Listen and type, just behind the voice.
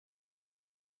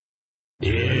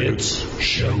It's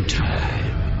showtime.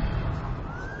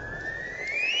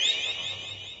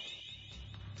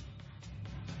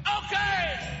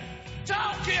 Okay,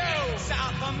 Tokyo,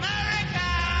 South America,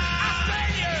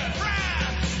 Australia,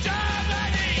 France,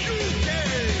 Germany, UK,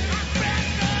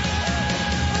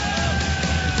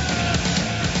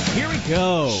 Here we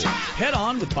go. Head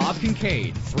on with Bob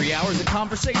Kincaid. 3 hours of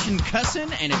conversation,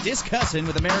 cussin' and a discussin'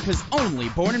 with America's only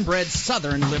born and bred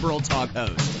Southern liberal talk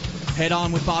host. Head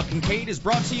on with Bob Kincaid is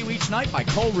brought to you each night by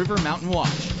Coal River Mountain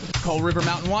Watch. Coal River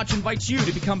Mountain Watch invites you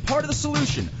to become part of the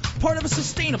solution, part of a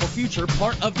sustainable future,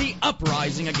 part of the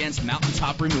uprising against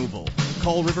mountaintop removal.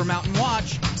 Coal River Mountain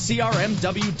Watch,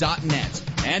 crmw.net.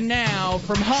 And now,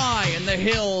 from high in the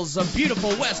hills of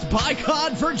beautiful West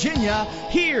Bicod, Virginia,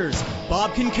 here's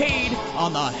Bob Kincaid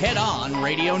on the Head On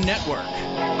Radio Network.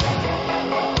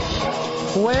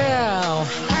 Well,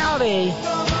 howdy.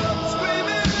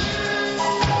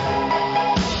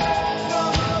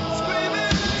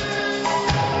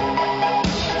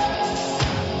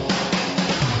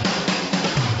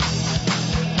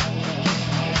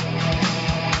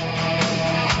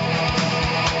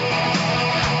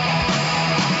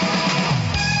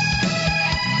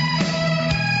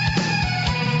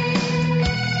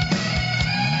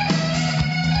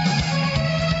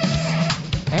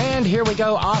 And here we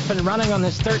go, off and running on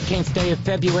this 13th day of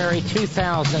February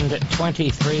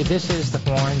 2023. This is The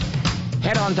Horn.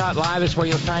 Headon.live is where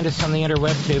you'll find us on the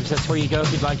interweb tubes. That's where you go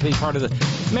if you'd like to be part of the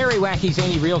merry, wacky,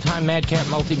 zany, real-time, madcap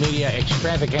multimedia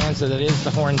extravaganza that is The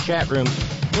Horn chat room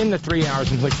in the 3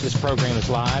 hours in which this program is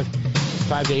live.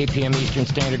 5 to 8 p.m. Eastern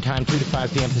Standard Time, 2 to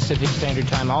 5 p.m. Pacific Standard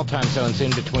Time, all time zones in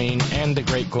between, and the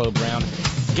Great Globe Round.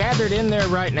 Gathered in there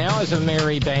right now is a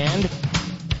merry band.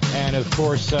 And, of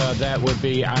course, that would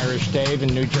be Irish Dave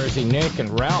and New Jersey Nick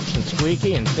and Ralphs and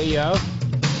Squeaky and Theo.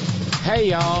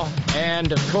 Hey, y'all.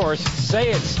 And, of course,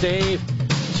 say it, Steve.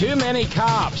 Too many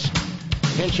cops.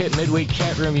 Pinch hit midweek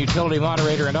chat room utility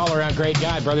moderator and all-around great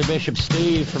guy, Brother Bishop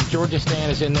Steve from Georgia Stan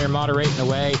is in there moderating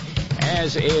away,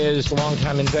 as is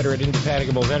longtime inveterate,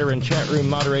 indefatigable veteran chat room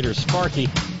moderator Sparky,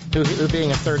 who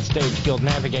being a third stage guild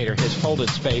navigator, has folded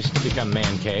space to become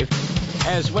man cave,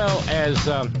 as well as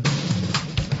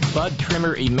Bud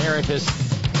Trimmer Emeritus,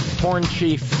 Horn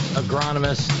Chief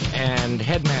Agronomist, and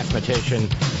Head Mathematician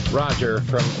Roger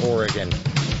from Oregon.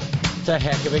 It's a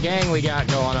heck of a gang we got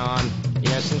going on.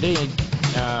 Yes, indeed.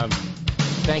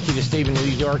 Thank you to Stephen New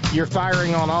York. You're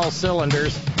firing on all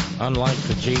cylinders, unlike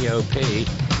the GOP.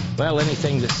 Well,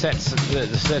 anything that sets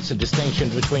a distinction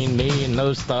between me and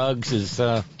those thugs is,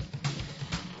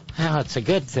 it's a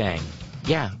good thing.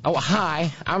 Yeah. Oh,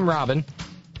 hi. I'm Robin.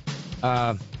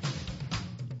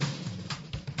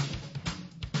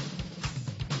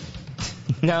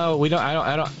 No, we don't.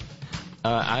 I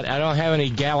don't have any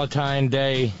Galatine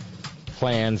Day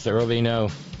plans. There will be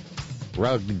no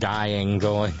rug dyeing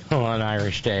going on,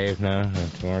 Irish Dave. No,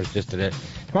 tomorrow's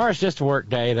just a work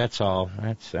day. That's all.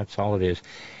 That's all it is.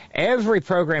 Every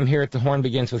program here at the Horn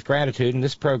begins with gratitude, and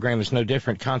this program is no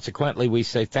different. Consequently, we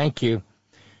say thank you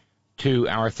to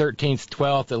our 13th,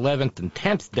 12th, 11th, and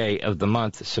 10th day of the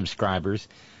month subscribers.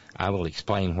 I will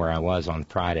explain where I was on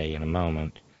Friday in a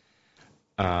moment.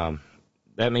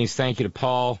 That means thank you to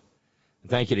Paul,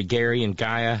 thank you to Gary and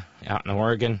Gaia out in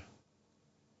Oregon,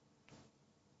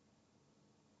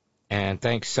 and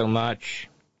thanks so much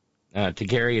to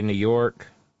Gary in New York,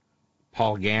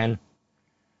 Paul again.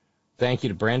 Thank you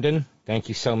to Brendan. Thank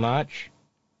you so much.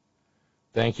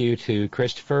 Thank you to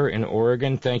Christopher in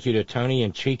Oregon. Thank you to Tony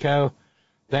and Chico.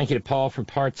 Thank you to Paul from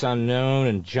Parts Unknown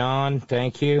and John.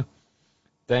 Thank you.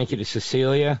 Thank you to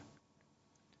Cecilia.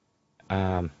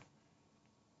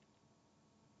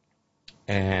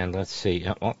 And let's see.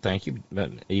 Well, thank you.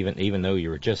 But even though you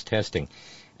were just testing,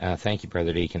 thank you,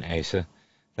 Brother Deacon Asa.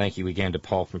 Thank you again to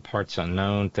Paul from Parts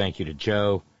Unknown. Thank you to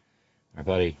Joe, our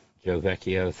buddy Joe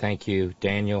Vecchio. Thank you,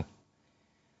 Daniel.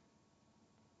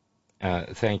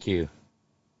 Thank you,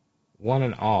 one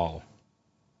and all,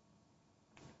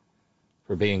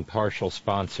 for being partial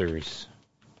sponsors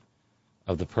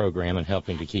of the program and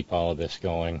helping to keep all of this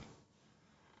going.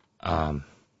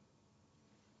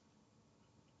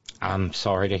 I'm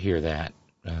sorry to hear that.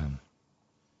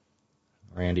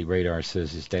 Randy Radar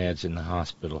says his dad's in the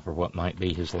hospital for what might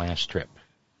be his last trip.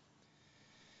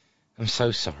 I'm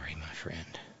so sorry, my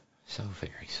friend. So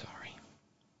very sorry.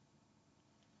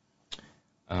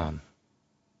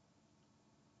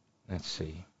 Let's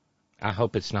see. I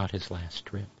hope it's not his last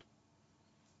trip.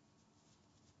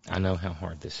 I know how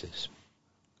hard this is.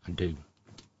 I do.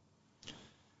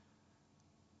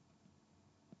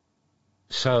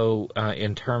 So,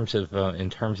 in terms of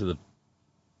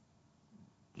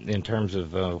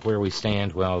where we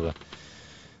stand, well,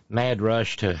 mad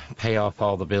rush to pay off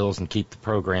all the bills and keep the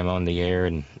program on the air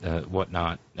and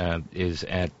whatnot is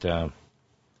at. Let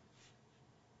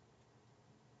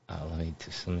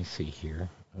me see here.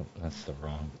 Oh, that's the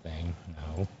wrong thing.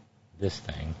 No, this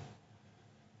thing.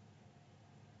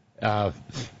 The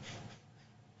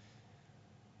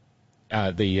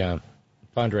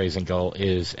fundraising goal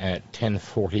is at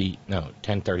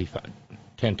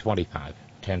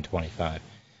 10:25.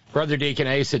 Brother Deacon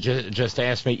Asa just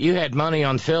asked me, you had money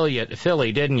on Philly,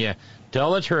 didn't you?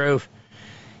 Tell the truth.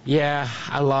 Yeah,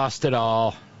 I lost it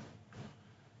all.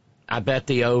 I bet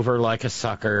the over like a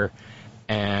sucker,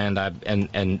 and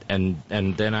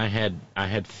then I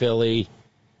had Philly,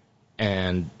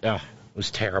 and it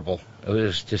was terrible. It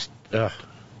was just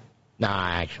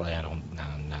actually I don't. No,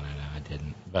 I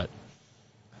didn't. But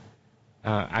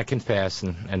I confess,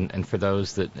 and for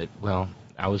those that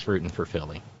I was rooting for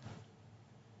Philly.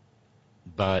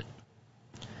 But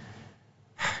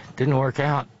didn't work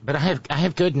out. But I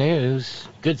have good news,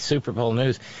 good Super Bowl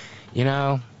news. You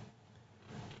know,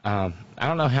 I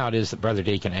don't know how it is that Brother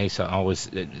Deacon Asa always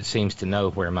seems to know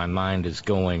where my mind is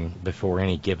going before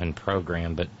any given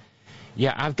program. But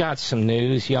yeah, I've got some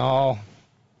news, y'all.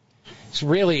 It's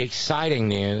really exciting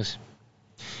news.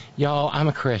 Y'all, I'm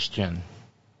a Christian.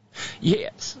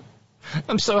 Yes,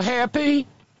 I'm so happy.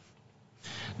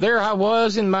 There I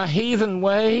was in my heathen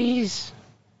ways,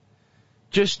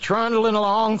 just trundling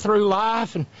along through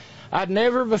life, and I'd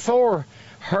never before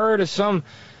heard of some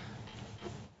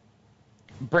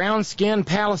brown-skinned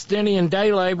Palestinian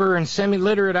day laborer and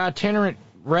semi-literate itinerant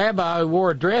rabbi who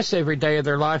wore a dress every day of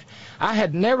their life. I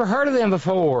had never heard of them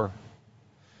before.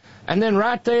 And then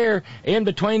right there, in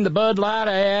between the Bud Light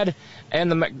ad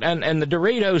and the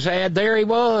Doritos ad, there he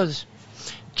was,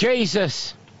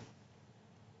 Jesus.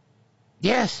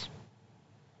 Yes.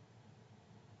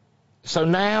 So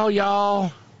now,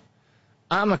 y'all,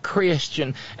 I'm a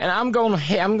Christian, and I'm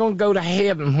gonna go to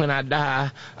heaven when I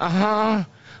die.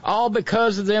 All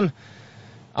because of them.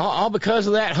 All because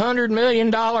of that $100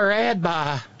 million ad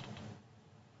buy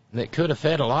that could have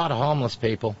fed a lot of homeless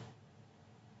people,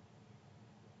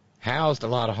 housed a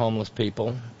lot of homeless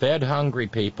people, fed hungry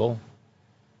people,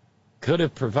 could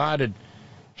have provided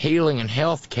healing and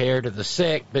health care to the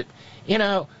sick. But you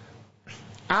know,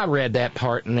 I read that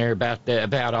part in there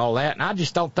about all that, and I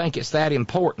just don't think it's that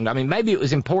important. I mean, maybe it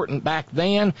was important back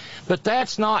then, but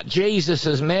that's not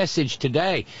Jesus' message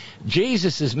today.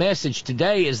 Jesus' message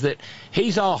today is that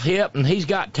he's all hip and he's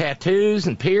got tattoos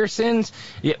and piercings.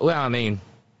 Yeah, well, I mean,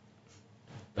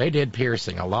 they did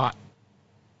piercing a lot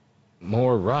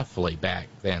more roughly back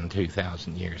then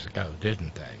 2,000 years ago,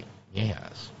 didn't they?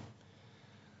 Yes.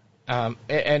 And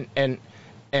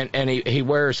he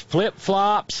wears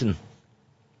flip-flops, and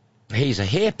he's a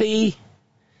hippie,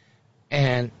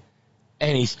 and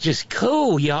he's just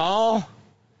cool, y'all.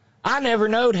 I never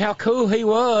knowed how cool he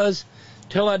was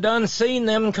till I done seen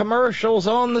them commercials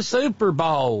on the Super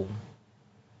Bowl.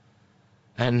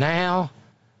 And now,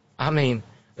 I mean,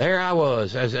 there I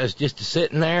was, as just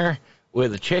sitting there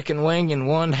with a chicken wing in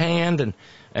one hand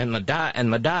and my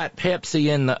Diet Pepsi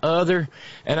in the other,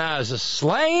 and I was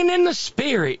slain in the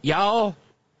spirit, y'all.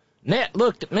 Nett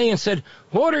looked at me and said,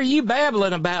 "What are you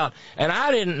babbling about?" And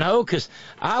I didn't know, because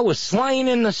I was slain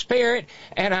in the spirit,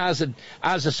 and I was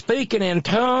speaking in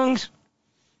tongues.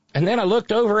 And then I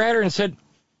looked over at her and said,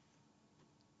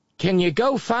 "Can you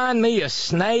go find me a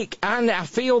snake? I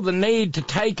feel the need to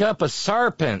take up a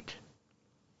serpent."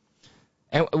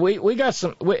 And we got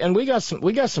some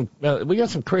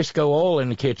Crisco oil in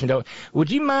the kitchen. Don't? Would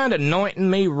you mind anointing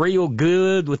me real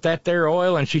good with that there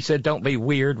oil? And she said, "Don't be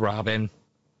weird, Robin."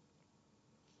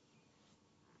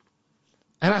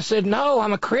 And I said, "No,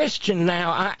 I'm a Christian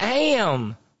now. I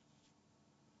am.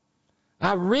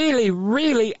 I really,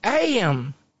 really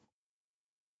am."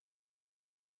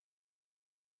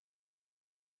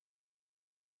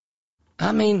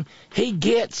 I mean, he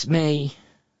gets me.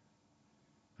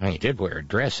 I mean, he did wear a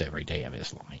dress every day of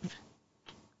his life.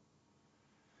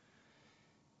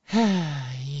 Yeah.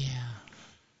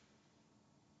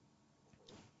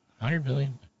 100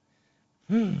 billion.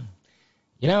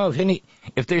 You know,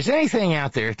 if there's anything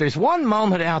out there, if there's one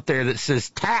moment out there that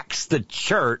says tax the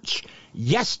church,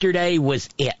 yesterday was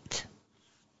it.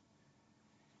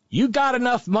 You got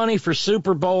enough money for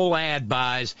Super Bowl ad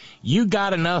buys. You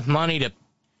got enough money to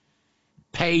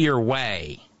pay your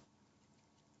way.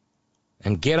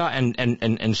 And get on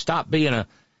and stop being a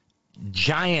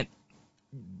giant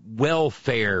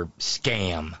welfare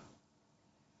scam.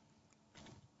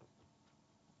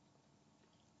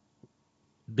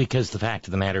 Because the fact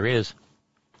of the matter is,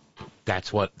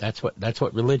 that's what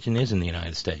religion is in the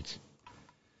United States.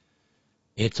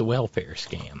 It's a welfare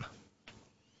scam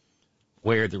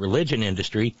where the religion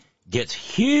industry gets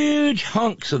huge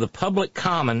hunks of the public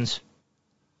commons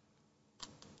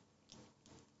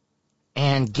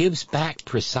and gives back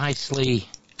precisely,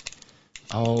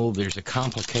 there's a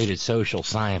complicated social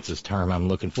sciences term I'm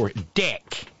looking for,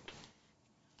 deck.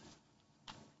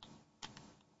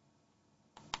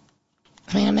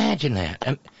 I mean, imagine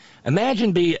that.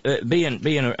 Imagine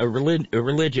being a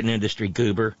religion industry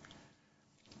goober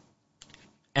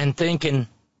and thinking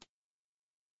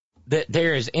that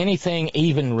there is anything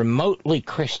even remotely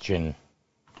Christian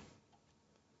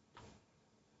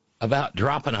about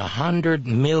dropping $100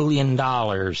 million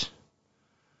on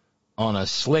a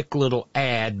slick little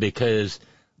ad because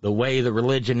the way the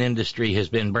religion industry has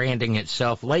been branding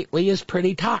itself lately is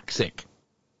pretty toxic.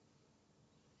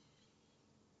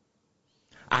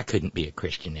 I couldn't be a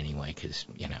Christian anyway because,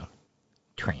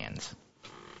 trans.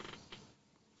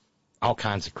 All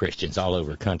kinds of Christians all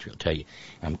over the country will tell you.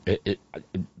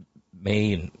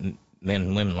 Me and men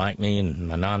and women like me and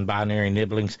my non-binary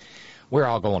nibblings, we're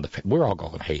all going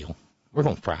to hell. We're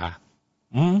going to fry.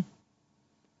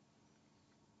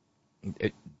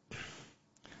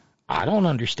 I don't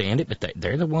understand it, but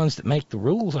they're the ones that make the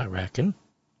rules, I reckon.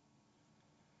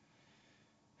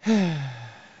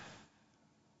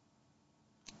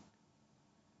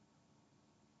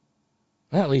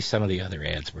 Well, at least some of the other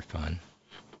ads were fun.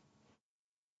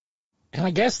 And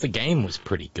I guess the game was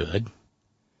pretty good.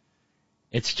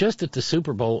 It's just that the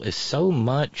Super Bowl is so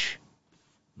much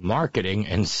marketing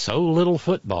and so little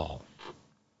football.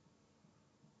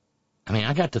 I mean,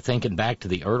 I got to thinking back to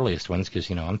the earliest ones because,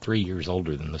 I'm 3 years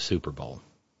older than the Super Bowl.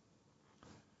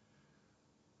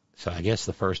 So I guess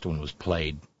the first one was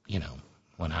played,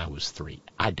 when I was 3.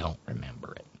 I don't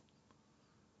remember it.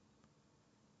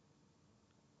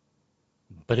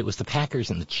 But it was the Packers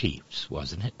and the Chiefs,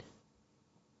 wasn't it?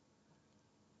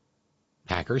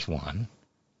 Packers won.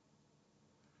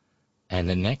 And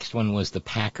the next one was the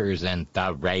Packers and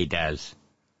the Raiders.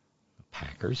 The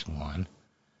Packers won.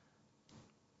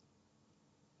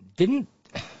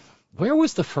 Where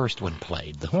was the first one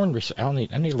played? I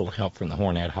need a little help from the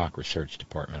Horn Ad Hoc Research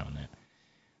Department on that.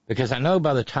 Because I know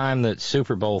by the time that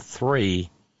Super Bowl III,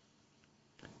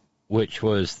 which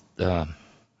was the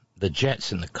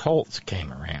Jets and the Colts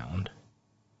came around,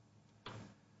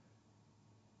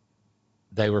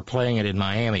 they were playing it in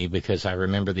Miami because I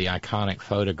remember the iconic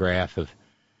photograph of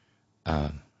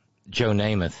Joe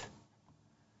Namath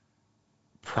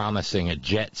promising a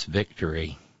Jets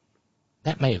victory.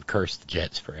 That may have cursed the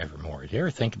Jets forevermore. Did you ever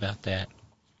think about that?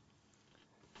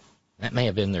 That may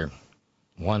have been their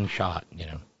one shot,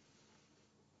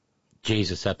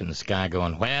 Jesus up in the sky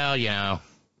going, well,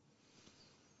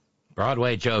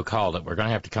 Broadway Joe called it. We're going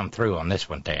to have to come through on this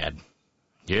one, Dad.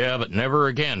 Yeah, but never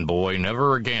again, boy,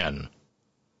 never again.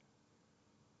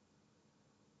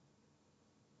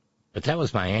 But that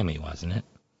was Miami, wasn't it?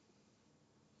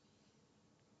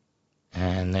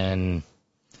 And then,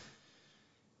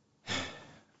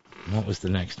 what was the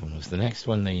next one? Was the next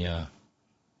one the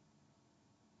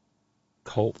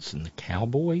Colts and the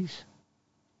Cowboys?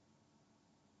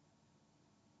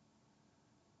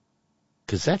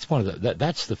 Because that's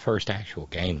that's the first actual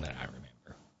game that I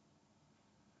remember.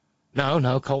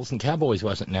 No, Colts and Cowboys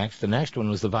wasn't next. The next one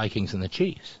was the Vikings and the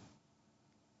Chiefs.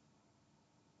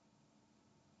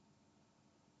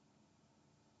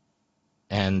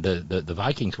 And the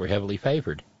Vikings were heavily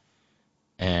favored.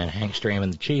 And Hank Stram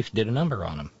and the Chiefs did a number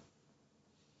on them.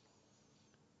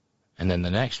 And then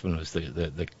the next one was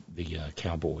the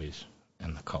Cowboys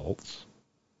and the Colts.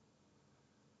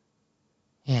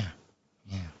 Yeah.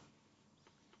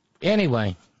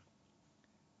 Anyway,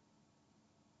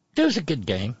 it was a good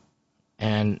game.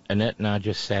 And Annette and I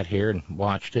just sat here and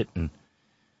watched it, and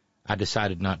I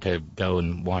decided not to go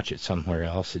and watch it somewhere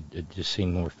else. It just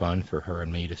seemed more fun for her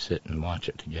and me to sit and watch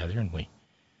it together, and we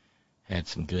had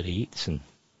some good eats and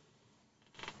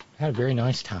had a very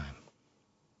nice time.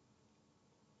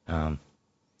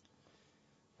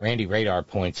 Randy Radar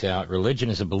points out, religion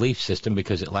is a belief system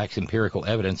because it lacks empirical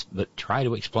evidence, but try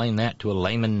to explain that to a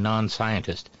layman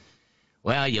non-scientist.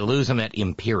 Well, you lose them at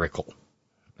empirical,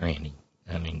 Randy.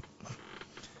 I mean,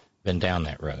 been down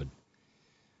that road.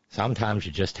 Sometimes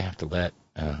you just have to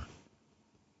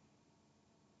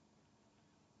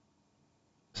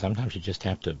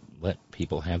let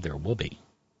people have their whoopee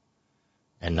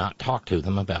and not talk to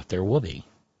them about their whoopee.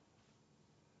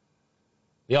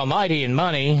 The Almighty in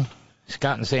Money,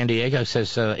 Scott in San Diego,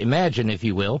 says, imagine, if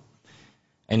you will,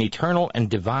 an eternal and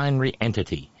divine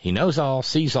entity. He knows all,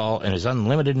 sees all, and is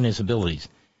unlimited in his abilities.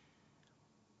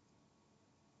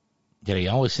 Yet he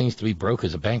always seems to be broke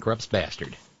as a bankrupt's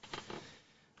bastard.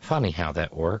 funny how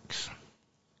that works.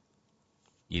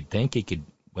 You'd think he could,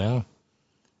 well,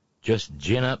 just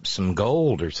gin up some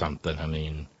gold or something. I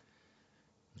mean,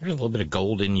 there's a little bit of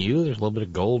gold in you. There's a little bit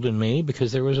of gold in me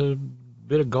because there was a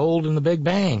bit of gold in the Big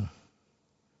Bang.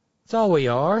 That's all we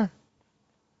are.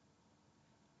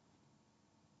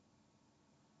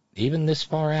 Even this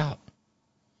far out,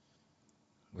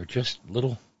 we're just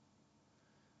little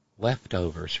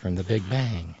leftovers from the Big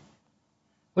Bang,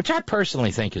 which I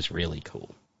personally think is really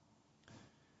cool.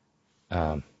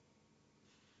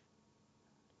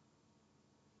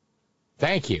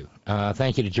 Thank you.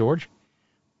 Thank you to George.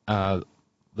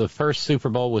 The first Super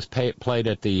Bowl was played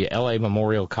at the L.A.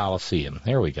 Memorial Coliseum.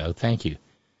 There we go. Thank you.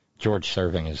 George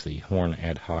serving as the Horn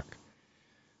Ad Hoc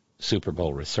Super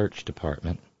Bowl Research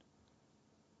Department.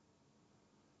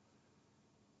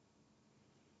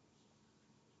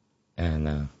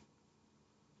 And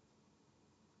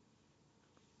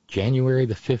January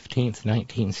the 15th,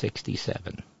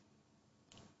 1967.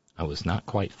 I was not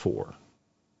quite 4.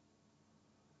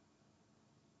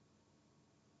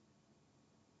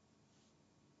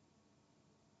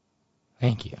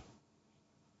 Thank you.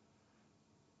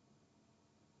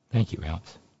 Thank you,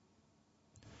 Ralph.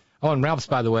 Oh, and Ralph's,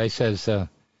 by the way, says,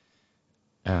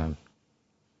 I'll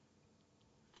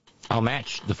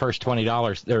match the first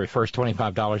 $20, the first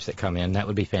 $25 that come in. That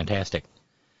would be fantastic.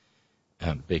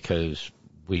 Because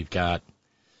we've got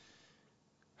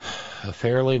a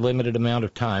fairly limited amount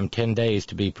of time, 10 days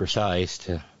to be precise,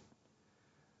 to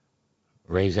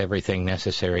raise everything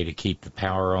necessary to keep the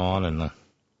power on and the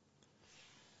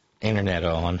internet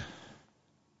on.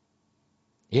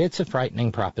 It's a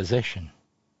frightening proposition.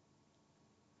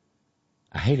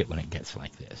 I hate it when it gets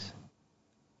like this.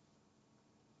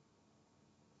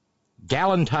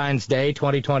 Galentine's Day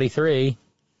 2023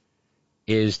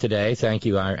 is today. Thank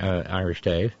you, Irish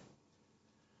Dave.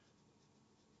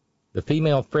 The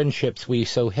female friendships we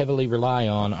so heavily rely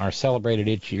on are celebrated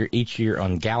each year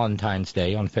on Galentine's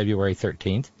Day on February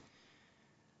 13th.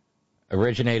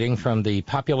 Originating from the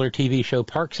popular TV show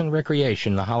Parks and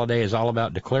Recreation, the holiday is all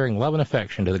about declaring love and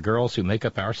affection to the girls who make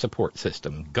up our support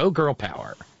system. Go girl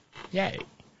power. Yay.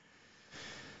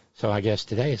 So I guess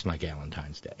today is my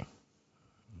Galentine's Day.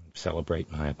 Celebrate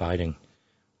my abiding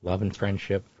love and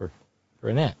friendship for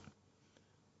Annette.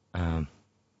 Yeah,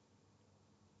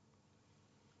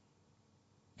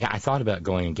 I thought about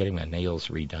going and getting my nails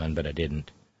redone, but I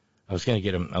didn't. I was going to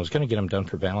get them done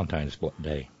for Valentine's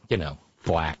Day. You know,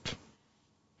 black.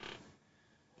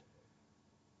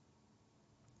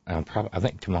 I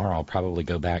think tomorrow I'll probably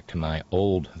go back to my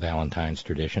old Valentine's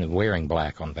tradition of wearing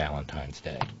black on Valentine's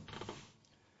Day.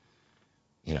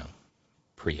 You know,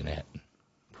 pre-Annette,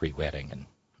 pre-wedding, and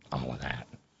all of that.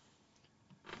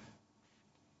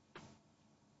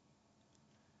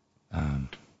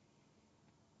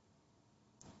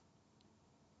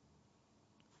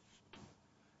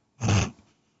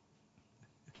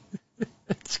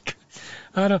 That's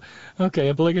good. Okay,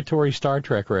 obligatory Star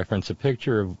Trek reference. A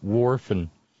picture of Worf and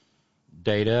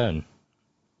Data and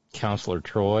Counselor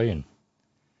Troy and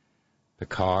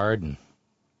Picard and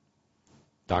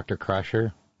Dr.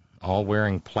 Crusher, all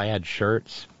wearing plaid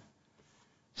shirts.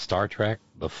 Star Trek,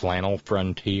 the flannel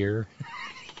frontier.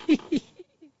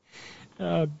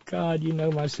 Oh, God, you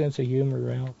know my sense of humor,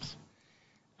 Ralphs.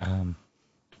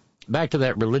 Back to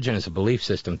that religion as a belief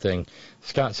system thing.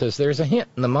 Scott says, there's a hint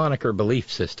in the moniker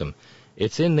belief system.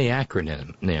 It's in the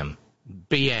acronym.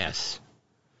 BS.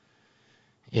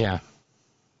 Yeah.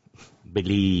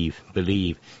 Believe.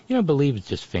 You know, believe is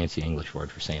just a fancy English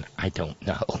word for saying, I don't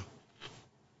know.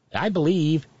 I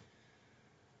believe.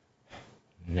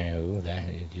 No, that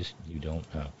is just, you don't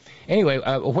know. Anyway,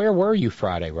 where were you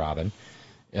Friday, Robin?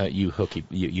 You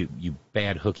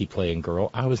bad hooky playing girl.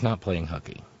 I was not playing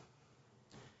hooky.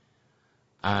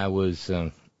 I was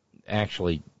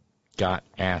actually got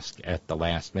asked at the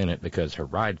last minute because her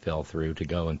ride fell through to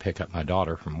go and pick up my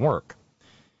daughter from work,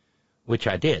 which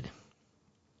I did,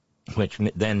 which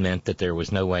then meant that there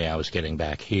was no way I was getting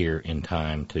back here in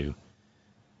time to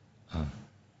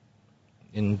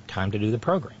do the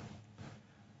program.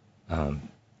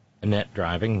 Annette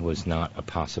driving was not a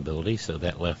possibility, so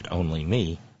that left only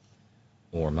me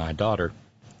or my daughter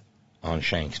on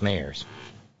Shanks Mares.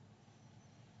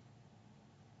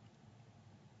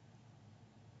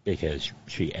 Because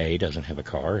she, A, doesn't have a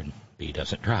car, and B,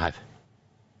 doesn't drive,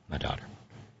 my daughter.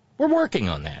 We're working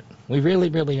on that. We really,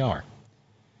 really are.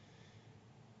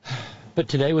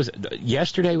 But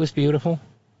yesterday was beautiful.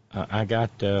 I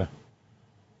got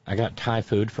Thai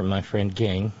food from my friend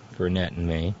Ging for Annette and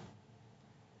me.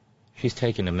 She's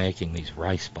taken to making these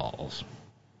rice balls.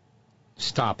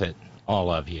 Stop it,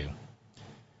 all of you.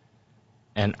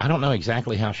 And I don't know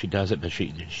exactly how she does it, but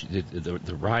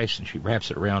the rice, and she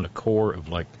wraps it around a core of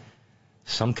like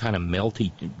some kind of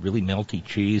really melty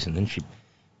cheese, and then she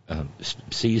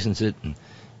seasons it and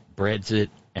breads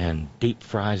it and deep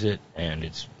fries it, and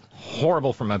it's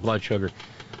horrible for my blood sugar.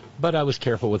 But I was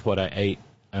careful with what I ate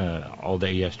all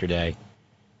day yesterday.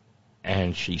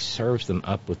 And she serves them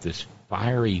up with this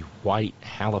fiery white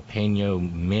jalapeno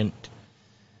mint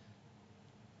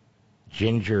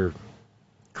ginger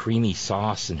creamy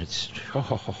sauce, and it's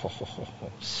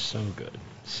so good,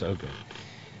 so good.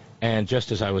 And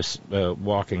just as I was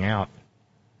walking out,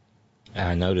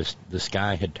 I noticed the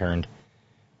sky had turned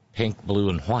pink, blue,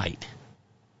 and white.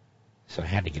 So I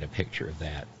had to get a picture of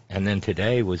that. And then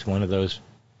today was one of those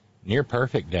near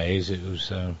perfect days. It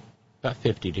was about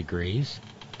 50 degrees.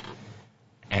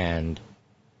 And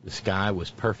the sky was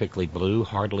perfectly blue,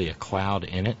 hardly a cloud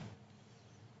in it.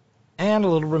 And a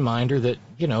little reminder that,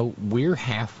 we're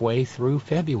halfway through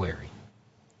February.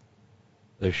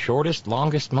 The shortest,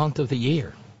 longest month of the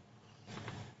year.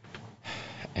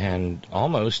 And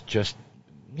almost just,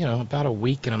 about a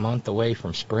week and a month away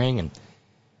from spring. And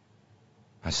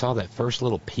I saw that first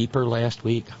little peeper last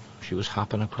week. She was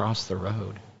hopping across the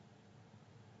road.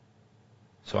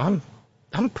 So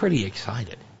I'm pretty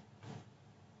excited.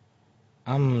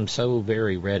 I'm so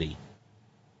very ready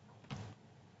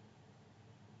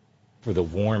for the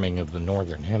warming of the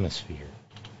northern hemisphere.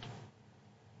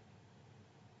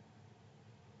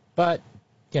 But,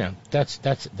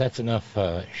 that's enough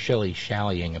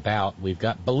shilly-shallying about. We've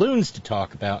got balloons to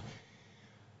talk about.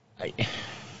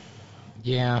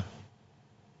 Yeah.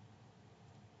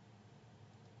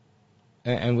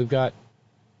 And we've got,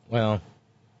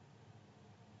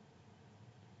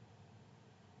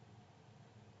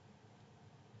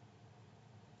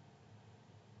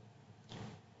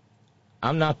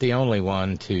 I'm not the only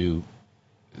one to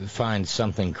find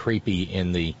something creepy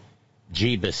in the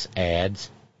Jeebus ads.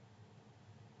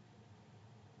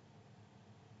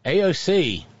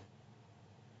 AOC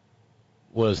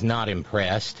was not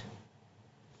impressed.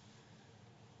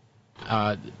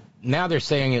 Now they're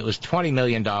saying it was $20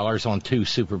 million on 2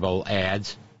 Super Bowl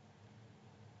ads.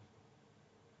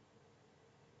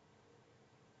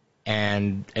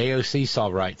 And AOC saw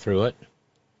right through it.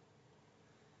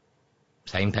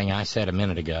 Same thing I said a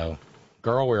minute ago.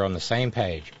 Girl, we're on the same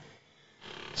page.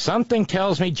 Something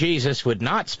tells me Jesus would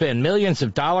not spend millions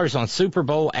of dollars on Super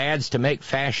Bowl ads to make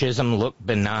fascism look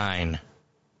benign.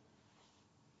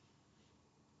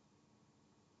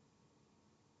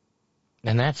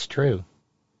 And that's true.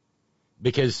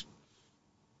 Because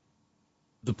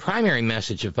the primary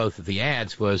message of both of the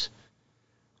ads was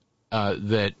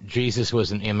that Jesus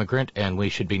was an immigrant and we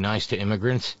should be nice to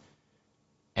immigrants,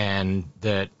 and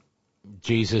that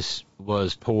Jesus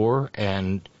was poor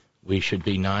and we should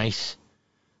be nice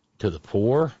to the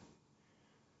poor.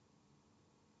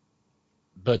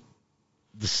 But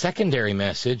the secondary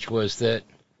message was that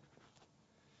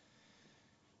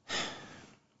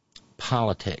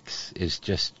politics is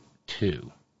just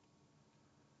too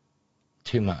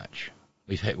much.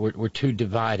 We're too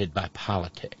divided by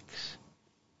politics.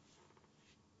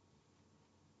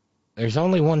 There's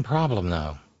only one problem,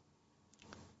 though.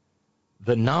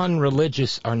 The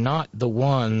non-religious are not the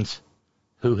ones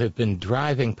who have been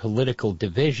driving political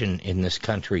division in this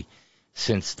country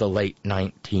since the late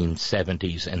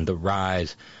 1970s and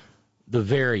the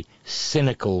very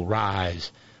cynical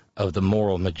rise of the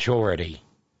moral majority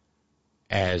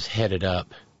as headed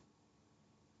up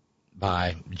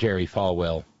by Jerry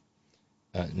Falwell,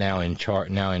 now in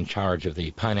charge of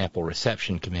the Pineapple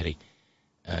Reception Committee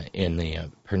in the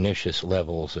pernicious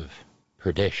levels of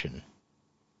perdition.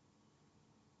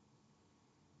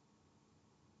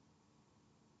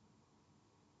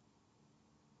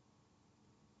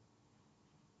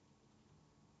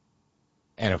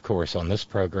 And, of course, on this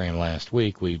program last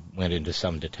week, we went into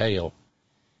some detail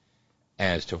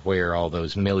as to where all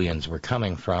those millions were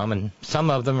coming from, and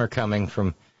some of them are coming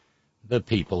from the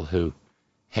people who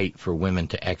hate for women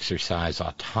to exercise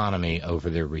autonomy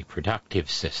over their reproductive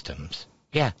systems.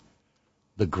 Yeah,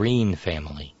 the Green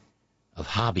family of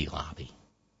Hobby Lobby.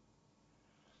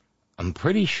 I'm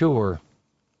pretty sure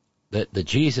that the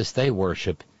Jesus they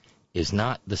worship is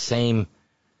not the same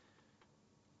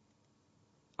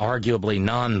arguably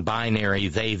non-binary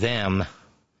they-them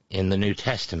in the New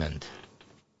Testament.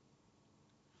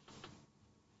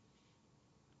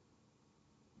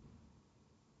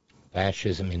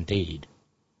 Fascism indeed.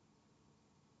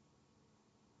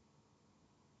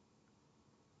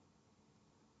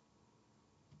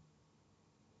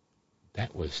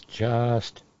 That was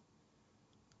just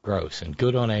gross, and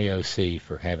good on AOC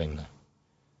for having the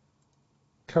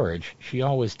courage. She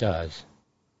always does.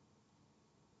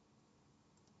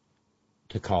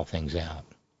 to call things out.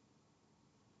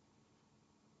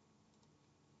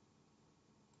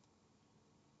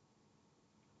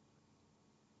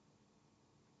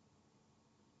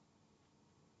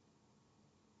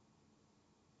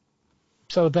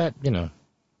 So that,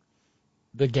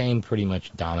 the game pretty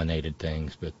much dominated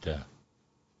things, but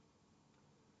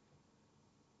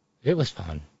it was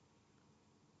fun.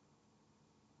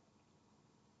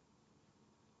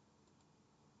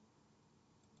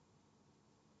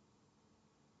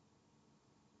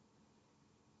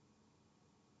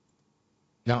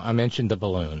 Now, I mentioned the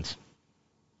balloons.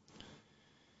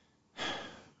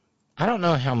 I don't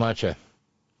know how much an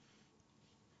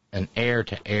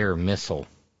air-to-air missile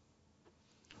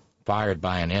fired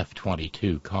by an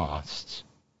F-22 costs,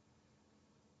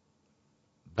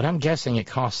 but I'm guessing it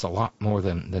costs a lot more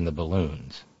than the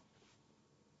balloons.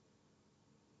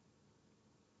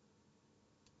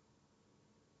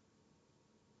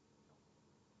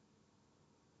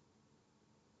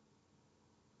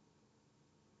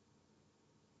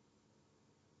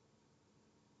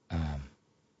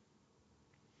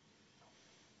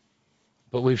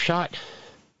 But we've shot,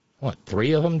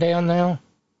 3 of them down now?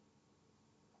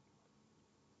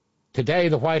 Today,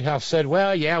 the White House said,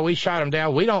 well, yeah, we shot them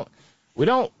down. We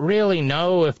don't really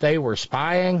know if they were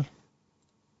spying.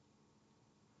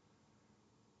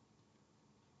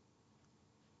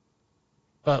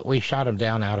 But we shot them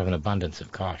down out of an abundance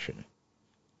of caution.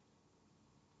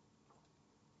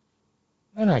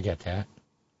 And I get that.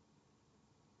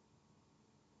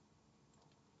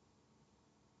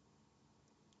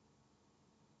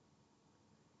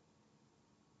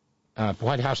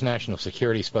 White House National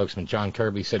Security spokesman John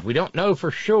Kirby said, we don't know for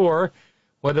sure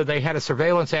whether they had a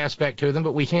surveillance aspect to them,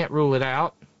 but we can't rule it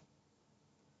out.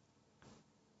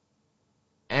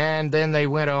 And then they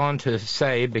went on to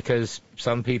say, because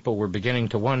some people were beginning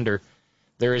to wonder,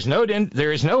 because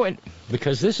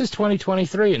this is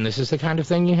 2023, and this is the kind of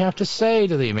thing you have to say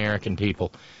to the American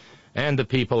people and the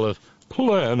people of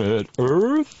planet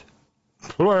Earth.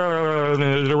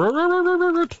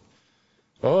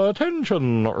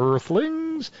 Attention,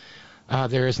 Earthlings.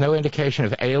 There is no indication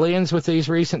of aliens with these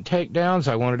recent takedowns.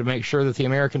 I wanted to make sure that the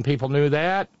American people knew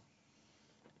that.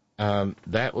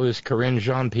 That was Karine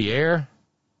Jean-Pierre,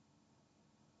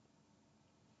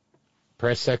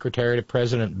 press secretary to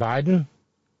President Biden.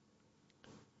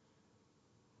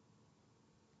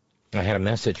 I had a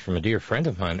message from a dear friend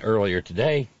of mine earlier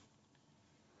today,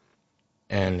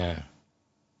 and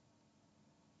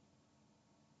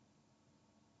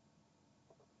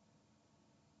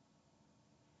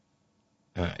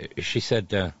she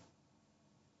said,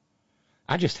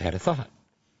 I just had a thought.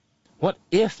 What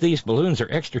if these balloons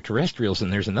are extraterrestrials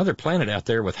and there's another planet out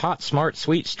there with hot, smart,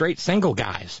 sweet, straight, single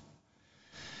guys?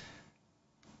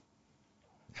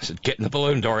 I said, get in the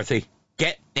balloon, Dorothy.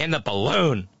 Get in the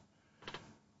balloon.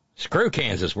 Screw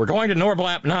Kansas. We're going to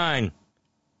Norblap 9.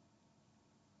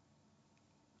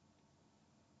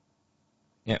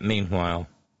 Yeah, meanwhile,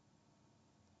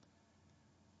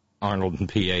 Arnold and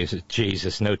PA says,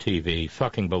 Jesus, no TV,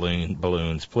 fucking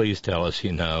balloons, please tell us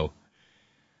you know.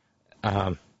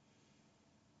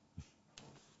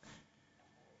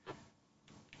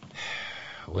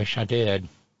 Wish I did.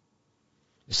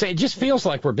 See, it just feels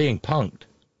like we're being punked.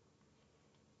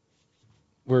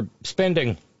 We're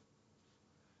spending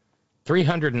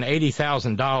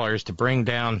 $380,000 to bring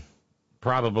down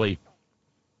probably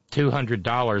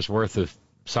 $200 worth of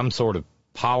some sort of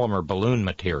polymer balloon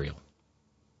material.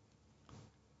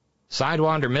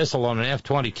 Sidewinder missile on an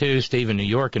F-22, Steve in New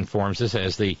York informs us,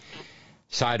 as the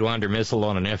Sidewinder missile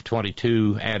on an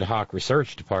F-22 ad hoc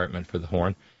research department for the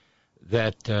Horn,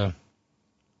 that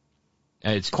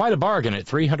it's quite a bargain at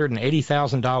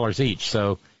 $380,000 each.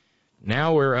 So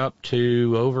now we're up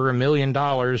to over $1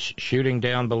 million shooting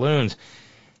down balloons.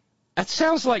 That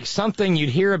sounds like something you'd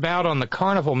hear about on the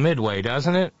Carnival Midway,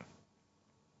 doesn't it?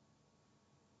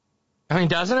 I mean,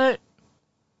 doesn't it?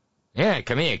 Yeah,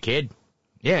 come here, kid.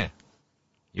 Yeah.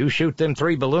 You shoot them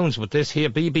 3 balloons with this here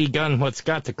BB gun what's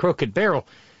got the crooked barrel.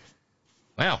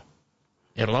 Well,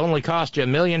 it'll only cost you $1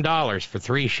 million for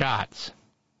 3 shots.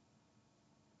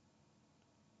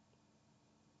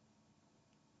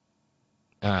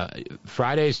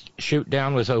 Friday's shoot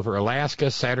down was over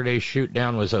Alaska, Saturday's shoot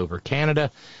down was over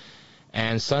Canada,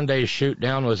 and Sunday's shoot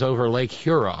down was over Lake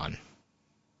Huron.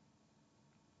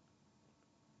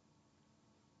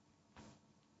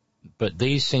 But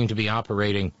these seem to be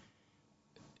operating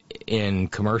in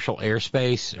commercial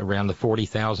airspace around the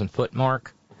 40,000-foot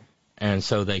mark, and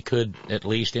so they could, at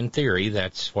least in theory,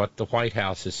 that's what the White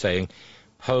House is saying,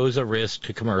 pose a risk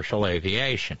to commercial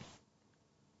aviation.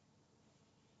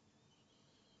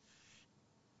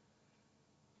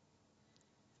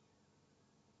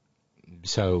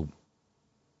 So,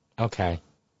 okay.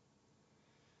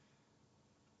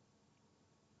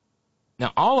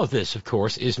 Now, all of this, of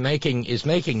course, is making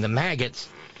the maggots,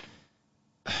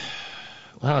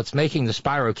 well, it's making the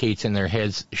spirochetes in their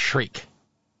heads shriek,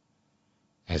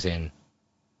 as in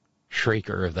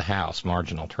shrieker of the house,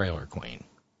 marginal trailer queen.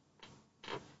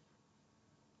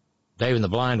 Dave in the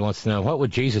Blind wants to know, what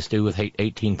would Jesus do with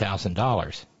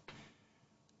 $18,000?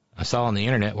 I saw on the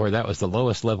internet where that was the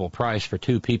lowest level price for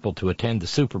two people to attend the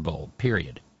Super Bowl,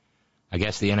 period. I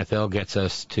guess the NFL gets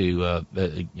us.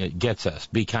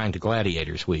 Be kind to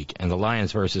Gladiators Week. And the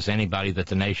Lions versus anybody that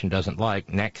the nation doesn't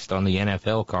like. Next on the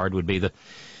NFL card would be the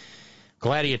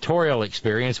gladiatorial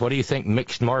experience. What do you think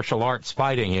mixed martial arts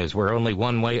fighting is? We're only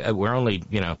one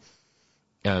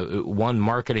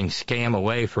marketing scam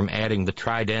away from adding the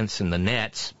tridents and the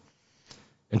nets.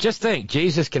 And just think,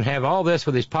 Jesus can have all this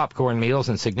with his popcorn meals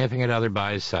and significant other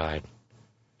by his side.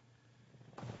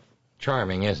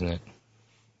 Charming, isn't it?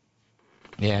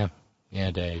 Yeah,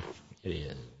 Dave, it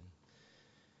is.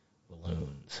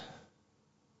 Balloons.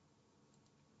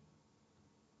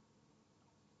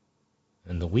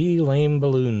 And the wee lame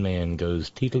balloon man goes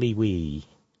teetily-wee.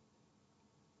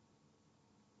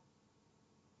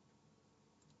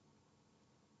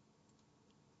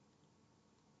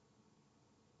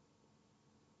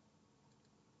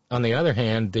 On the other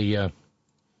hand, the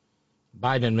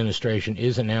Biden administration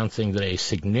is announcing that a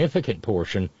significant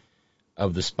portion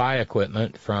of the spy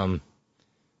equipment from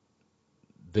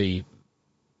the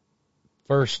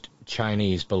first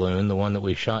Chinese balloon, the one that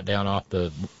we shot down off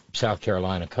the South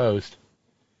Carolina coast,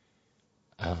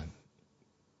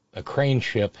 a crane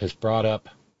ship has brought up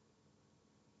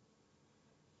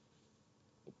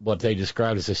what they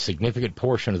described as a significant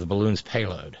portion of the balloon's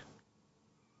payload.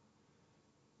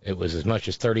 It was as much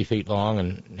as 30 feet long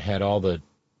and had all the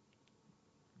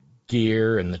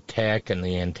gear and the tech and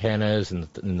the antennas and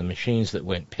the machines that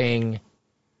went ping.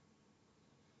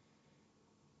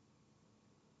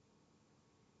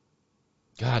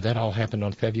 God, that all happened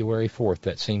on February 4th.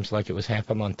 That seems like it was half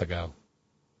a month ago.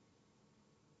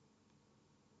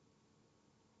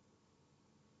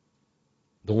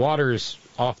 The waters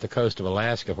off the coast of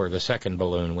Alaska where the second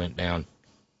balloon went down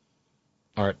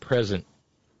are at present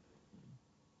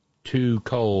too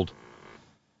cold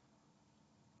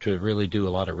to really do a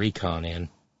lot of recon in.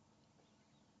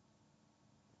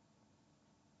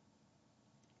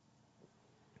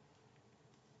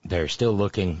 They're still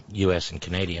looking, U.S. and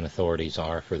Canadian authorities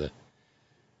are, for the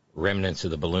remnants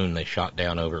of the balloon they shot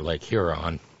down over Lake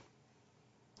Huron.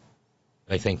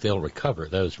 They think they'll recover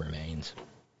those remains.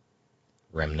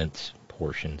 Remnants,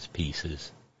 portions,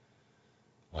 pieces,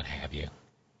 what have you.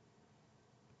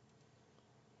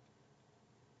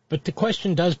 But the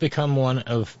question does become one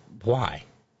of why.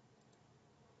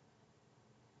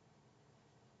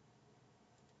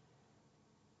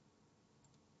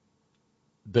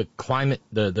 The climate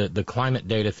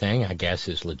data thing, I guess,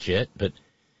 is legit, but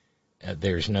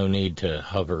there's no need to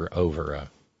hover over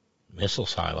a missile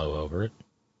silo over it.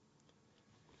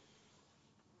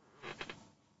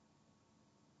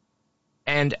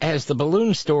 And as the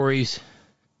balloon stories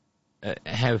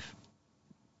have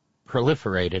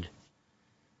proliferated,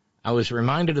 I was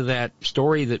reminded of that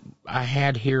story that I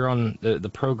had here on the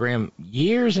program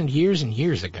years and years and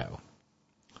years ago,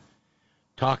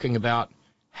 talking about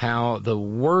how the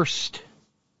worst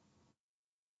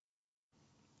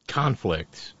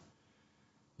conflicts,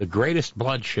 the greatest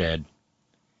bloodshed,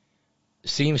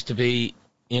 seems to be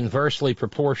inversely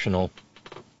proportional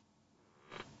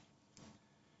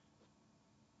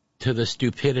to the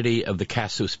stupidity of the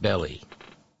casus belli.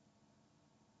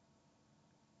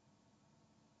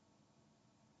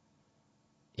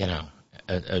 You know,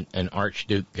 an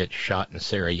archduke gets shot in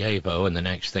Sarajevo, and the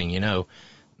next thing you know,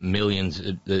 millions,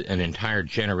 an entire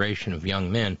generation of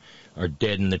young men are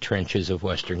dead in the trenches of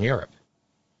Western Europe.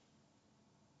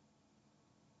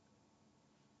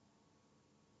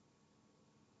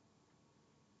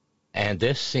 And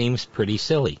this seems pretty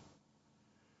silly,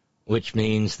 which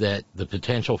means that the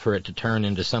potential for it to turn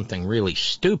into something really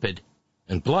stupid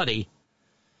and bloody,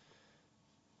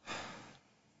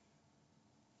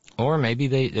 or maybe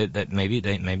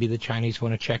the Chinese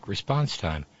want to check response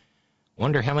time.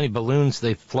 Wonder how many balloons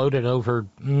they've floated over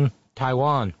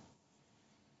Taiwan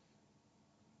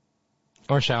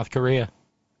or South Korea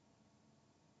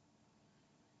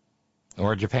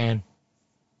or Japan.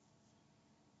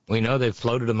 We know they've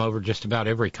floated them over just about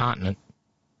every continent.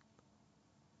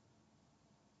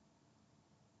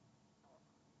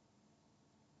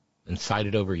 And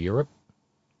sighted over Europe.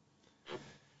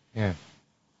 Yeah.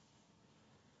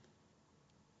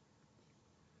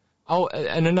 Oh,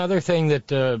 and another thing that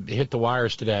hit the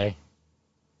wires today,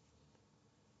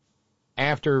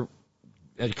 after,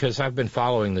 because I've been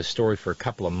following this story for a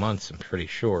couple of months, I'm pretty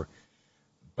sure,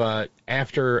 but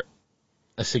after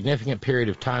a significant period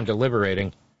of time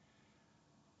deliberating,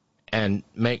 and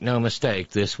make no mistake,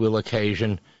 this will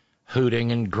occasion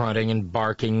hooting and grunting and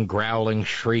barking, growling,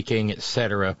 shrieking,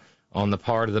 etc. on the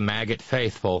part of the maggot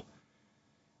faithful,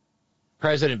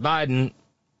 President Biden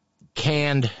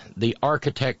canned the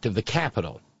architect of the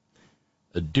Capitol,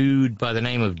 a dude by the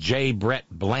name of J. Brett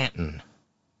Blanton,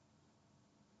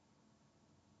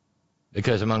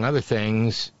 because, among other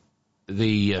things,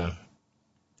 the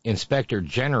Inspector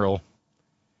General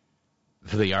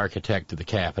for the architect of the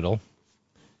Capitol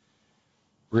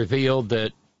revealed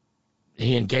that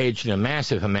he engaged in a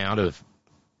massive amount of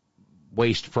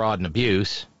waste, fraud, and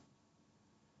abuse.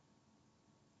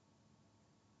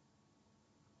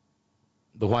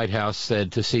 The White House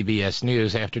said to CBS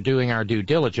News, after doing our due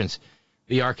diligence,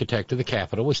 the architect of the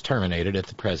Capitol was terminated at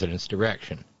the president's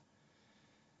direction.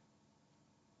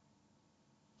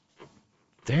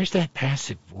 There's that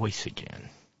passive voice again.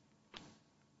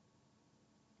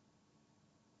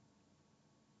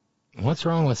 What's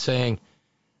wrong with saying,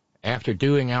 after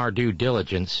doing our due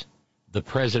diligence, the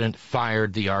president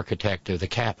fired the architect of the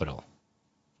Capitol?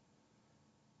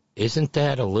 Isn't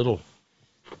that a little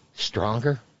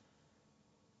stronger?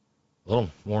 A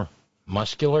little more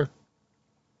muscular?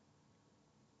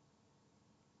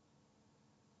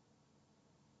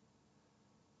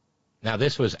 Now,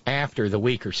 this was after the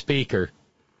weaker speaker,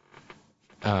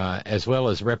 as well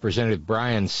as Representative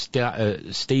Brian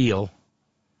Steele,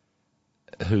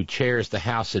 who chairs the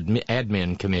House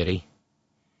Admin Committee,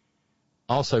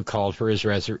 also called for his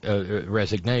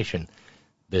resignation.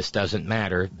 This doesn't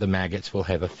matter. The maggots will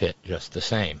have a fit just the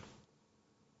same.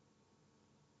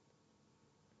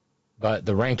 But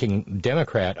the ranking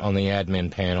Democrat on the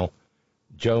admin panel,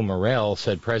 Joe Morrell,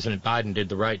 said President Biden did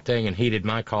the right thing and heeded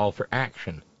my call for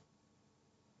action.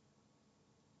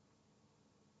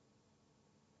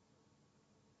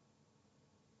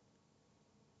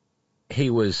 He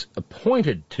was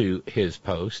appointed to his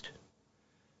post,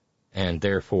 and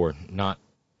therefore not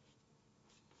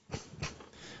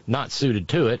suited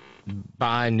to it,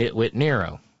 by Nitwit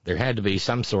Nero. There had to be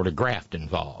some sort of graft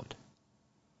involved.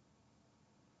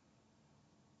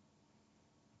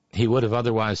 He would have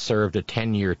otherwise served a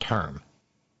 10-year term.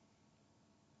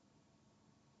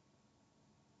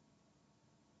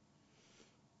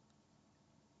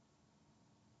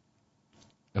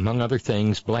 Among other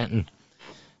things, Blanton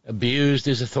abused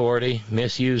his authority,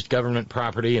 misused government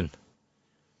property, and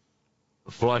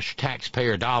flushed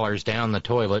taxpayer dollars down the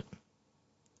toilet.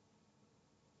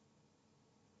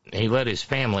 He let his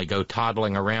family go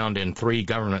toddling around in 3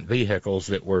 government vehicles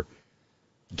that were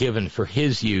given for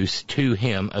his use to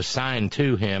him, assigned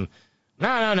to him.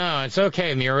 No, it's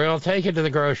okay, Muriel. Take it to the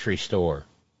grocery store.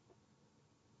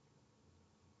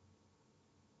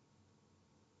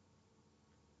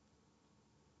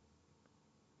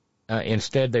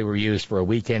 Instead, they were used for a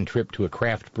weekend trip to a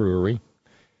craft brewery.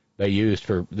 They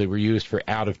were used for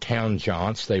out-of-town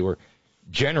jaunts. They were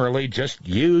generally just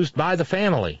used by the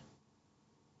family.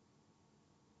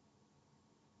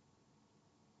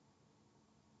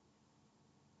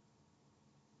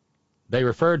 They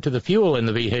referred to the fuel in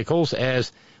the vehicles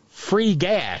as free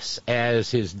gas, as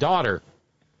his daughter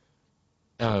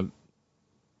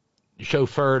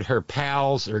chauffeured her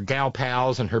pals, or gal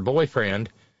pals, and her boyfriend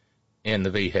in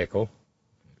the vehicle.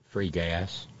 Free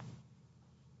gas.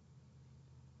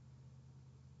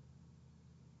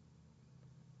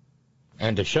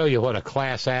 And to show you what a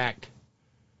class act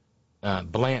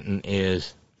Blanton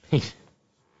is,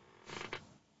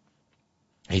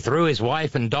 he threw his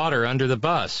wife and daughter under the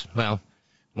bus. Well,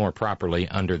 more properly,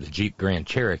 under the Jeep Grand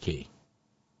Cherokee.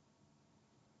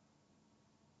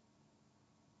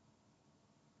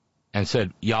 And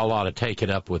said, y'all ought to take it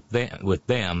up with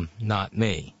them, not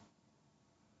me.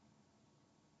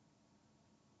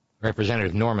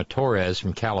 Representative Norma Torres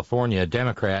from California, a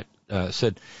Democrat,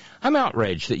 said, I'm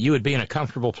outraged that you would be in a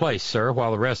comfortable place, sir,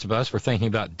 while the rest of us were thinking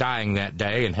about dying that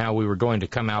day and how we were going to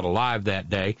come out alive that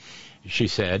day, she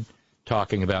said,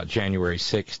 talking about January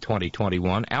 6,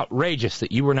 2021. Outrageous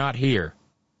that you were not here.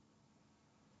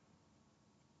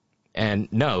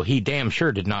 And no, he damn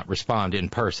sure did not respond in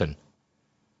person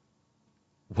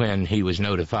when he was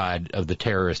notified of the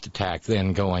terrorist attack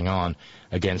then going on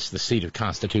against the seat of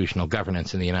constitutional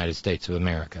governance in the United States of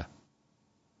America.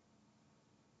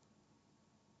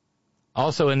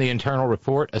 Also in the internal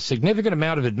report, a significant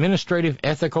amount of administrative,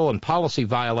 ethical, and policy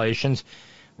violations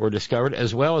were discovered,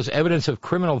 as well as evidence of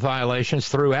criminal violations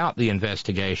throughout the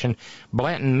investigation.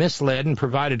 Blanton misled and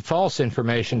provided false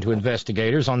information to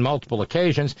investigators on multiple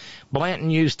occasions. Blanton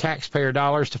used taxpayer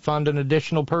dollars to fund an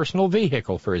additional personal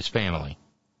vehicle for his family.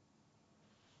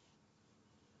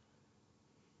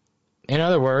 In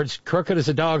other words, crooked as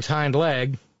a dog's hind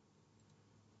leg,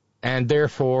 and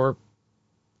therefore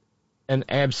an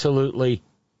absolutely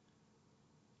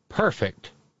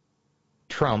perfect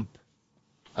Trump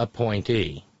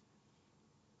appointee.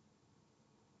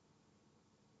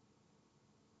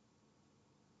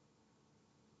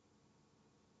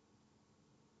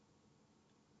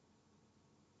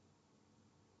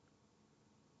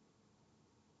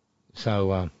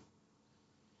 So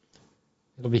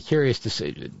it'll be curious to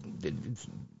see.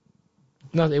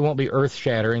 No, it won't be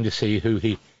earth-shattering to see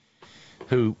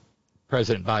who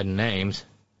President Biden names.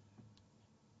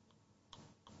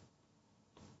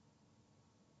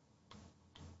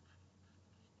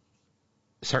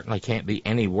 Certainly can't be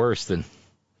any worse than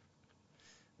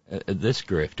this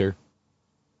grifter.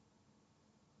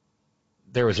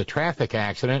 There was a traffic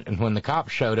accident, and when the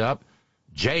cops showed up,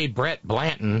 J. Brett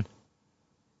Blanton,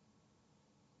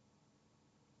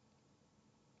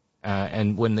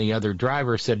 and when the other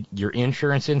driver said, "Your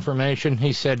insurance information,"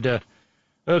 he said,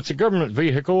 "It's a government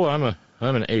vehicle. I'm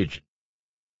an agent."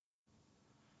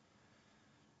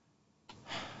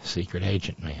 Secret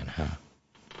agent man, huh?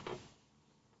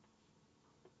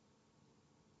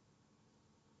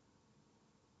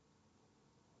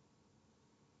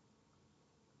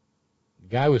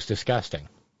 The guy was disgusting,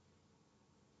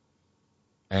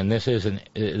 and this is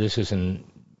an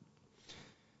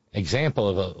example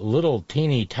of a little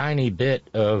teeny tiny bit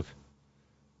of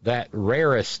that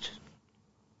rarest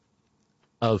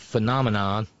of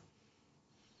phenomenon,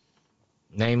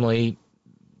 namely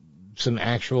some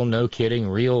actual, no kidding,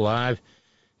 real, live,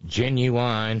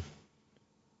 genuine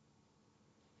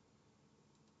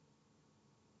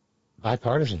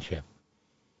bipartisanship.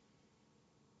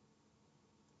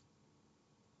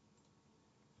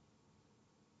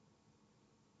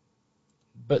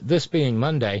 But this being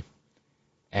Monday,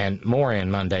 and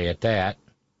Moran Monday at that,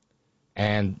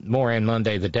 and Moran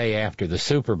Monday the day after the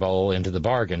Super Bowl into the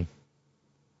bargain,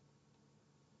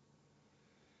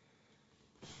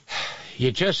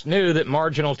 you just knew that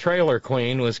Marginal Trailer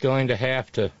Queen was going to have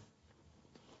to,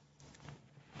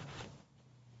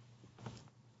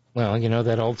 well, you know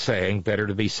that old saying, better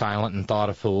to be silent and thought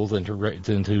a fool than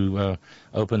to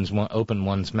open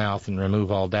one's mouth and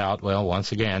remove all doubt. Well,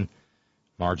 once again,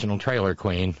 Marginal Trailer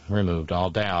Queen removed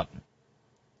all doubt.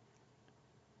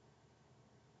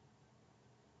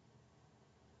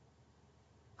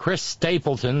 Chris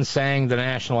Stapleton sang the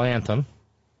national anthem.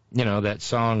 You know, that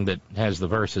song that has the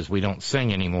verses we don't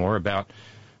sing anymore about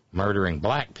murdering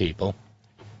black people.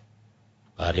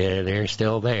 But they're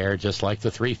still there, just like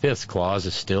the 3/5 clause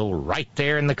is still right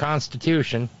there in the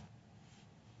Constitution.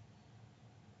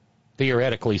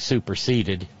 Theoretically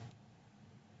superseded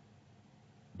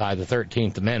by the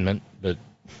 13th Amendment, but,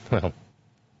 well,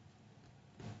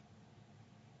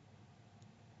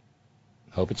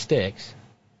 hope it sticks.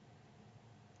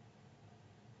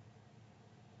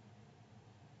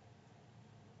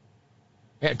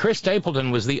 Yeah, Chris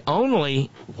Stapleton was the only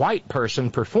white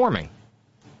person performing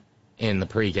in the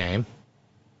pregame.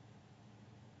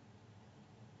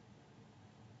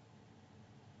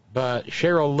 But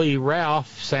Cheryl Lee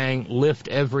Ralph sang "Lift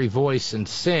Every Voice and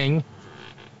Sing,"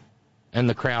 and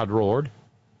the crowd roared.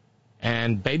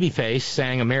 And Babyface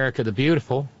sang "America the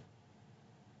Beautiful."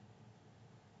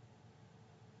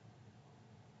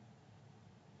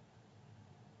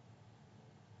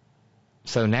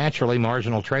 So naturally,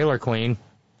 Marginal Trailer Queen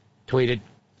tweeted,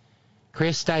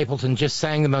 "Chris Stapleton just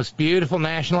sang the most beautiful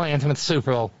national anthem at the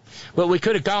Super Bowl. Well, we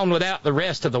could have gone without the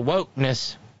rest of the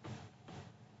wokeness."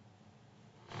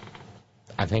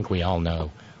 I think we all know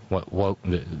what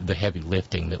the heavy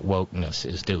lifting that wokeness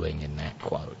is doing in that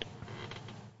quote.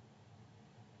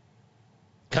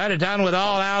 Could have done with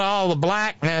all the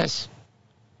blackness.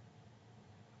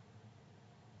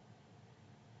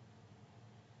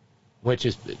 Which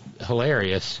is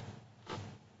hilarious,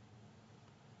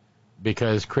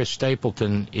 because Chris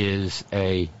Stapleton is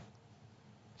a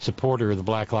supporter of the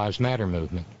Black Lives Matter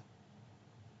movement.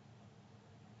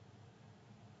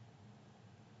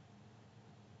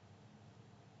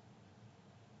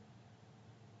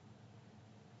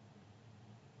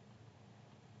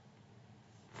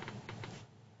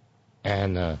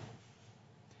 And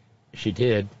she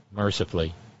did,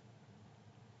 mercifully,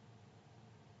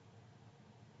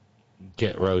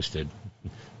 get roasted.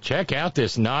 Check out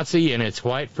this Nazi in its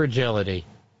white fragility.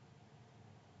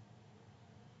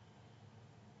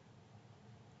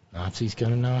 Nazi's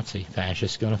going to Nazi.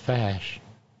 Fascist's going to fash.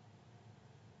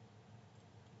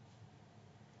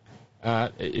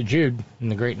 Jude in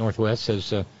the Great Northwest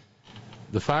says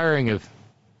the firing of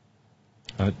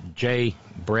J.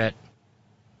 Brett,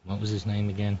 what was his name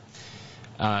again,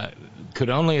 could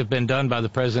only have been done by the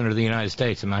President of the United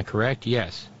States. Am I correct?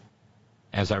 Yes.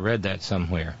 As I read that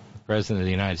somewhere. The President of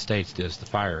the United States does the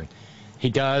firing. He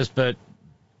does, but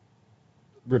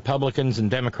Republicans and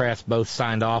Democrats both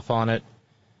signed off on it,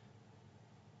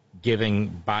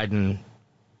 giving Biden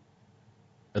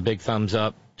a big thumbs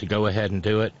up to go ahead and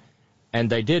do it. And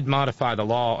they did modify the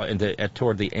law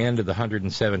toward the end of the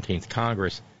 117th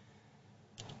Congress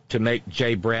to make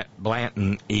J. Brett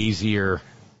Blanton easier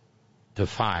to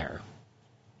fire.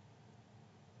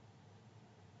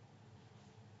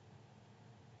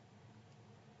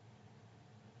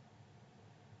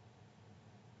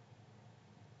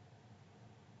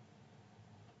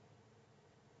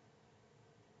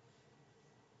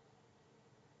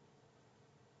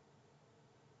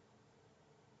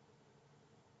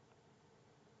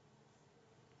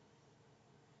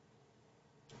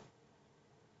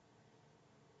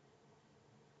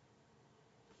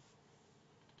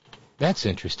 That's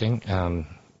interesting.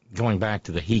 Going back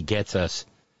to the He Gets Us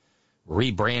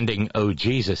rebranding Oh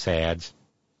Jesus ads.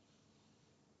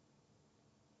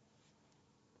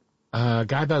 A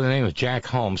guy by the name of Jack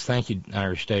Holmes, thank you,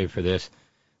 Irish Dave, for this,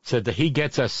 said the He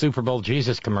Gets Us Super Bowl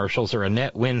Jesus commercials are a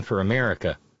net win for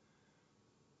America.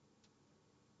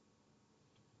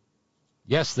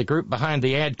 Yes, the group behind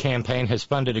the ad campaign has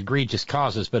funded egregious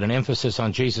causes, but an emphasis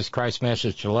on Jesus Christ's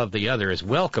message to love the other is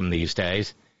welcome these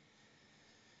days.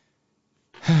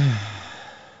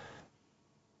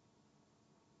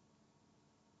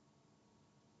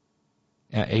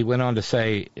 He went on to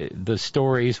say the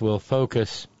stories will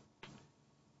focus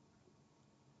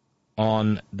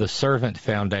on the Servant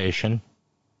Foundation,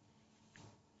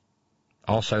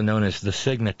 also known as the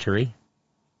Signatory.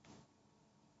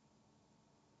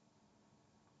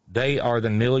 They are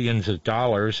the millions of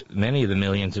dollars, many of the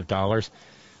millions of dollars,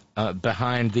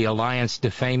 behind the Alliance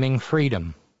Defaming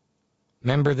Freedom.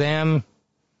 Remember them?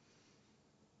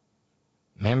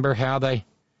 Remember how they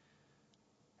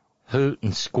hoot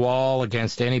and squall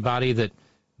against anybody that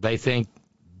they think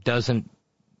doesn't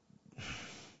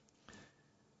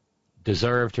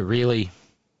deserve to really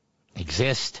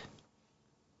exist?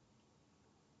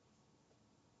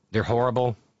 They're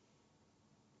horrible.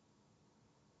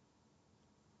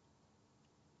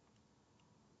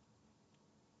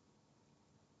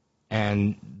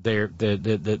 And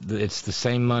it's the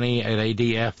same money at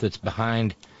ADF that's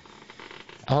behind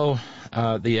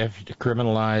the effort to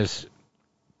criminalize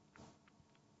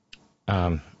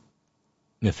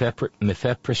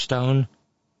mifepristone,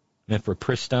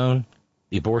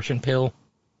 the abortion pill.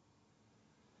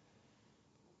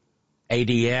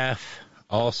 ADF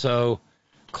also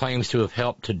claims to have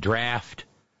helped to draft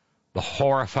the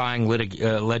horrifying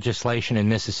legislation in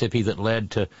Mississippi that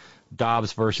led to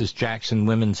Dobbs versus Jackson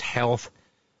Women's Health,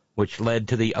 which led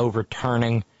to the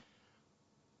overturning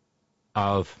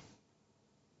of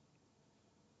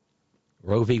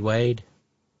Roe v. Wade.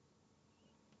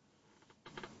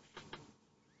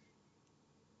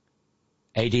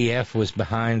 ADF was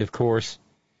behind, of course,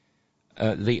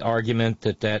 the argument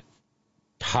that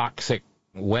toxic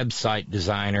website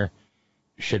designer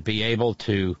should be able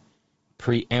to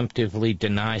preemptively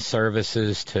deny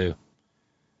services to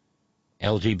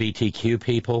LGBTQ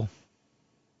people.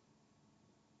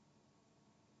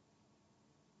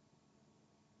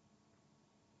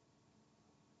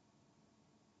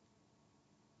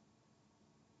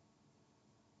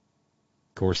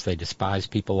 Of course, they despise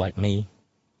people like me.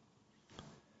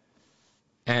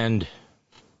 And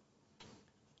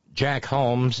Jack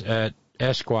Holmes at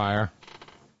Esquire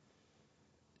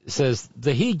says,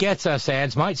 the He Gets Us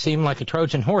ads might seem like a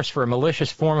Trojan horse for a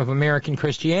malicious form of American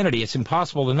Christianity. It's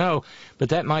impossible to know, but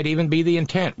that might even be the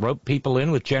intent. Rope people in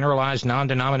with generalized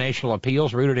non-denominational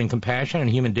appeals rooted in compassion and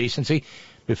human decency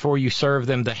before you serve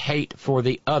them the hate for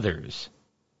the others.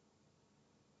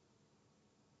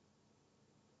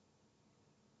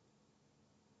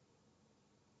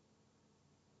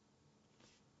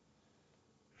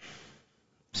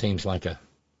 Seems like a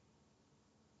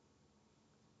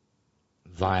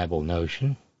viable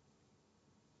notion.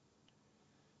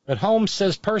 But Holmes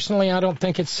says, personally, I don't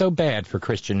think it's so bad for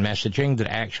Christian messaging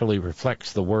that actually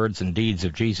reflects the words and deeds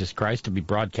of Jesus Christ to be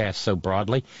broadcast so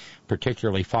broadly,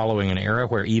 particularly following an era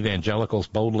where evangelicals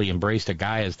boldly embraced a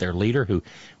guy as their leader who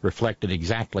reflected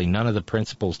exactly none of the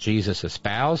principles Jesus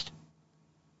espoused.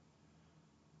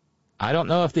 I don't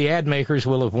know if the ad makers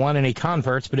will have won any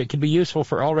converts, but it could be useful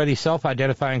for already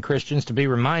self-identifying Christians to be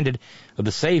reminded of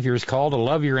the Savior's call to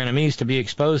love your enemies, to be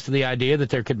exposed to the idea that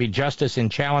there could be justice in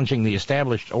challenging the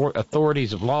established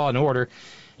authorities of law and order,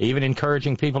 even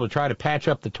encouraging people to try to patch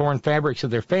up the torn fabrics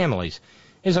of their families,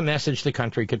 is a message the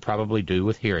country could probably do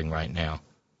with hearing right now.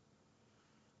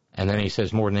 And then he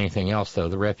says, more than anything else, though,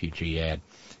 the refugee ad.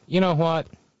 You know what?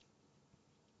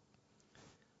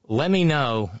 Let me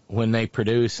know when they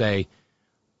produce a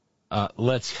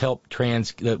let's help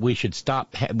trans, that we should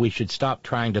stop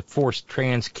trying to force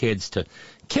trans kids to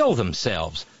kill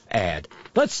themselves ad.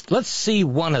 Let's see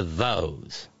one of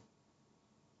those.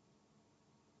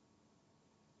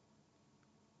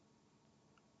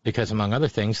 Because among other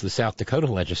things, the South Dakota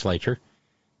legislature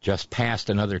just passed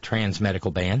another trans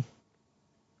medical ban.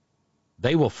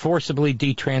 They will forcibly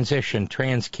detransition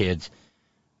trans kids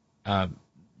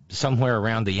somewhere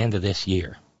around the end of this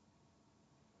year.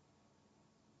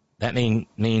 That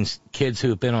means kids who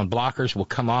have been on blockers will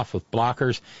come off of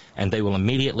blockers, and they will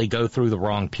immediately go through the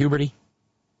wrong puberty.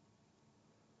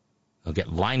 They'll get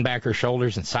linebacker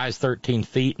shoulders and size 13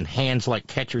 feet and hands like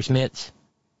catcher's mitts.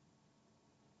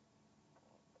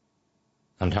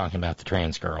 I'm talking about the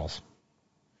trans girls.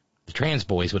 The trans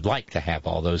boys would like to have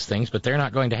all those things, but they're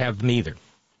not going to have them either.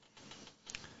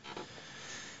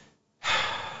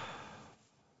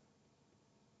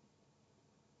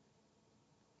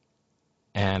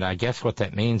 And I guess what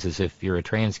that means is if you're a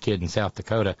trans kid in South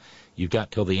Dakota, you've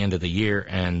got till the end of the year,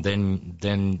 and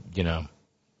then you know,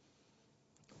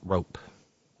 rope.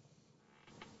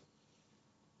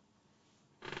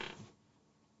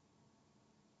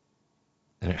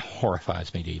 And it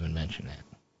horrifies me to even mention that.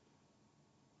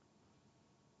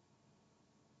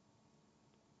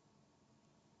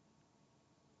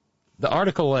 The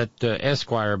article at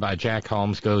Esquire by Jack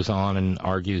Holmes goes on and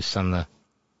argues some of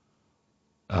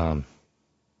the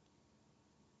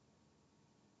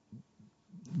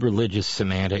religious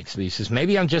semantics. He says,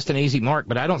 maybe I'm just an easy mark,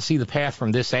 but I don't see the path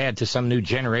from this ad to some new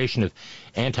generation of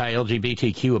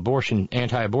anti-LGBTQ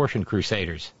anti-abortion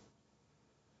crusaders.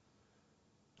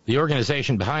 The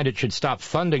organization behind it should stop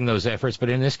funding those efforts, but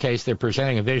in this case, they're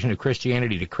presenting a vision of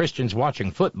Christianity to Christians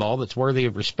watching football that's worthy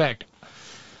of respect.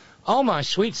 Oh, my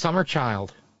sweet summer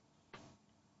child.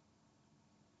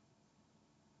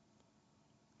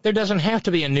 There doesn't have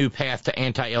to be a new path to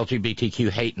anti-LGBTQ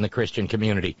hate in the Christian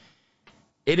community.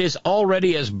 It is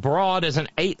already as broad as an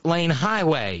 8-lane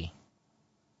highway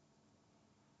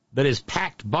that is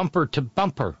packed bumper to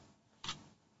bumper.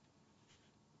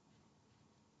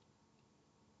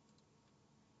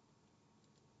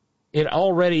 It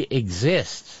already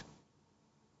exists.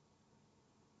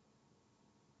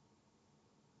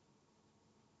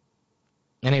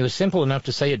 And he was simple enough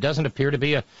to say it doesn't appear to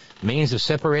be a means of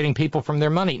separating people from their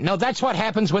money. No, that's what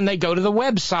happens when they go to the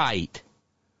website.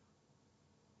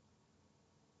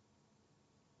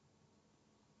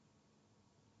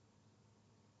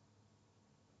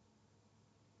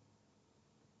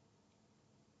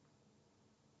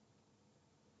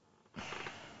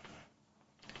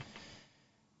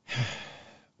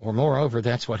 Or moreover,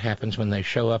 that's what happens when they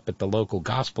show up at the local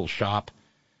gospel shop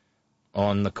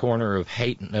on the corner of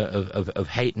hate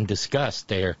and disgust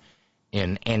there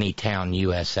in Anytown,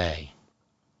 USA.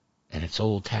 And it's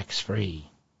all tax-free.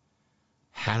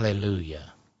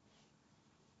 Hallelujah.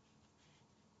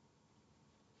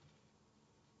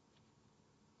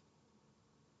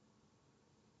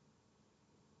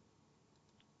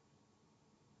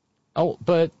 Oh,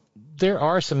 but there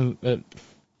are some...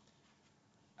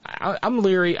 I'm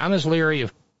as leery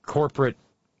of corporate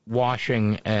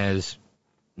washing as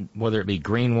whether it be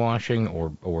greenwashing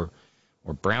or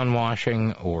brown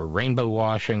washing or rainbow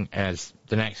washing as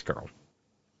the next girl.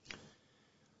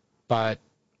 But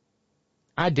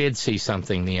I did see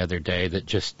something the other day that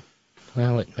just,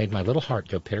 well, it made my little heart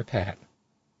go pitter-pat.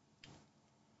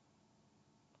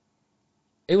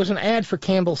 It was an ad for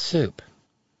Campbell's Soup.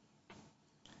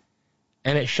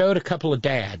 And it showed a couple of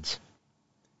dads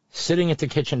sitting at the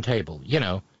kitchen table, you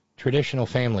know, traditional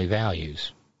family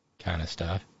values kind of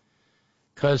stuff,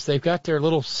 because they've got their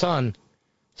little son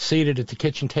seated at the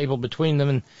kitchen table between them,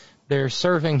 and they're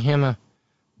serving him a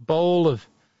bowl of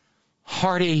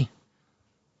hearty,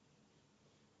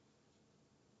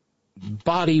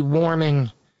 body-warming,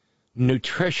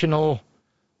 nutritional,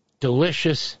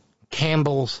 delicious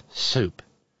Campbell's soup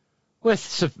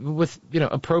with you know,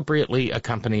 appropriately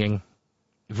accompanying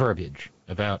verbiage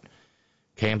about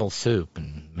Campbell's soup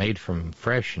and made from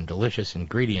fresh and delicious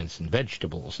ingredients and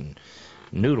vegetables and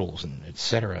noodles and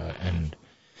etc. And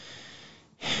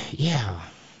yeah.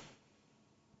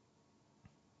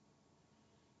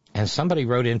 And somebody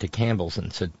wrote into Campbell's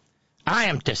and said, I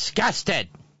am disgusted.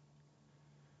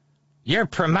 You're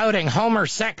promoting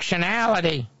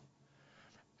homosexuality.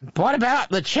 What about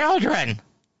the children?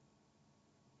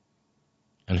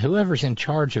 And whoever's in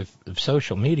charge of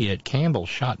social media at Campbell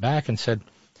shot back and said,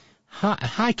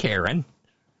 Hi, Karen.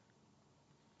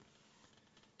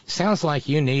 Sounds like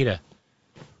you need a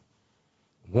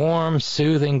warm,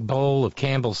 soothing bowl of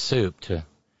Campbell's soup to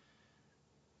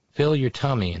fill your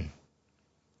tummy and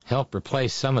help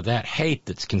replace some of that hate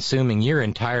that's consuming your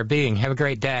entire being. Have a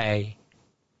great day.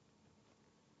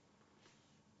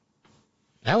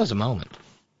 That was a moment.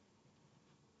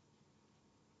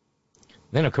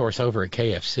 Then, of course, over at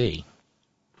KFC,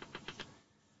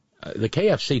 the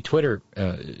KFC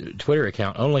Twitter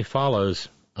account only follows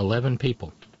 11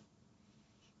 people.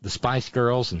 The Spice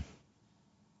Girls and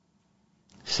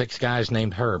 6 guys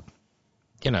named Herb.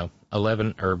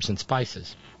 11 herbs and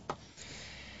spices.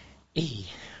 I'm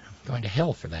going to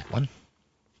hell for that one.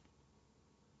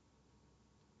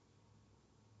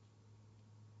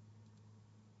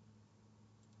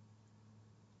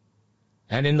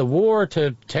 And in the war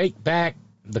to take back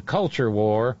the culture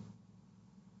war,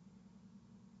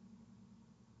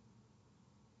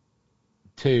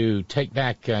 to take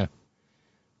back the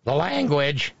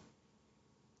language,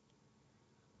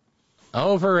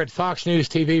 over at Fox News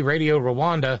TV Radio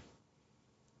Rwanda,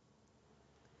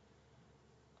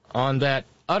 on that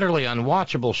utterly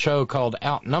unwatchable show called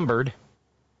Outnumbered,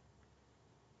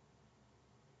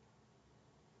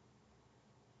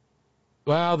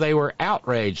 well, they were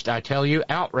outraged, I tell you,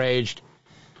 outraged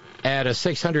at a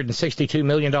 $662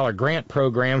 million grant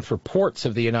program for ports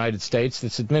of the United States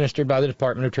that's administered by the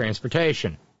Department of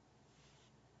Transportation.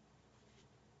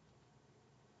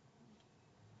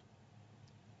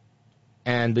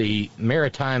 And the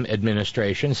Maritime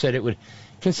Administration said it would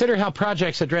consider how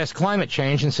projects address climate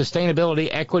change and sustainability,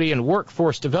 equity, and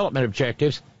workforce development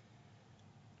objectives,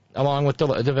 along with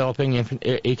developing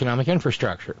economic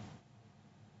infrastructure.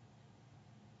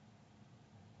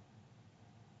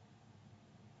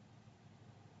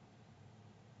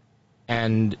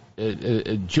 And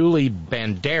Julie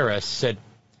Banderas said,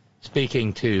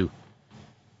 speaking to,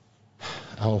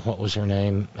 what was her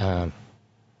name?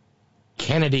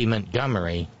 Kennedy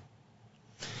Montgomery.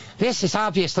 This is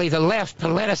obviously the left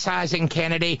politicizing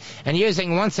Kennedy and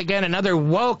using once again another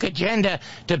woke agenda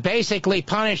to basically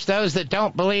punish those that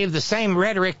don't believe the same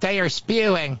rhetoric they are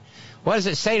spewing. What does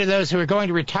it say to those who are going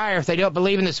to retire if they don't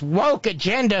believe in this woke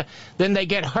agenda? Then they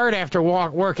get hurt after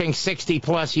working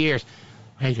 60-plus years.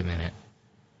 Wait a minute.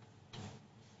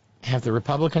 Have the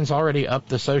Republicans already upped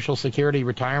the Social Security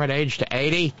retirement age to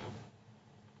 80?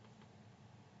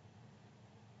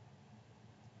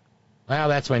 Well,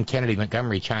 that's when Kennedy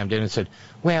Montgomery chimed in and said,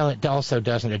 well, it also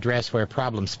doesn't address where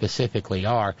problems specifically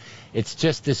are. It's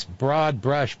just this broad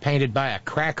brush painted by a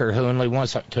cracker who only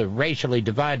wants to racially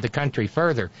divide the country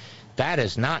further. That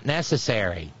is not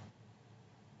necessary.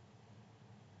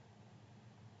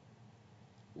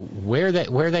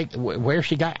 Where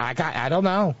she got, I don't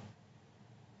know.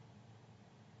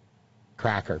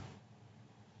 Cracker.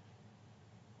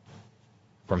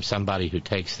 From somebody who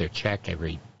takes their check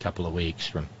every couple of weeks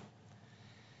from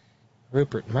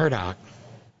Rupert Murdoch.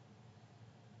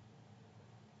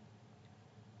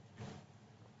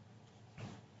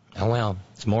 Oh, well,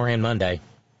 it's Moran Monday.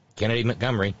 Kennedy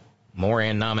Montgomery,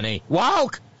 Moran nominee.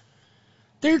 Woke!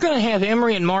 They're going to have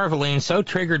Emery and Marveline so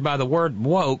triggered by the word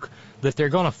woke that they're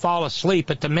going to fall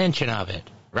asleep at the mention of it.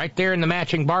 Right there in the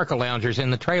matching Barca loungers in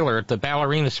the trailer at the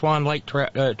Ballerina Swan Lake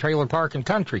Trailer Park and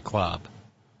Country Club.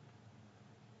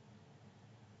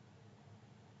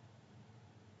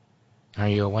 Are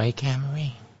you awake,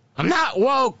 Emery? I'm not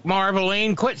woke,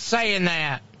 Marveline. Quit saying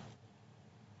that.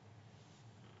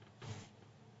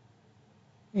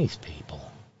 These people.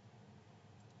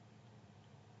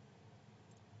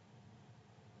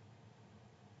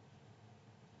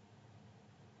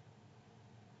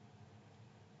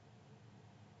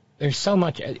 There's so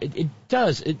much.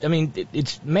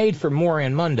 It's made for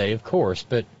Moran Monday, of course,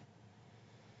 but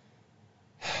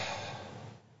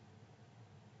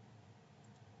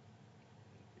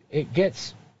it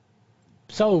gets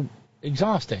so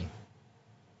exhausting.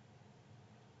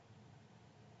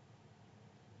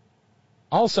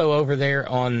 Also over there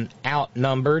on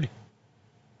Outnumbered,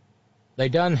 they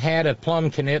done had a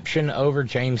plum conniption over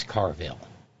James Carville.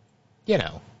 You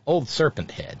know, old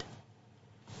serpent head,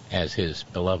 as his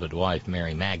beloved wife,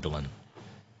 Mary Madeline,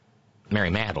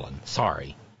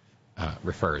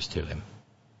 refers to him.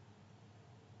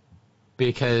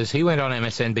 Because he went on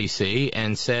MSNBC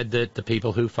and said that the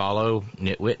people who follow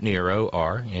Nitwit Nero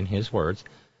are, in his words,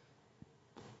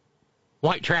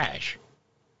 white trash.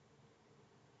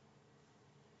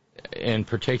 in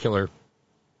particular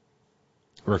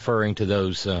referring to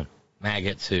those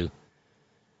maggots who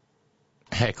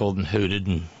heckled and hooted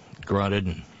and grunted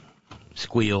and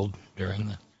squealed during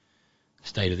the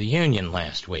State of the Union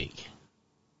last week.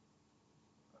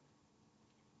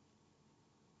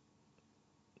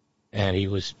 And he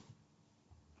was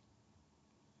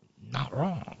not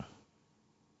wrong.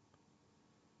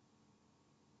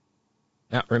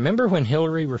 Now, remember when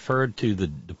Hillary referred to the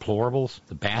deplorables,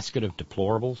 the basket of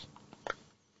deplorables?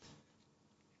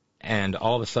 And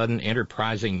all of a sudden,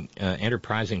 enterprising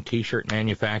T-shirt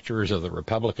manufacturers of the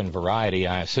Republican variety,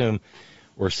 I assume,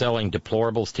 were selling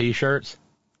deplorables T-shirts?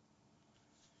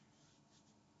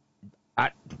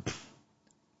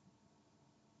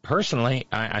 Personally,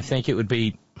 I think it would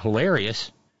be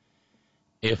hilarious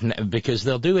because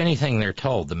they'll do anything they're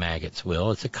told, the maggots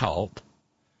will. It's a cult.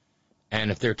 And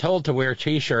if they're told to wear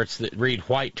T-shirts that read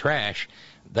white trash,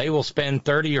 they will spend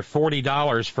 $30 or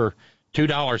 $40 for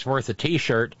 $2 worth of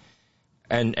T-shirt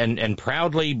and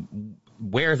proudly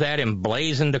wear that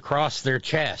emblazoned across their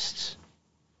chests.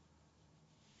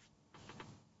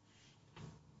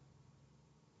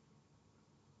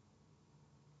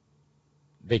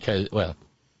 Because, well,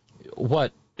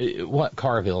 what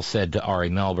Carville said to Ari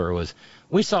Melber was,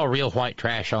 we saw real white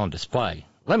trash on display.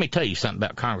 Let me tell you something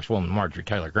about Congresswoman Marjorie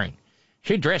Taylor Greene.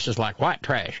 She dresses like white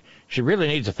trash. She really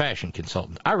needs a fashion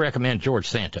consultant. I recommend George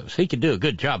Santos. He could do a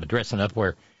good job of dressing up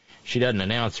where she doesn't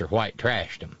announce her white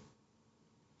trashdom.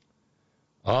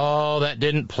 Oh, that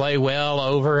didn't play well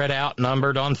over at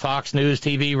Outnumbered on Fox News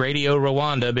TV Radio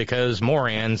Rwanda because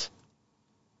Morans.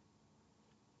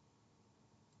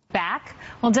 Back.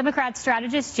 Well, Democrat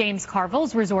strategist James Carville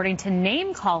is resorting to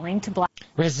name-calling to black...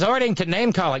 Resorting to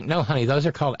name-calling? No, honey, those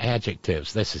are called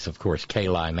adjectives. This is, of course,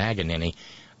 Kayleigh McEnany,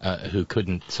 who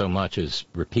couldn't so much as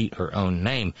repeat her own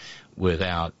name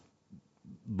without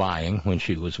lying when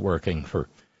she was working for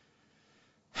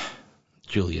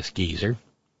Julius Geezer.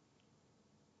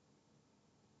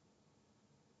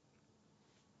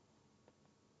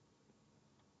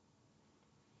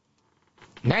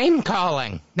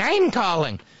 Name-calling!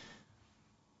 Name-calling!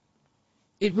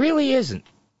 It really isn't.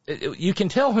 You can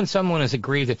tell when someone is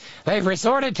aggrieved that they've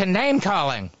resorted to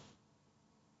name-calling.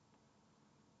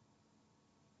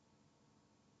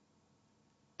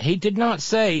 He did not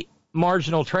say,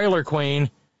 marginal trailer queen,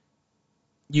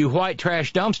 you white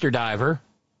trash dumpster diver.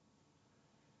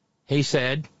 He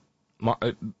said,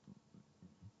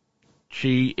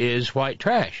 she is white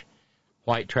trash.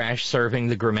 White trash serving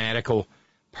the grammatical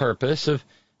purpose of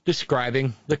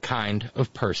describing the kind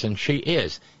of person she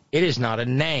is. It is not a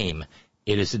name.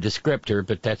 It is a descriptor,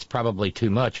 but that's probably too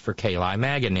much for Kayleigh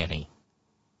McEnany.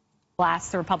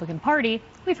 Blast the Republican Party.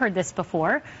 We've heard this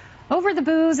before. Over the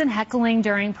boos and heckling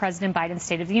during President Biden's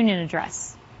State of the Union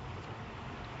address.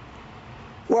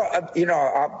 Well,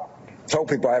 I told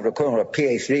people I have a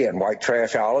PhD in white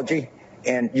trashology,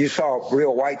 and you saw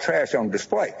real white trash on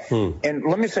display. And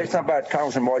let me say something about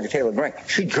Congresswoman Marjorie Taylor Greene.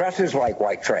 She dresses like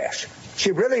white trash.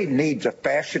 She really needs a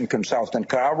fashion consultant.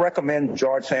 Could I recommend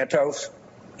George Santos?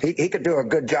 He could do a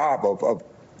good job of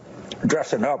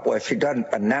dressing up where she doesn't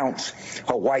announce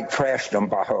her white trashdom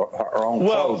by her own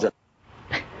clothes.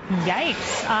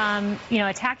 Yikes.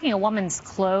 Attacking a woman's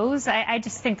clothes, I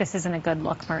just think this isn't a good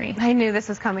look, Marie. I knew this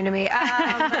was coming to me.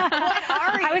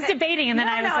 I was debating, and then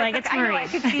I was like, it's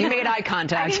Marie. You made eye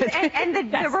contact. And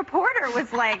the reporter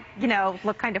was like,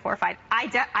 looked kind of horrified.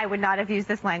 I would not have used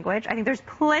this language. I think there's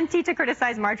plenty to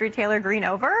criticize Marjorie Taylor Greene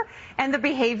over, and the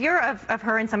behavior of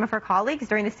her and some of her colleagues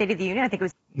during the State of the Union, I think it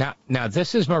was... Now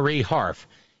this is Marie Harf.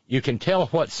 You can tell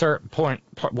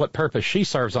what purpose she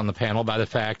serves on the panel by the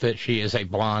fact that she is a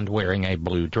blonde wearing a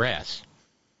blue dress.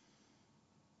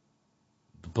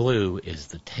 Blue is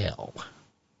the tell.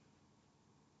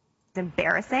 It's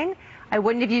embarrassing. I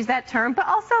wouldn't have used that term, but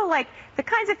also, the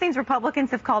kinds of things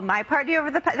Republicans have called my party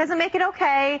over the past, doesn't make it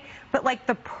okay, but,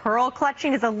 the pearl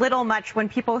clutching is a little much when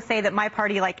people say that my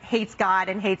party, hates God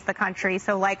and hates the country,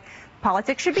 so,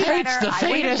 politics should be better. I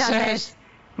wouldn't have done it.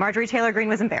 Marjorie Taylor Greene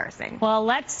was embarrassing. Well,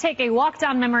 let's take a walk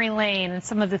down memory lane and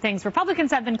some of the things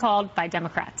Republicans have been called by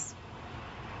Democrats.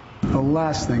 The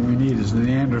last thing we need is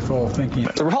Neanderthal thinking.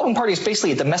 The Republican Party is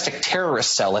basically a domestic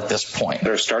terrorist cell at this point.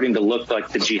 They're starting to look like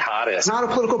the jihadists. It's not a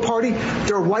political party.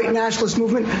 They're a white nationalist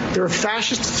movement. They're a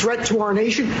fascist threat to our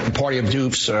nation. A party of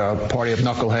dupes, a party of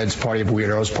knuckleheads, party of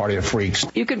weirdos, party of freaks.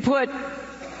 You could put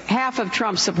half of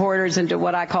Trump's supporters into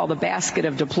what I call the basket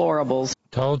of deplorables.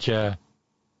 Told ya.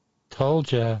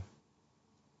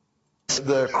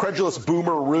 The credulous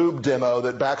boomer Rube demo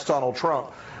that backs Donald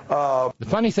Trump. The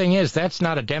funny thing is, that's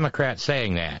not a Democrat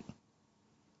saying that.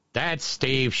 That's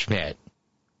Steve Schmidt,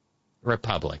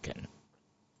 Republican.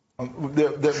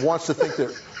 that wants to think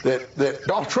that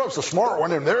Donald Trump's a smart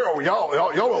one, and y'all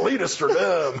elitists are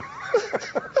dumb.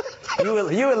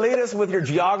 You elitists with your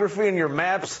geography and your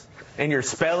maps and your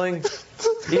spelling,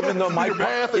 even though my your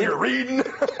math and your reading.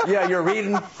 Yeah, you're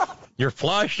reading. You're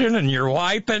flushing and you're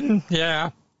wiping.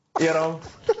 Yeah. You know.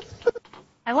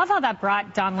 I love how that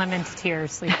brought Don Lemon to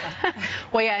tears, Lisa.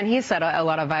 Well, yeah, and he said a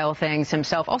lot of vile things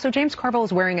himself. Also, James Carville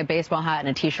is wearing a baseball hat and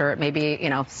a T-shirt. Maybe,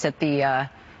 sit the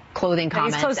clothing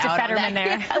comments he's close to out Fetterman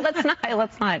there. Yeah,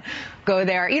 let's not go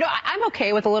there. I'm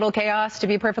okay with a little chaos, to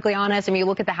be perfectly honest. I mean, you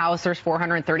look at the House, there's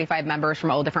 435 members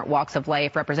from all different walks of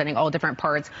life, representing all different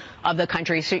parts of the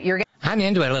country. So I'm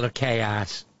into a little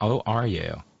chaos. Oh, are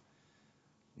you?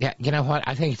 Yeah, you know what?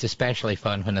 I think it's especially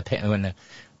fun when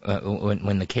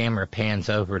the camera pans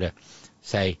over to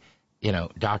say,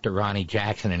 Dr. Ronnie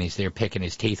Jackson, and he's there picking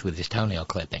his teeth with his toenail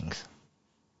clippings.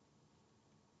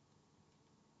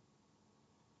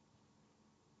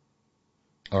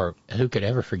 Or who could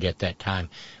ever forget that time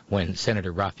when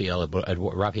Senator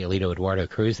Rafaelito Eduardo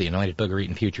Cruz, the anointed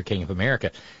booger-eating future king of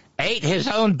America, ate his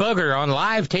own booger on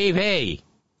live TV?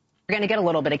 We're going to get a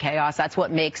little bit of chaos. That's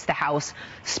what makes the House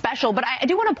special. But I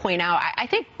do want to point out, I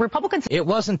think Republicans... It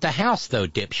wasn't the House, though,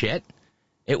 dipshit.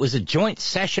 It was a joint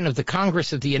session of the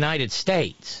Congress of the United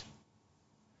States.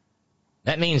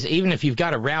 That means even if you've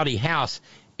got a rowdy House,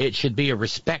 it should be a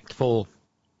respectful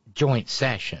joint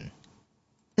session.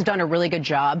 Has done a really good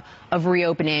job of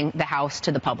reopening the House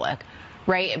to the public,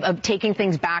 right? Of taking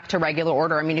things back to regular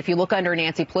order. I mean, if you look under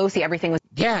Nancy Pelosi, everything was...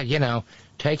 Yeah,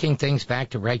 taking things back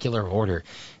to regular order,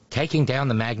 taking down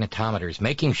the magnetometers,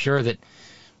 making sure that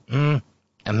a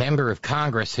member of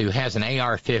Congress who has an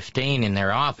AR-15 in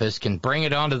their office can bring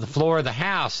it onto the floor of the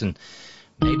House and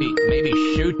maybe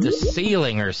shoot the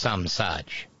ceiling or some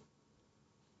such.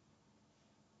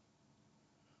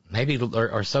 Maybe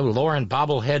or so Lauren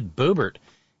Bobblehead Boebert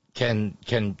can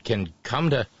come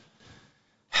to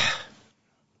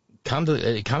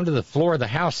the floor of the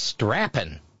House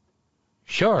strapping.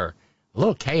 Sure, a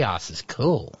little chaos is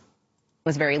cool.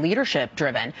 Was very leadership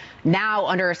driven. Now,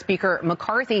 under Speaker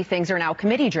McCarthy, things are now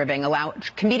committee driven,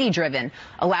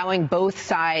 allowing both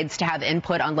sides to have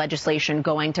input on legislation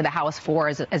going to the House floor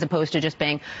as opposed to just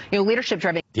being, leadership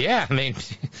driven. Yeah, I mean,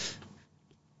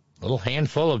 a little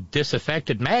handful of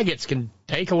disaffected maggots can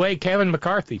take away Kevin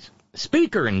McCarthy's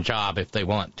speakering job if they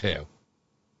want to.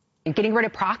 Getting rid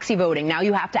of proxy voting. Now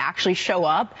you have to actually show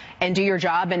up and do your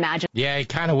job. Yeah, he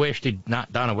kind of wished he'd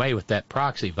not done away with that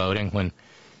proxy voting when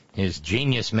his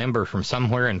genius member from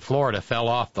somewhere in Florida fell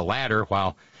off the ladder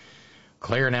while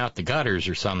clearing out the gutters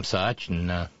or some such.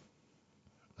 And,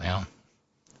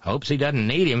 hopes he doesn't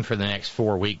need him for the next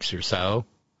 4 weeks or so.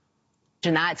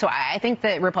 So I think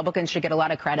that Republicans should get a lot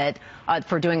of credit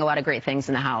for doing a lot of great things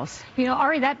in the House.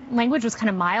 Ari, that language was kind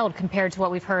of mild compared to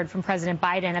what we've heard from President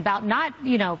Biden about not,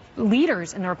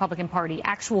 leaders in the Republican Party,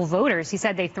 actual voters. He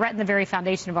said they threaten the very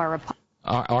foundation of our republic.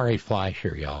 Ari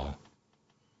Fleischer, y'all.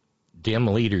 Dim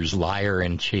leaders,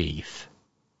 liar-in-chief.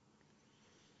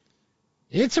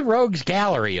 It's a rogues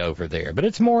gallery over there, but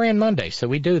it's Moran Monday, so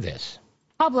we do this.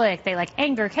 They like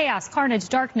anger, chaos, carnage,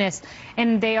 darkness,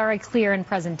 and they are a clear and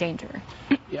present danger.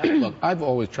 Yeah, look, I've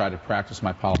always tried to practice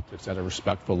my politics at a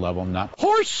respectful level, not...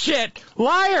 Horse shit!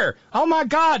 Liar! Oh, my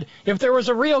God! If there was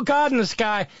a real God in the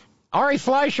sky, Ari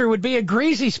Fleischer would be a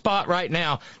greasy spot right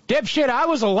now. Dipshit, I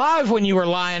was alive when you were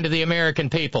lying to the American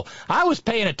people. I was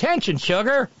paying attention,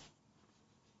 sugar.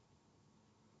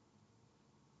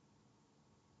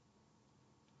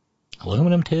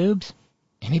 Aluminum tubes?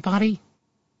 Anybody?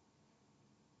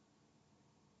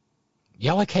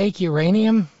 Yellow cake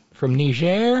uranium from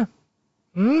Niger?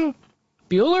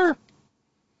 Bueller?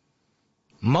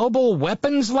 Mobile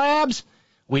weapons labs?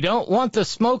 We don't want the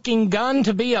smoking gun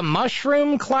to be a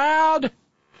mushroom cloud?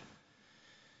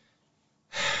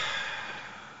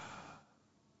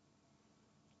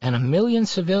 And 1 million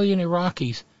civilian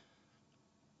Iraqis,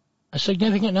 a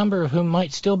significant number of whom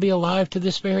might still be alive to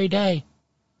this very day,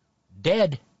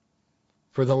 dead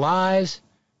for the lies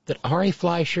that Ari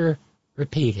Fleischer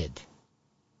repeated.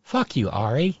 Fuck you,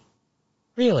 Ari.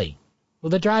 Really.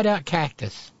 With a dried-out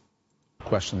cactus.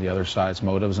 Question the other side's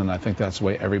motives, and I think that's the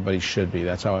way everybody should be.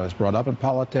 That's how I was brought up in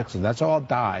politics, and that's how I'll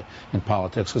die in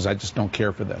politics, because I just don't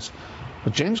care for this.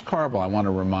 But James Carville, I want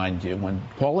to remind you, when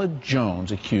Paula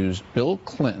Jones accused Bill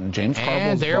Clinton, James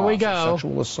Carville's boss, of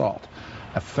sexual assault,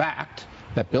 a fact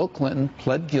that Bill Clinton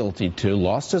pled guilty to,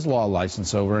 lost his law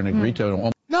license over, and agreed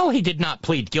to... No, he did not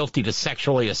plead guilty to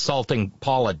sexually assaulting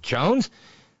Paula Jones.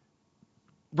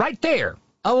 Right there,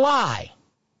 a lie.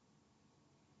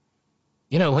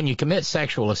 When you commit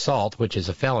sexual assault, which is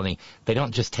a felony, they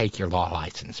don't just take your law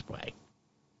license away.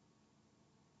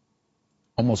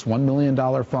 almost $1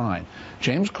 million fine.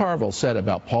 James Carville said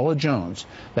about Paula Jones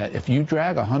that if you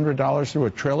drag $100 through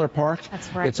a trailer park,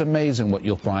 it's amazing what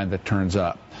you'll find that turns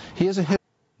up. He has a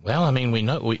Well, I mean,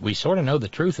 we sort of know the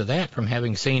truth of that from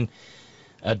having seen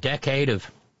a decade of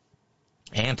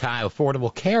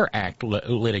anti-Affordable Care Act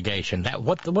litigation.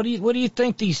 What do you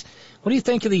think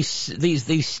of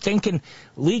these stinking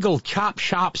legal chop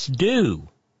shops do?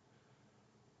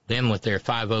 Them with their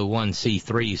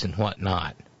 501c3s and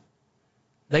whatnot.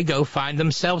 They go find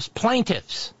themselves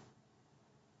plaintiffs.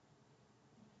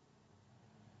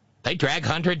 They drag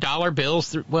 $100 bills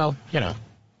through, well,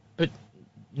 but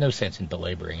no sense in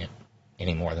belaboring it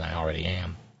any more than I already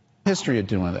am. History of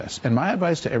doing this. And my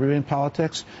advice to everybody in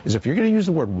politics is if you're going to use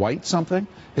the word white something,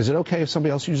 is it okay if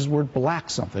somebody else uses the word black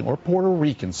something or Puerto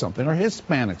Rican something or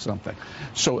Hispanic something?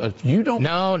 So if you don't...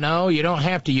 No, you don't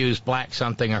have to use black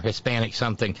something or Hispanic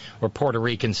something or Puerto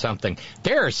Rican something.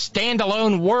 There are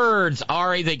standalone words,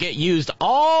 Ari, that get used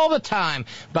all the time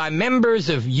by members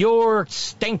of your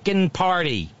stinking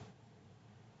party.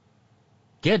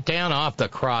 Get down off the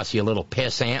cross, you little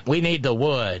pissant. We need the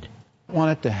wood.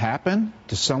 Want it to happen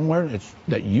to somewhere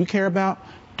that you care about,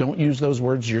 don't use those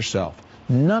words yourself.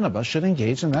 None of us should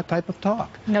engage in that type of talk.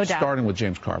 No doubt. Starting with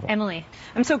James Carville. Emily.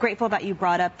 I'm so grateful that you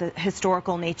brought up the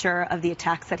historical nature of the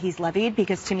attacks that he's levied,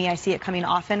 because to me I see it coming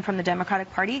often from the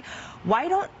Democratic Party. Why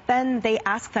don't then they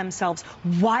ask themselves,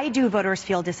 why do voters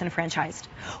feel disenfranchised?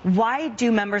 Why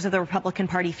do members of the Republican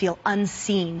Party feel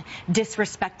unseen,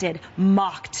 disrespected,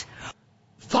 mocked?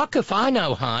 Fuck if I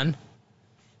know, hon.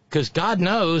 Because God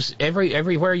knows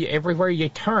everywhere you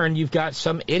turn, you've got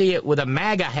some idiot with a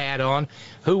MAGA hat on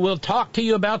who will talk to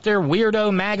you about their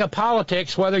weirdo MAGA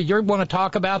politics, whether you want to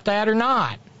talk about that or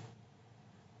not.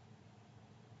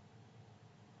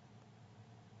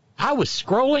 I was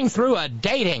scrolling through a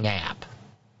dating app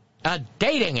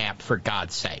for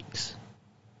God's sakes,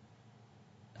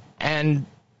 and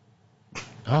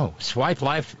swipe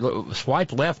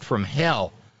left from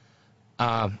hell.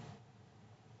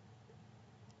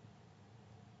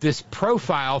 This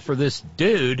profile for this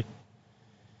dude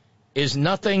is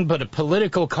nothing but a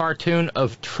political cartoon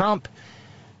of Trump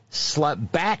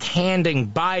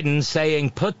backhanding Biden, saying,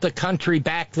 put the country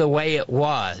back the way it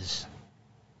was.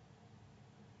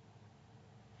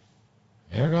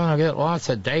 You're going to get lots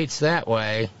of dates that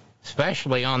way,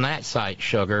 especially on that site,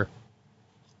 sugar.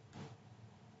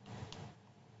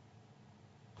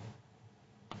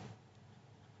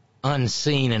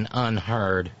 Unseen and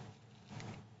unheard.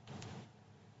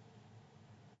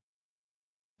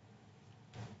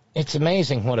 It's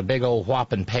amazing what a big old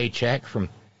whopping paycheck from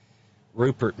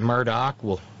Rupert Murdoch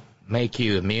will make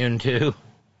you immune to.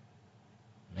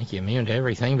 Make you immune to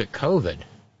everything but COVID.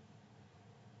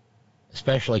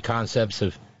 Especially concepts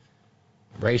of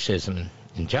racism and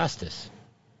injustice.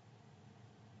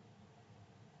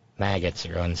 Maggots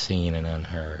are unseen and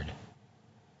unheard.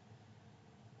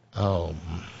 Oh.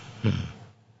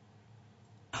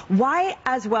 Why,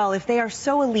 as well, if they are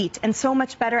so elite and so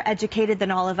much better educated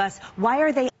than all of us, why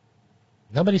are they...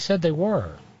 Nobody said they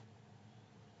were.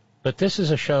 But this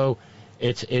is a show,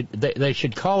 they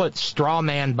should call it straw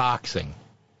man boxing.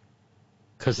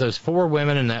 Because those four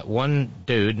women and that one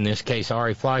dude, in this case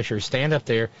Ari Fleischer, stand up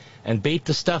there and beat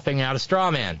the stuffing out of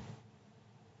straw men.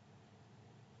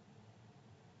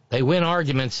 They win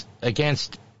arguments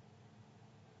against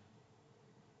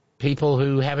people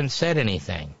who haven't said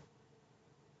anything.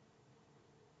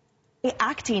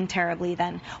 Acting terribly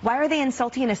then? Why are they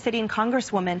insulting a sitting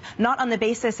congresswoman not on the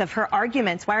basis of her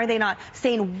arguments? Why are they not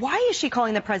saying, why is she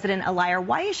calling the president a liar?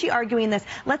 Why is she arguing this?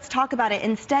 Let's talk about it.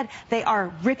 Instead, they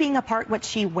are ripping apart what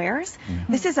she wears.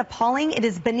 Mm-hmm. This is appalling. It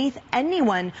is beneath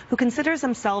anyone who considers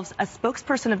themselves a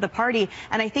spokesperson of the party,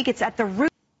 and I think it's at the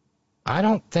root. I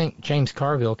don't think James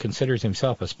Carville considers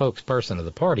himself a spokesperson of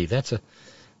the party. That's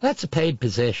a paid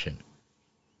position.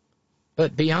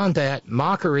 But beyond that,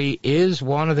 mockery is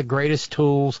one of the greatest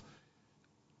tools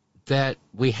that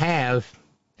we have,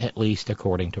 at least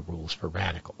according to Rules for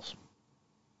Radicals.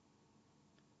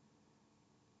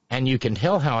 And you can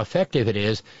tell how effective it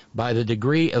is by the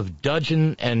degree of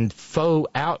dudgeon and faux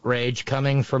outrage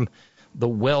coming from the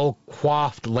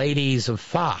well-coiffed ladies of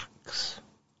Fox.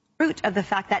 Root of the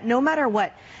fact that no matter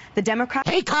what, the Democrats...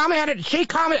 She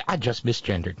commented, I just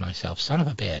misgendered myself, son of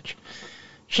a bitch.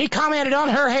 She commented on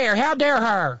her hair. How dare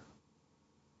her?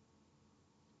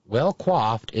 Well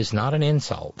coiffed is not an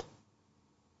insult.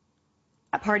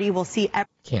 That party will see...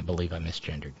 Can't believe I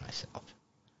misgendered myself.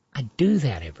 I do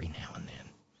that every now and then.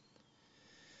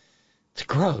 It's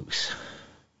gross.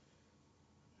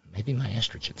 Maybe my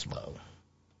estrogen's low.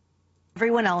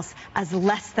 everyone else as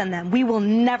less than them. We will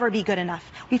never be good enough.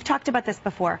 We've talked about this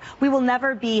before. We will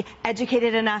never be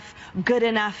educated enough, good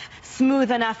enough, smooth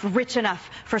enough, rich enough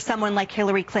for someone like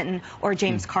Hillary Clinton or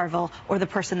James Carville or the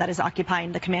person that is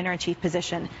occupying the commander-in-chief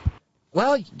position.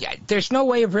 Well, there's no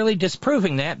way of really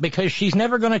disproving that because she's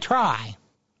never going to try.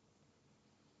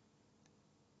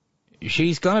 She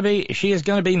is going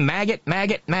to be maggot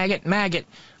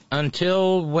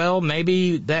until, well,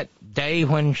 maybe that day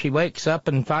when she wakes up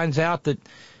and finds out that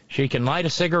she can light a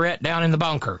cigarette down in the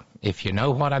bunker, if you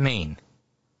know what I mean.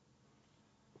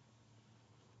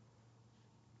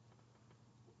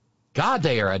 God,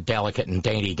 they are a delicate and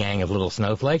dainty gang of little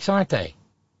snowflakes, aren't they?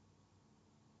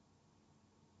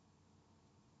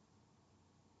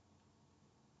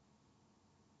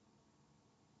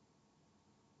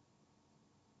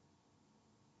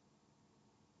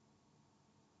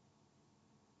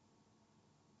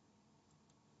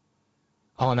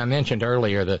 Oh, and I mentioned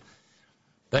earlier the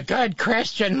good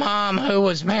Christian mom who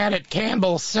was mad at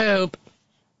Campbell's soup.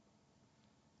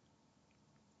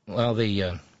 Well,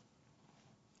 the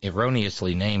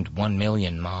erroneously named 1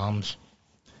 Million Moms,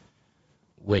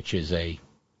 which is a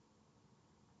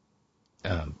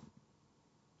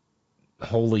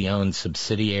wholly owned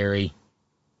subsidiary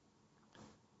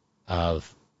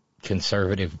of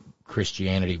Conservative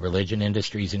Christianity Religion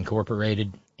Industries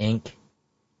Incorporated, Inc.,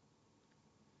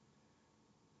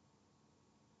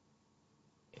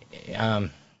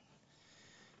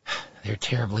 they're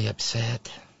terribly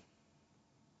upset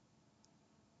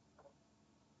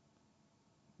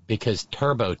because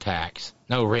TurboTax,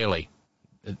 no, really,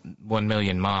 1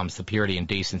 Million Moms, the Purity and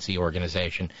Decency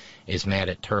Organization, is mad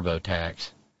at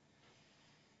TurboTax.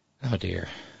 Oh, dear.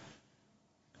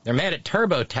 They're mad at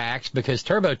TurboTax because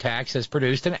TurboTax has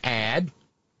produced an ad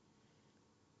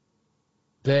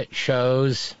that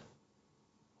shows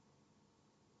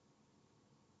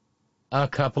a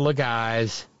couple of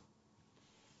guys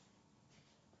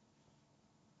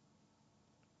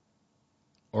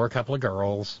or a couple of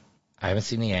girls, I haven't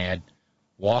seen the ad,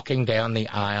 walking down the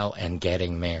aisle and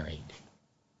getting married.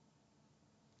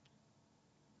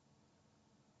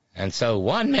 And so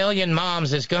 1 Million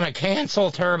Moms is going to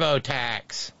cancel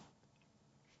TurboTax.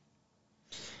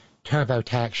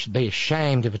 TurboTax should be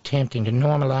ashamed of attempting to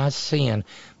normalize sin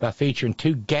by featuring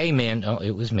 2 gay men. Oh,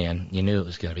 it was men. You knew it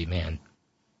was going to be men.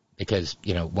 Because,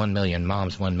 1 million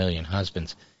moms, 1 million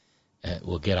husbands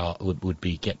would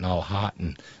be getting all hot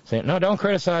and saying, no, don't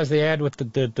criticize the ad with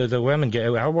the women gay.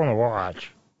 I want to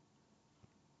watch.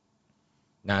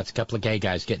 Now, it's a couple of gay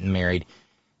guys getting married.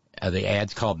 The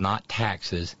ad's called Not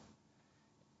Taxes,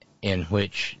 in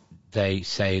which they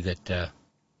say that,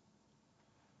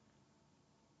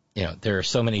 there are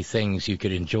so many things you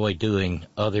could enjoy doing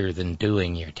other than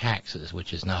doing your taxes,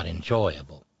 which is not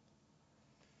enjoyable.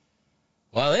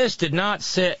 Well, this did not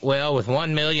sit well with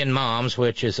 1 Million Moms,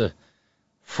 which is a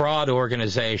fraud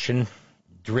organization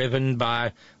driven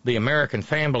by the American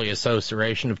Family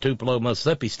Association of Tupelo,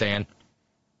 Mississippi,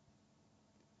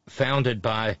 founded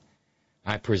by,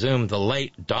 I presume, the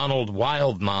late Donald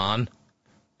Wildmon,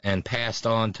 and passed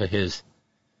on to his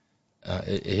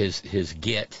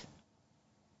git.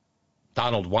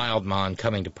 Donald Wildmon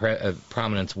coming to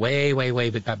prominence way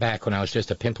back when I was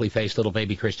just a pimply-faced little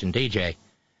baby Christian DJ,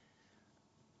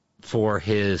 for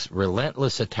his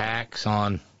relentless attacks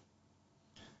on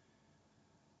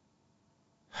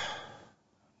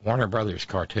Warner Brothers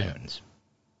cartoons.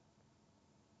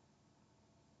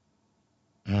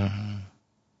 And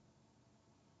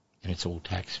it's all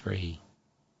tax-free.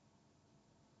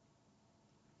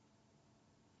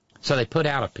 So they put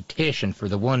out a petition for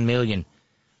the 1 million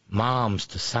moms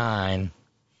to sign.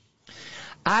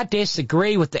 I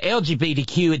disagree with the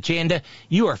LGBTQ agenda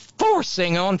you are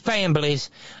forcing on families.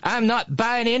 I'm not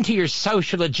buying into your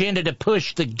social agenda to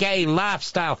push the gay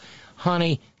lifestyle.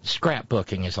 Honey,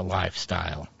 scrapbooking is a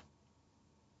lifestyle.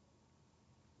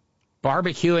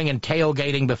 Barbecuing and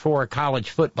tailgating before a college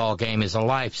football game is a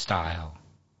lifestyle.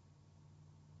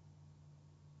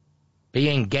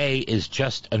 Being gay is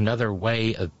just another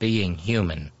way of being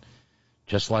human.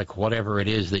 Just like whatever it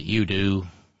is that you do,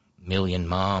 million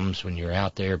moms, when you're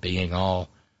out there being all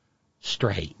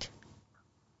straight.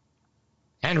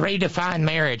 And redefine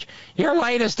marriage. Your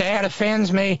latest ad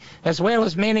offends me, as well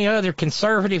as many other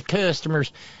conservative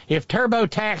customers. If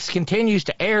TurboTax continues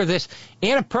to air this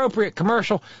inappropriate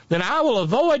commercial, then I will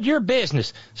avoid your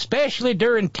business, especially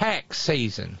during tax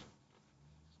season.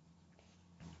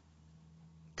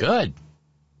 Good.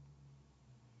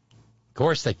 Of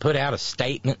course, they put out a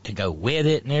statement to go with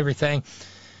it and everything.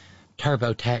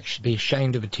 TurboTax should be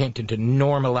ashamed of attempting to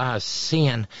normalize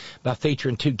sin by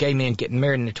featuring two gay men getting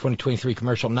married in a 2023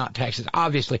 commercial, not taxes.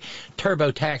 Obviously,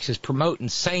 TurboTax is promoting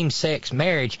same-sex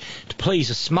marriage to please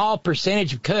a small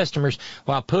percentage of customers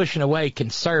while pushing away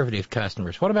conservative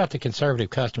customers. What about the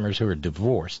conservative customers who are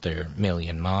divorced? They're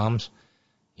million moms.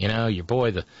 You know, your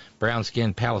boy, the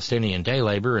brown-skinned Palestinian day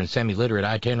laborer and semi-literate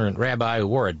itinerant rabbi who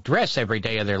wore a dress every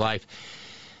day of their life,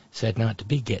 said not to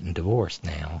be getting divorced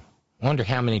now. Wonder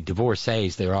how many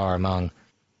divorcees there are among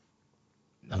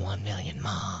the 1 million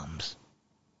moms.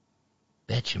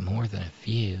 Bet you more than a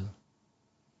few.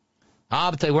 Ah,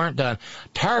 but they weren't done.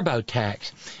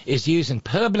 TurboTax is using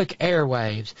public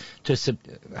airwaves to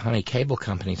honey, cable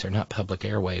companies are not public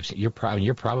airwaves.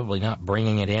 You're probably not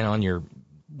bringing it in on your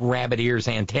rabbit ears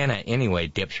antenna anyway,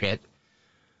 dipshit.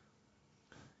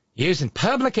 Using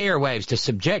public airwaves to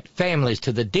subject families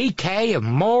to the decay of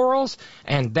morals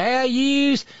and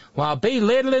values while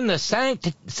belittling the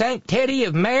sanctity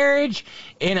of marriage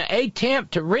in an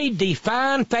attempt to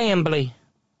redefine family.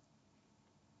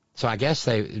 So I guess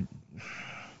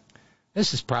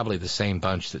this is probably the same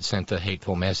bunch that sent the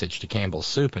hateful message to Campbell's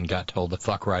Soup and got told to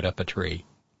fuck right up a tree.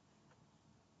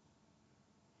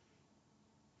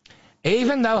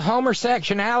 Even though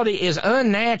homosexuality is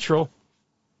unnatural,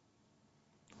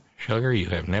 Sugar, you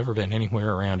have never been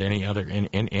anywhere around any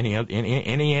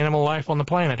animal life on the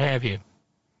planet, have you?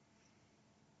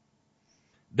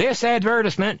 This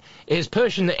advertisement is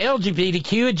pushing the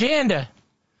LGBTQ agenda.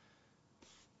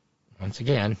 Once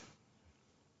again,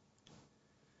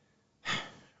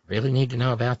 really need to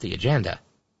know about the agenda.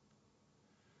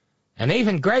 An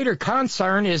even greater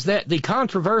concern is that the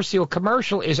controversial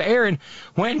commercial is airing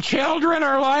when children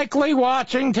are likely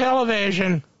watching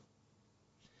television.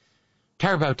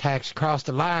 TurboTax crossed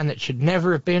a line that should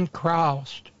never have been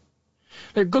crossed.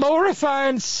 They're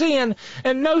glorifying sin,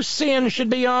 and no sin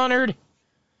should be honored.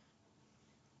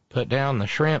 Put down the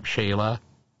shrimp, Sheila.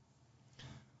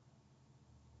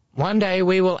 One day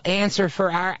we will answer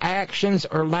for our actions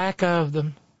or lack of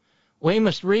them. We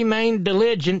must remain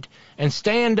diligent and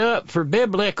stand up for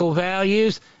biblical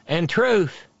values and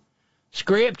truth.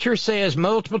 Scripture says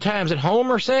multiple times that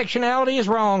homosexuality is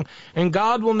wrong, and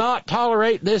God will not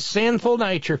tolerate this sinful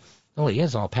nature. Well, he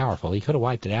is all-powerful. He could have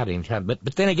wiped it out any time. But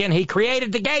then again, he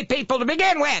created the gay people to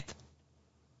begin with.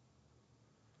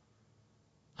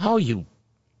 Oh, you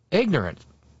ignorant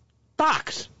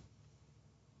fucks.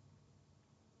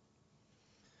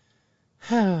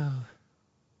 God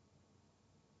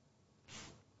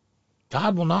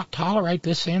will not tolerate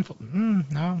this sinful...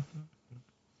 no.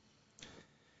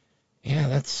 Yeah,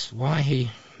 that's why he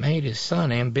made his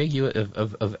son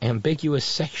of ambiguous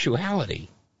sexuality.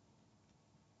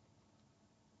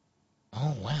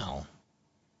 Oh, wow.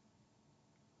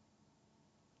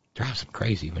 Drives them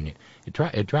crazy when you...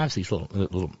 It drives these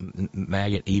little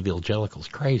maggot evangelicals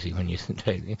crazy when you...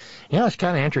 You know, it's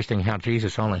kind of interesting how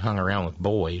Jesus only hung around with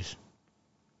boys.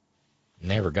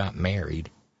 Never got married,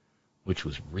 which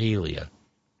was really a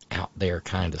out there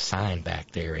kind of sign back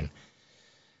there in...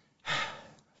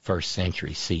 first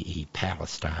century CE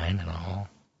Palestine and all.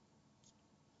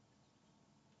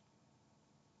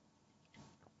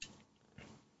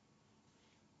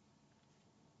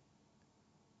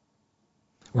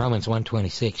 Romans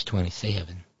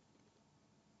 1:26-27,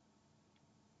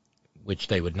 which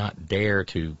they would not dare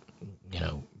to,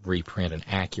 reprint an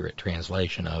accurate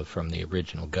translation of from the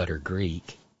original gutter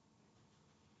Greek.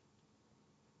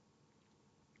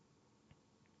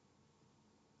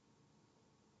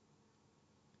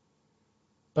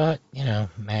 But,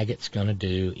 maggot's going to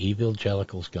do,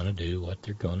 evangelical's going to do what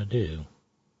they're going to do.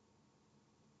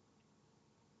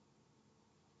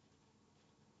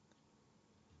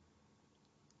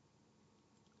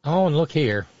 Oh, and look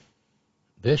here.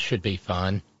 This should be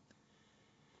fun.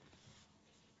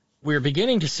 We're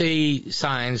beginning to see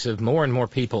signs of more and more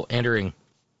people entering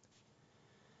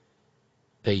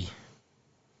the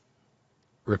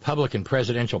Republican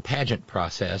presidential pageant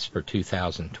process for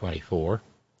 2024.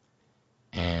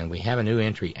 And we have a new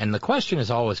entry. And the question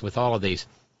is always with all of these,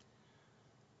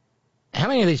 how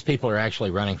many of these people are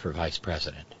actually running for vice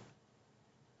president?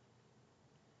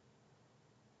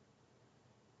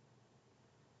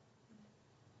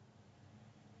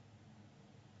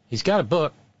 He's got a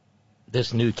book,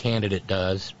 this new candidate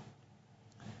does,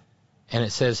 and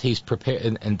it says he's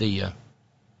prepared, and the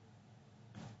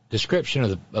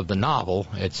description of the novel,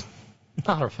 it's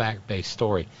not a fact-based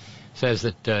story, says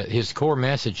that his core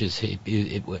message is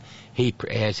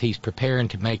as he's preparing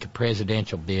to make a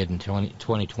presidential bid in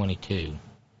 2022.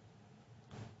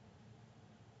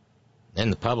 Then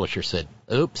the publisher said,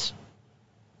 oops,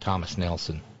 Thomas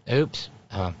Nelson, oops,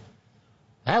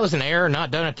 That was an error,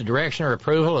 not done at the direction or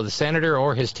approval of the senator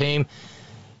or his team.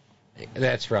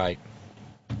 That's right.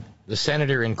 The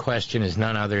senator in question is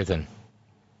none other than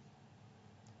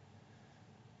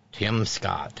Tim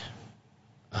Scott.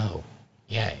 Oh,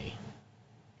 yay.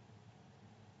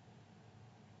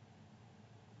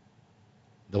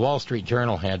 The Wall Street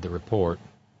Journal had the report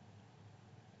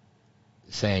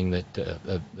saying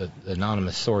that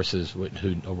anonymous sources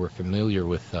who were familiar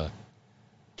with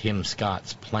Tim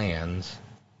Scott's plans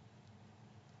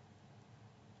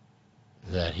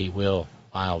that he will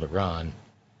file to run.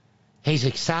 He's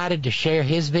excited to share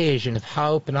his vision of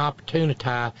hope and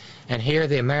opportunity and hear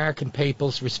the American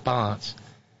people's response.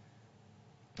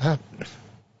 It'd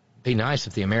be nice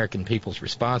if the American people's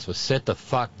response was, sit the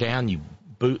fuck down, you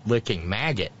boot-licking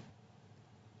maggot.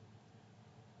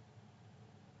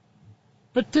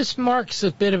 But this marks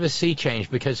a bit of a sea change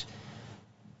because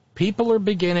people are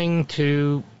beginning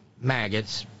to,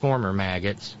 maggots, former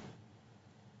maggots,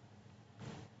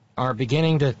 are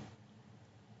beginning to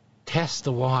test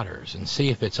the waters and see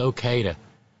if it's okay to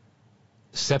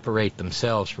separate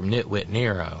themselves from Nitwit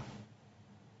Nero.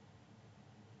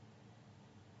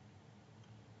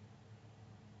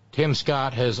 Tim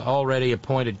Scott has already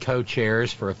appointed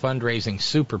co-chairs for a fundraising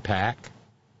super PAC,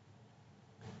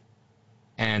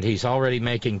 and he's already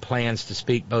making plans to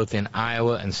speak both in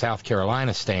Iowa and South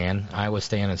Carolina stand,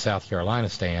 and South Carolina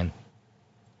stand,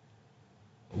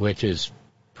 which is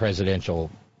presidential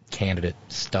candidate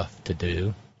stuff to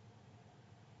do.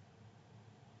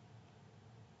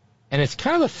 And it's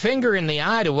kind of a finger in the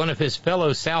eye to one of his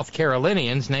fellow South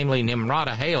Carolinians, namely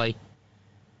Nimrata Haley,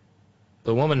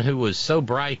 the woman who was so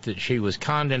bright that she was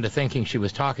conned into thinking she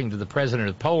was talking to the president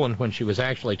of Poland when she was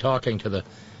actually talking to the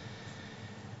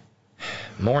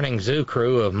morning zoo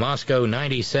crew of Moscow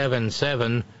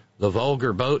 97.7, the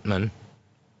vulgar boatman.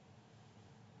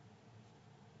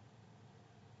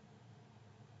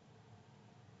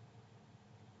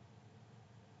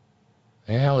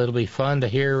 Well, it'll be fun to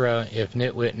hear if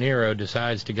Nitwit Nero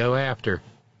decides to go after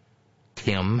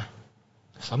Tim.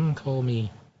 Some call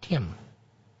me Tim.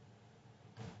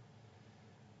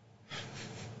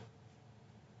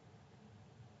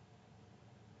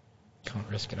 Can't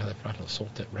risk another frontal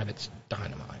assault at Revit's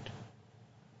dynamite.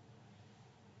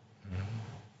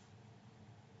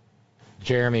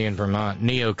 Jeremy in Vermont,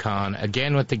 neocon,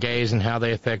 again with the gays and how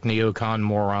they affect neocon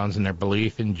morons and their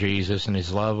belief in Jesus and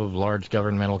his love of large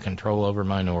governmental control over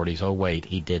minorities. Oh, wait,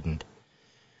 he didn't.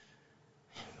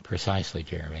 Precisely,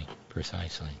 Jeremy,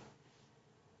 precisely.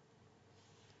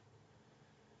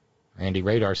 Randy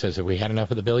Radar says, have we had enough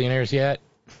of the billionaires yet?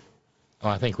 Oh,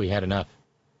 I think we had enough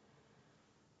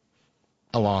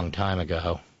a long time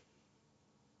ago.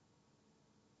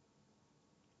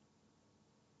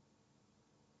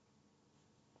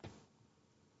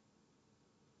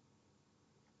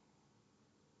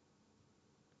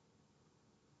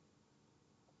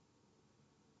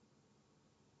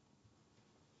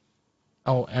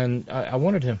 Oh, and I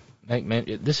wanted to make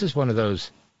mention, this is one of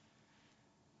those,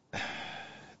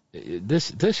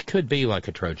 this could be like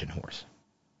a Trojan horse.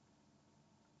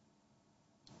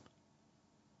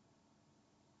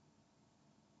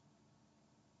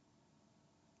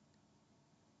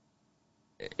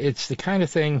 It's the kind of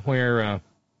thing where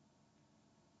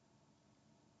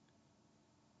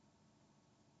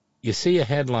you see a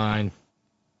headline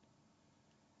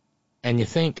and you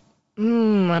think,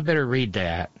 I better read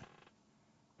that.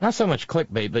 Not so much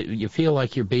clickbait, but you feel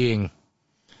like you're being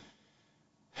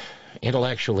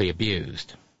intellectually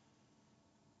abused.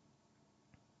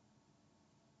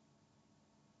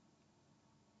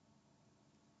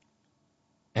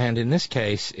 And in this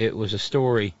case, it was a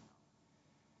story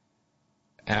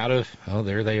out of, oh,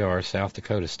 there they are, South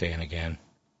Dakota stand again.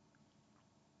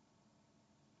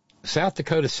 South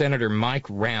Dakota Senator Mike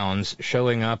Rounds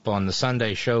showing up on the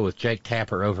Sunday show with Jake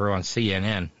Tapper over on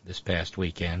CNN this past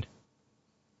weekend.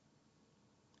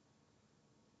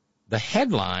 The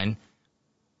headline,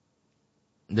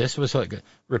 this was like,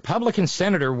 Republican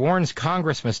Senator warns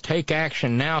Congress must take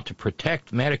action now to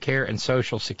protect Medicare and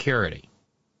Social Security.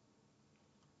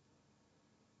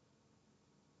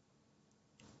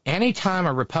 Anytime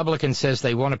a Republican says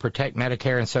they want to protect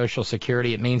Medicare and Social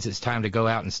Security, it means it's time to go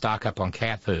out and stock up on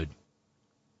cat food.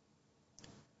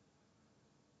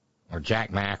 Or Jack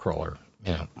Mackerel, or,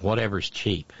 whatever's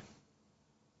cheap.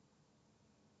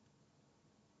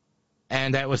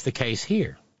 And that was the case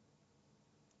here.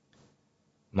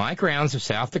 Mike Rounds of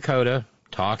South Dakota,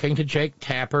 talking to Jake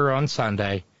Tapper on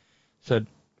Sunday, said,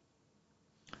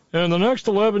 in the next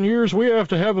 11 years, we have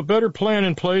to have a better plan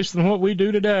in place than what we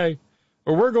do today,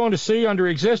 or we're going to see, under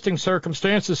existing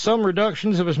circumstances, some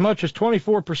reductions of as much as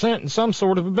 24% in some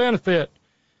sort of a benefit.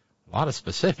 A lot of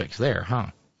specifics there, huh?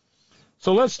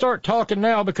 So let's start talking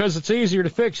now because it's easier to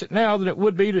fix it now than it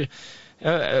would be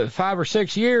to 5 or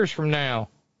 6 years from now.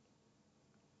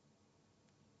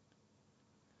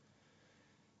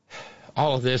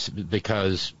 All of this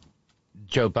because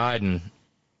Joe Biden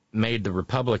made the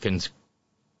Republicans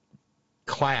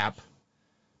clap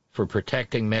for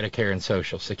protecting Medicare and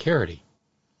Social Security.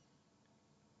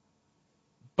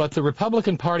 But the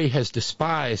Republican Party has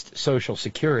despised Social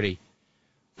Security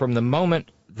from the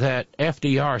moment that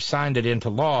FDR signed it into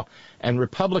law, and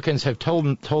Republicans have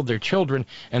told their children,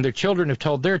 and their children have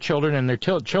told their children, and their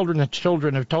children's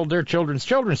children have told their children's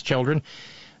children's children,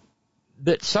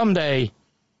 that someday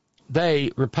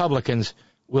they, Republicans,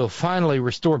 will finally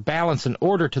restore balance and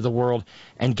order to the world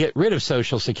and get rid of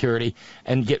Social Security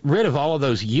and get rid of all of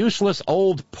those useless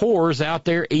old poors out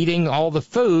there eating all the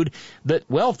food that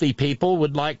wealthy people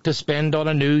would like to spend on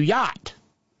a new yacht.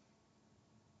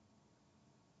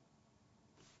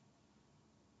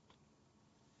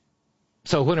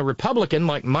 So when a Republican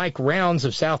like Mike Rounds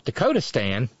of South Dakota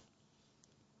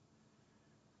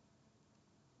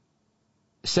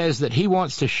says that he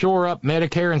wants to shore up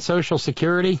Medicare and Social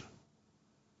Security,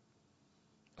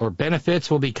 or benefits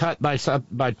will be cut by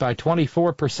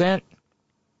 24%,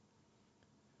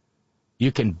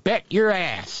 you can bet your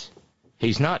ass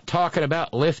he's not talking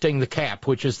about lifting the cap,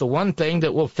 which is the one thing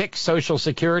that will fix Social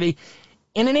Security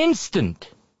in an instant.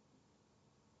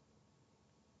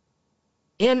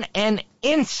 In an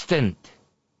instant.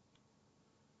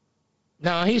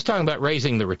 Now, he's talking about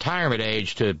raising the retirement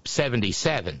age to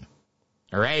 77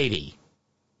 or 80.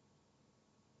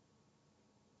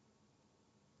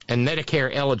 And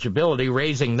Medicare eligibility,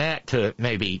 raising that to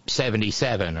maybe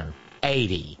 77 or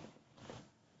 80.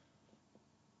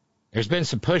 There's been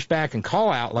some pushback and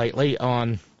call out lately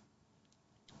on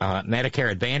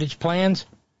Medicare Advantage plans.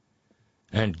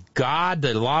 And God,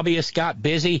 the lobbyists got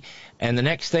busy, and the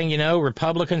next thing you know,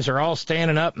 Republicans are all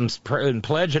standing up and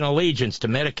pledging allegiance to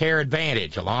Medicare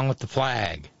Advantage along with the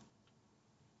flag.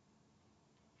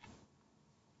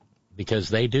 Because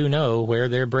they do know where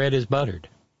their bread is buttered.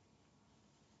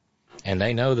 And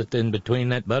they know that in between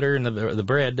that butter and the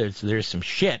bread, there's some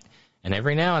shit. And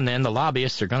every now and then, the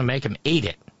lobbyists are going to make them eat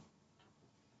it.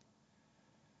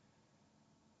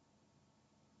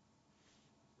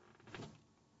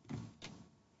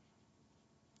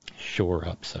 Shore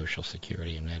up Social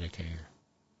Security and Medicare.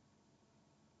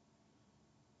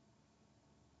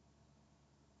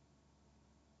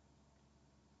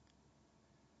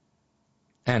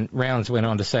 And Rounds went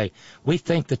on to say, we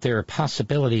think that there are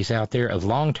possibilities out there of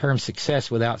long-term success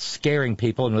without scaring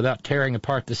people and without tearing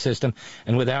apart the system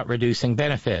and without reducing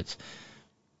benefits.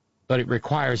 But it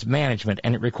requires management,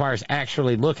 and it requires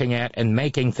actually looking at and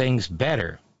making things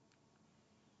better.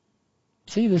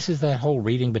 See, this is that whole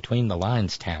reading between the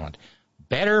lines talent.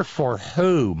 Better for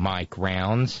who, Mike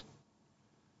Rounds?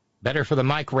 Better for the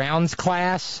Mike Rounds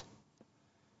class?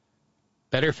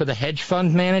 Better for the hedge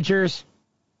fund managers?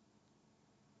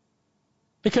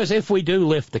 Because if we do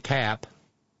lift the cap,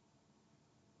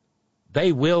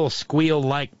 they will squeal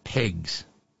like pigs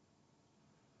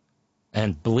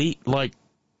and bleat like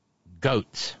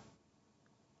goats.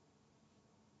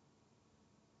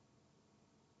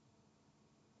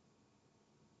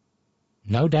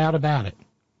 No doubt about it.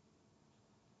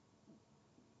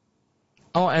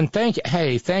 Oh, and thank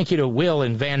you to Will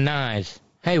in Van Nuys.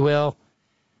 Hey, Will.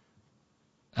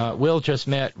 Will just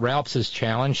met Ralph's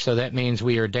challenge, so that means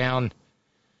we are down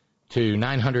to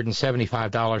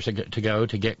 $975 to go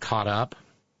to get caught up.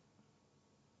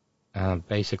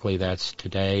 Basically, that's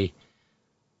today,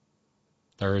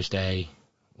 Thursday,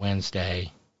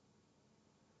 Wednesday,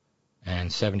 and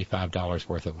 $75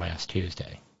 worth of last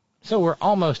Tuesday. So we're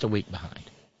almost a week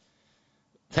behind.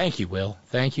 Thank you, Will.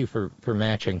 Thank you for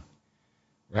matching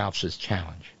Ralph's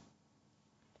challenge.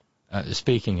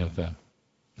 Speaking of,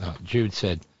 Jude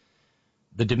said,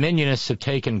 the Dominionists have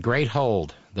taken great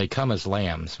hold. They come as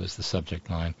lambs, was the subject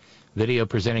line. Video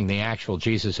presenting the actual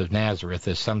Jesus of Nazareth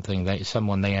as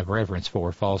someone they have reverence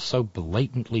for falls so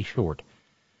blatantly short.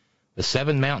 The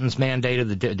Seven Mountains mandate of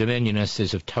the Dominionists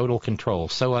is of total control,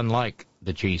 so unlike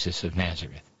the Jesus of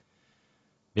Nazareth.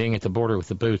 Being at the border with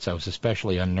the Boots, I was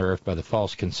especially unnerved by the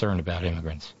false concern about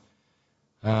immigrants.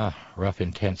 Rough,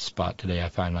 intense spot today I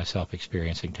find myself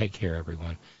experiencing. Take care,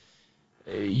 everyone.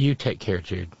 You take care,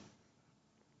 Jude.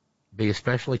 Be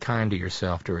especially kind to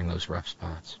yourself during those rough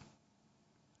spots.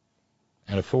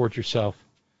 And afford yourself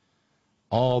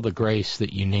all the grace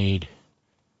that you need,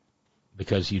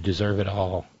 because you deserve it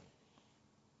all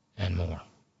and more.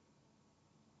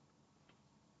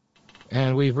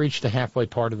 And we've reached the halfway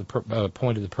part of the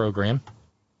point of the program.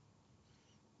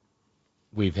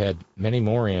 We've had many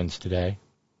more ends today.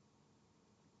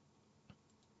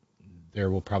 There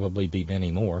will probably be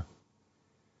many more.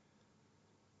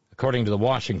 According to the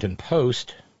Washington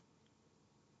Post,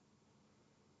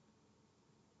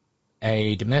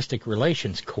 a domestic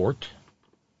relations court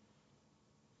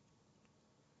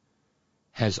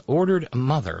has ordered a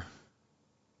mother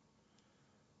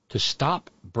to stop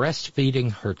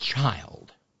breastfeeding her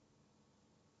child.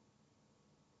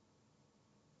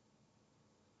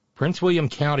 Prince William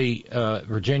County,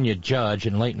 Virginia judge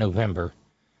in late November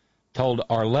told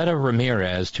Arletta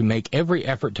Ramirez to make every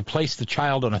effort to place the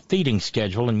child on a feeding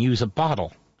schedule and use a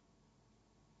bottle,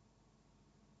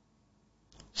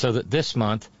 so that this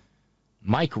month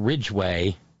Mike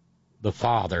Ridgway, the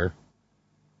father,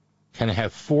 can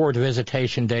have 4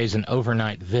 visitation days and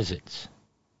overnight visits.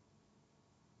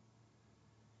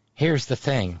 Here's the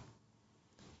thing.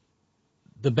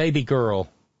 The baby girl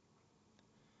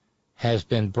has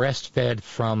been breastfed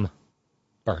from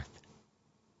birth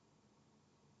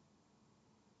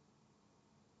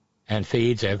and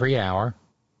feeds every hour,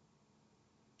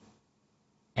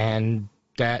 and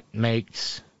that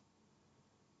makes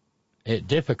it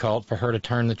difficult for her to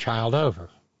turn the child over.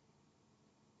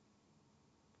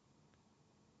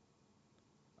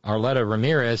 Arletta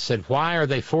Ramirez said, "Why are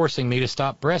they forcing me to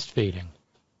stop breastfeeding?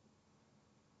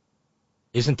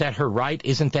 Isn't that her right?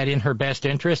 Isn't that in her best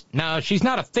interest?" No, she's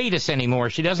not a fetus anymore.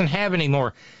 She doesn't have any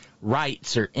more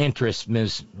rights or interests,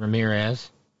 Ms. Ramirez.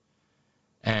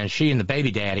 And she and the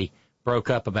baby daddy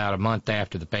broke up about a month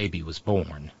after the baby was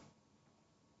born.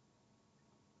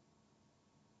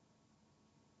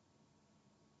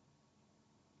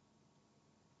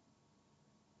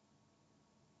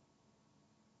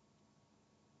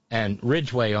 And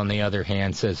Ridgway, on the other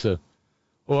hand, says,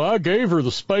 well, I gave her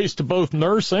the space to both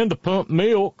nurse and to pump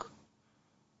milk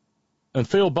and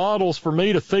fill bottles for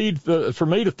me to feed to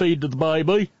the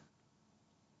baby.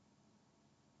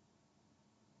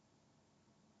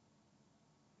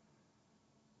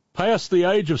 Past the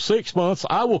age of 6 months,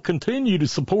 I will continue to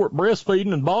support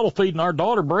breastfeeding and bottle feeding our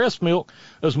daughter breast milk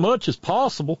as much as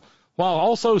possible, while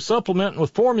also supplementing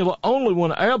with formula only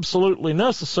when absolutely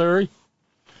necessary.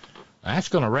 That's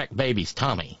going to wreck baby's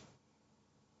tummy.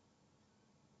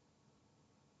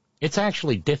 It's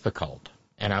actually difficult,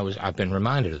 and I've been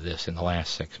reminded of this in the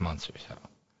last 6 months or so.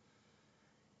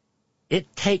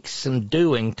 It takes some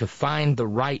doing to find the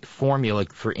right formula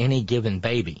for any given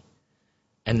baby,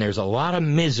 and there's a lot of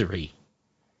misery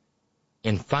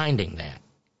in finding that.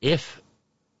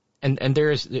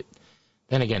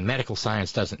 Then again, medical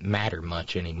science doesn't matter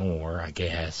much anymore, I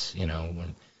guess,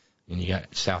 when you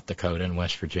got South Dakota and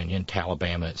West Virginia and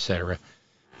Alabama, et cetera,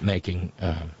 making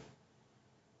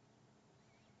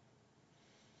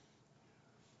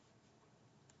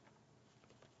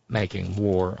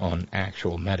war on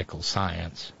actual medical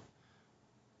science.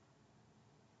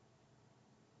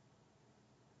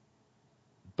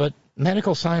 But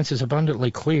medical science is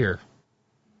abundantly clear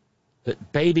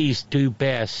that babies do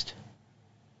best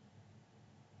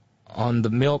on the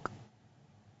milk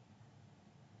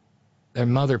their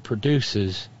mother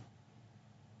produces,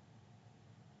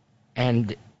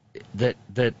 and that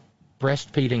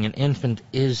breastfeeding an infant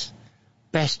is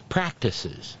best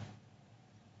practices.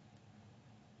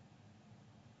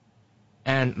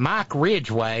 And Mike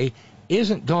Ridgway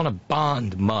isn't going to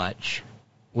bond much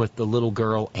with the little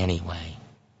girl anyway.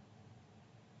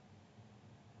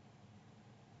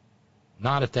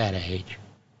 Not at that age.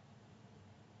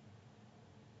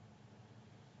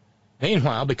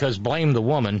 Meanwhile, because blame the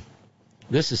woman,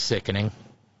 this is sickening.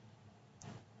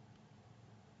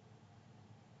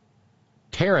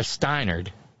 Tara Steinert,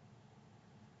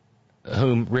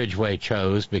 whom Ridgway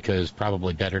chose because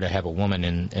probably better to have a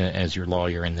woman as your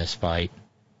lawyer in this fight,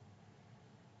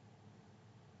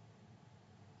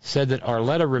 said that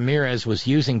Arletta Ramirez was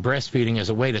using breastfeeding as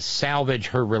a way to salvage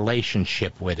her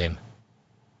relationship with him.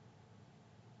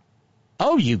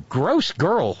 Oh, you gross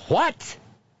girl, what?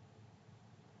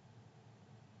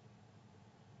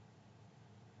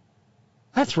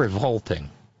 That's revolting.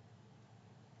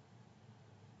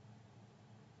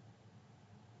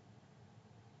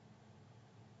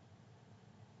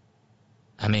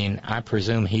 I mean, I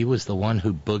presume he was the one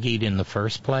who boogied in the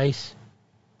first place?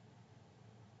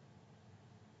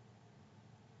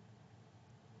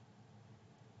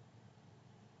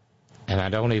 And I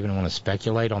don't even want to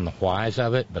speculate on the whys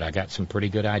of it, but I got some pretty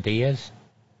good ideas.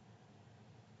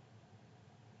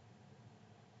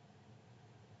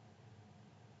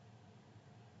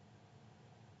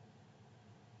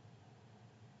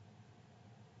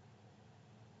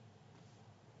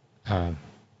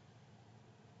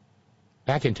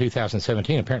 Back in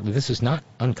 2017, apparently this is not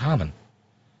uncommon.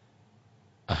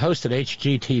 A host at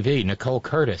HGTV, Nicole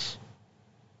Curtis,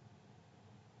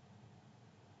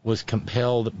 was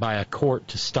compelled by a court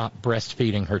to stop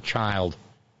breastfeeding her child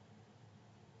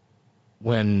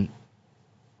when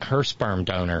her sperm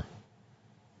donor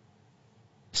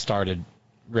started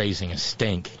raising a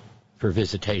stink for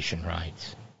visitation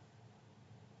rights.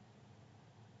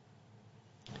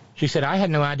 She said, I had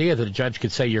no idea that a judge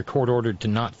could say you're court-ordered to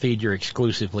not feed your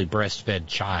exclusively breastfed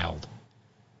child.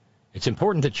 It's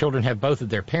important that children have both of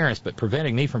their parents, but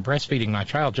preventing me from breastfeeding my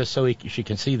child just so she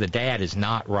can see the dad is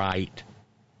not right.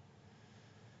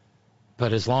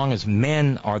 But as long as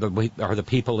men are the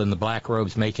people in the black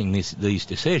robes making these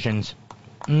decisions,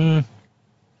 then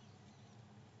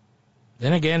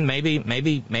again,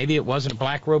 maybe it wasn't a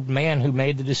black-robed man who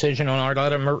made the decision on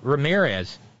Arleta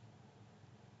Ramirez.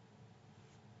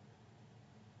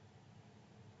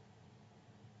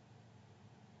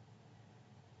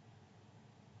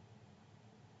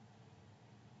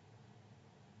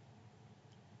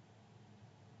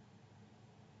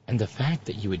 And the fact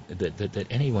that that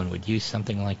anyone would use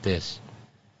something like this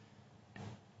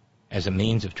as a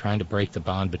means of trying to break the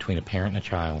bond between a parent and a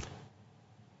child.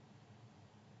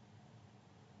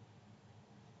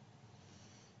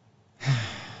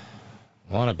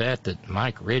 Want to bet that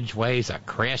Mike Ridgway's a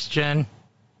Christian?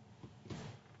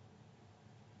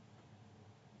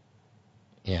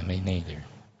 Yeah, me neither.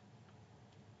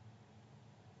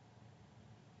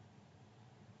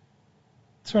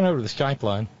 Let's run over to the Skype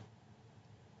line.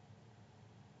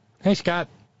 Hey, Scott.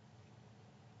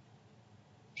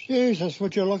 Jesus,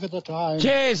 would you look at the time?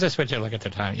 Jesus, would you look at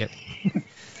the time? Yeah.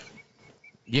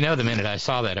 You know, the minute I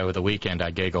saw that over the weekend,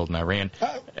 I giggled and I ran,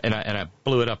 and I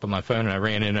blew it up on my phone and I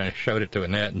ran in and I showed it to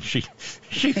Annette and she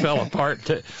fell apart.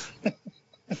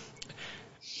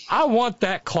 I want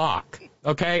that clock.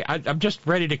 Okay, I'm just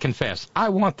ready to confess. I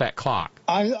want that clock.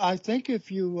 I think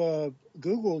if you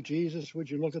Google Jesus, would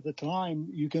you look at the time?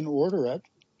 You can order it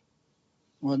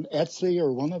on Etsy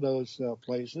or one of those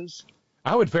places.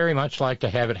 I would very much like to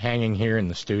have it hanging here in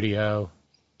the studio.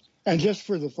 And just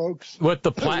for the folks with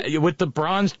the with the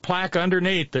bronzed plaque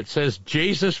underneath that says,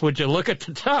 "Jesus, would you look at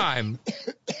the time?"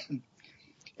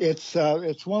 It's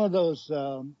one of those.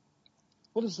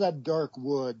 What is that dark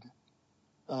wood?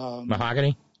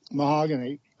 Mahogany.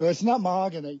 Mahogany. No, it's not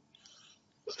mahogany.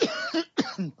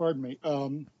 Pardon me.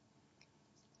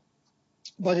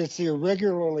 But it's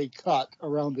irregularly cut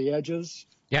around the edges.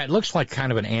 Yeah, it looks like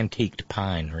kind of an antiqued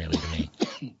pine, really, to me.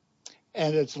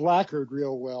 And it's lacquered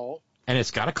real well. And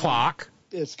it's got a clock.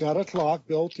 It's got a clock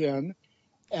built in,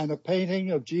 and a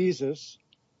painting of Jesus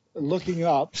looking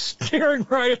up. Staring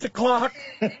right at the clock.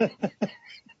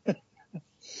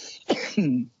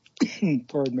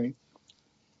 Pardon me.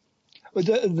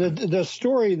 The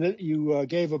story that you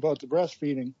gave about the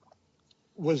breastfeeding,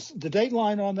 was the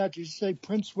dateline on that, did you say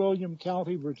Prince William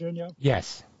County, Virginia?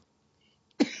 Yes.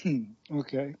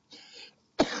 Okay.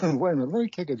 Wait a minute, let me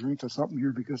take a drink of something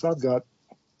here because I've got...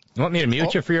 You want me to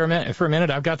mute you for a minute?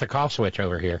 I've got the cough switch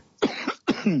over here.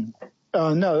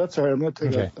 No, that's all right. I'm going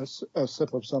to take a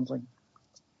sip of something.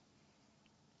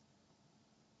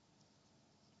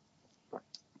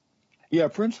 Yeah,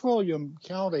 Prince William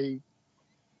County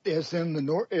is in the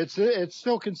north. It's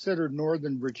still considered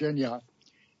Northern Virginia.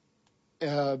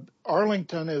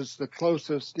 Arlington is the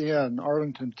closest in,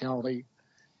 Arlington County,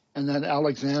 and then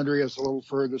Alexandria is a little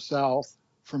further south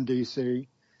from D.C.,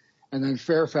 and then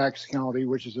Fairfax County,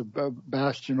 which is a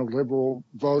bastion of liberal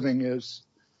voting, is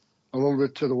a little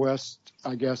bit to the west,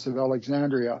 I guess, of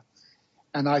Alexandria.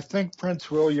 And I think Prince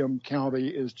William County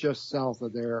is just south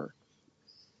of there.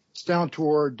 It's down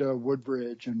toward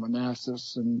Woodbridge and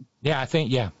Manassas and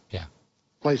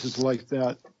places like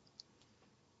that.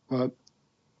 But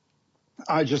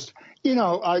I just,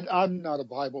 I'm not a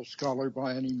Bible scholar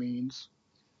by any means,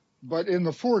 but in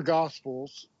the four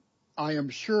Gospels, I am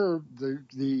sure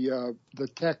the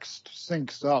text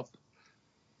syncs up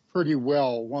pretty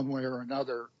well one way or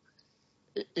another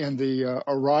in the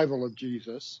arrival of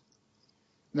Jesus.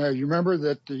 Now, you remember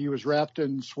that he was wrapped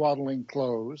in swaddling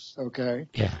clothes, okay?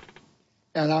 Yeah.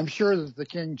 And I'm sure that the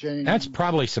King James... That's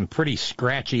probably some pretty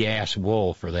scratchy-ass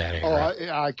wool for that era.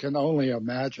 Oh, I can only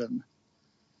imagine.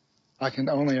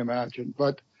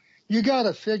 But you got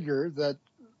to figure that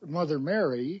Mother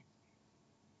Mary...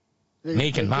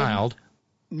 Meek and mild.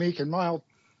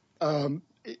 There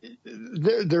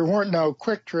weren't no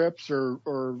quick trips or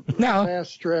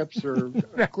fast trips or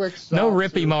quick stops. No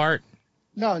Rippy Mart.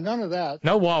 No, none of that.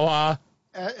 No Wawa.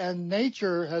 And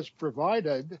nature has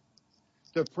provided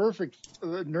the perfect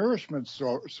nourishment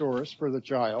source for the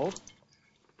child,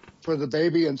 for the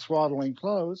baby in swaddling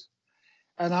clothes.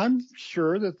 And I'm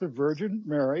sure that the Virgin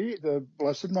Mary, the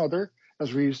Blessed Mother,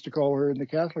 as we used to call her in the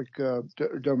Catholic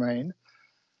domain,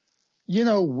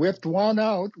 whipped one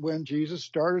out when Jesus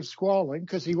started squalling,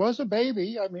 because he was a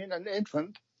baby, an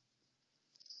infant.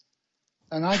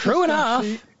 And I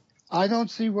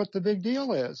don't see what the big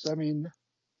deal is.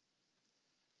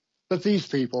 But these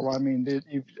people,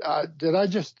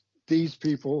 these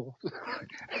people.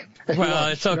 Well,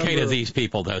 it's okay to these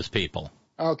people, those people.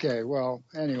 Okay, well,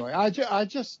 anyway, I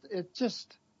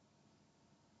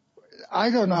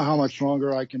don't know how much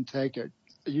longer I can take it.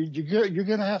 You're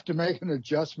going to have to make an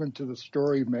adjustment to the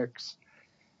story mix.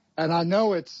 And I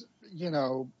know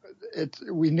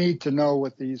we need to know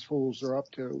what these fools are up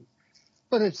to,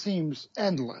 but it seems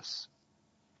endless.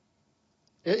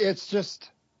 It's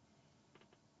just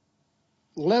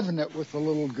leaven it with a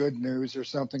little good news or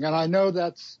something. And I know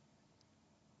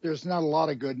there's not a lot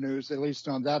of good news, at least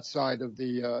on that side of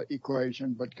the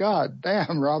equation, but God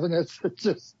damn, Robin,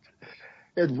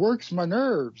 it works my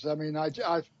nerves.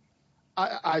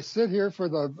 I sit here for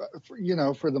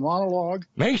the monologue.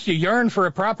 Makes you yearn for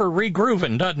a proper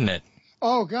regrooving, doesn't it?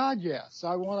 Oh God, yes.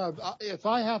 If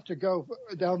I have to go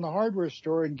down the hardware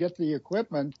store and get the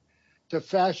equipment to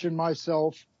fashion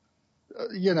myself, a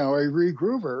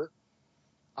regroover,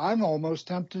 I'm almost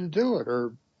tempted to do it,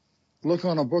 or look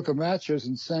on a book of matches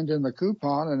and send in the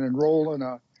coupon and enroll in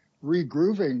a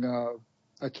regrooving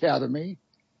academy,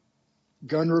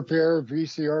 gun repair,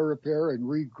 VCR repair, and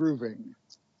regrooving,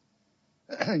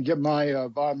 and get my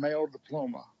by mail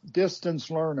diploma.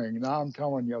 Distance learning. Now I'm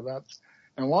telling you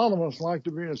and a lot of us like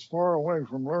to be as far away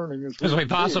from learning as we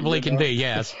possibly can be.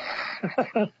 Yes.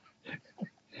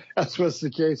 That's what's the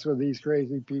case with these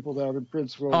crazy people down in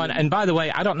Prince William. Oh, and by the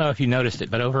way, I don't know if you noticed it,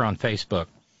 but over on Facebook,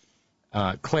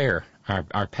 Claire,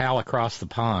 our pal across the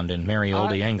pond in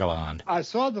Marioldi, England. I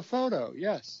saw the photo,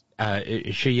 yes.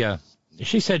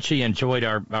 She said she enjoyed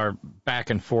our back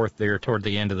and forth there toward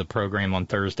the end of the program on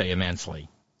Thursday immensely.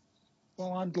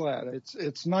 Well, I'm glad.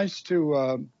 It's nice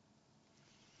to...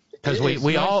 Because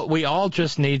we all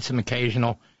just need some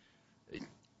occasional,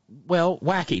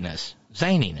 wackiness,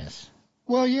 zaniness.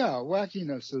 Well, yeah,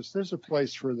 wackinesses. There's a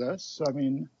place for this.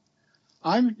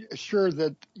 I'm sure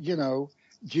that,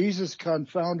 Jesus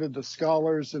confounded the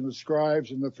scholars and the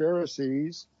scribes and the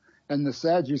Pharisees and the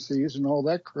Sadducees and all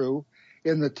that crew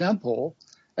in the temple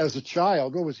as a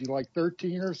child. What was he, like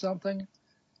 13 or something?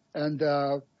 And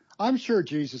I'm sure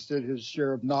Jesus did his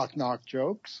share of knock-knock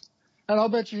jokes. And I'll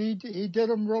bet you he did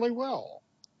them really well.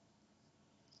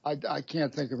 I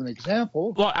can't think of an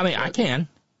example. Well, I can.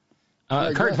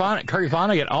 Kurt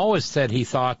Vonnegut always said he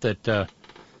thought that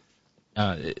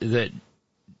that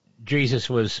Jesus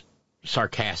was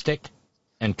sarcastic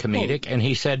and comedic, and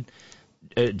he said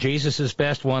Jesus'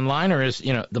 best one-liner is,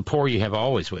 the poor you have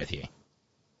always with you.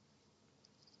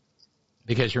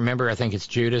 Because remember, I think it's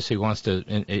Judas who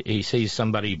he sees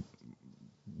somebody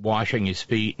washing his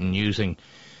feet and using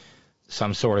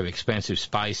some sort of expensive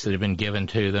spice that had been given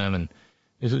to them, and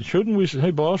he said,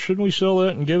 hey boss, shouldn't we sell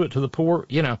that and give it to the poor?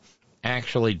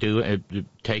 Actually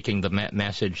taking the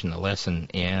message and the lesson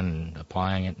in and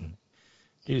applying it. And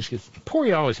Jesus gets, the poor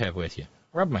you always have with you.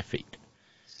 Rub my feet.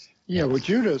 Yeah, well,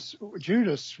 Judas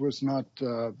was not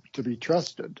to be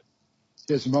trusted.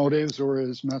 His motives or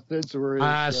his methods or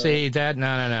his... see, that,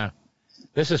 no.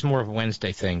 This is more of a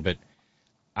Wednesday thing, but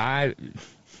I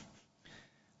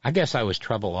guess I was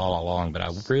trouble all along, but I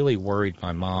really worried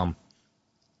my mom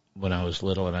when I was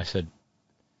little, and I said,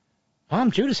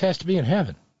 Mom, Judas has to be in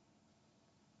heaven.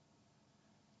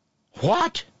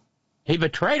 What? He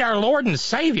betrayed our Lord and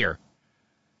Savior.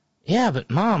 Yeah,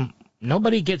 but Mom,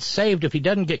 nobody gets saved if he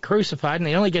doesn't get crucified, and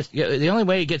the only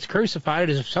way he gets crucified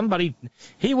is if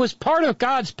he was part of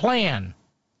God's plan.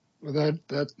 Well,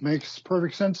 that makes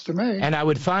perfect sense to me. And I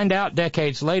would find out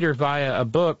decades later via a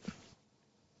book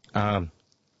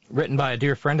written by a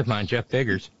dear friend of mine, Jeff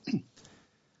Biggers,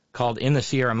 called In the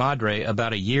Sierra Madre,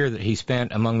 about a year that he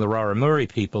spent among the Raramuri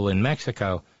people in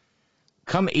Mexico.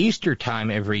 Come Easter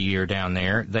time every year down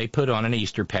there, they put on an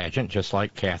Easter pageant, just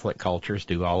like Catholic cultures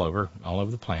do all over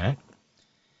the planet.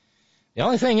 The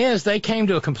only thing is, they came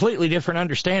to a completely different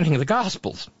understanding of the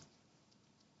Gospels.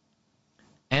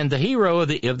 And the hero of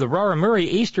the Raramuri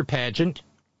Easter pageant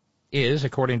is,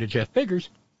 according to Jeff Biggers,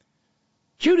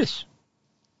 Judas.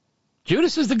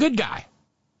 Judas is the good guy.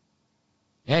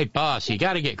 Hey, boss, you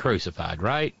got to get crucified,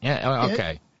 right? Yeah,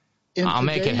 okay. I'll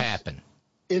make it happen.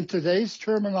 In today's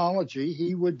terminology,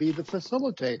 he would be the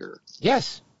facilitator.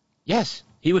 Yes.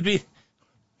 He would be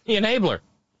the enabler.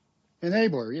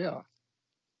 Enabler, yeah.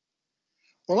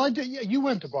 Well, you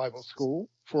went to Bible school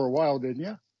for a while, didn't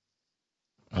you?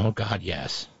 Oh, God,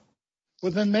 yes.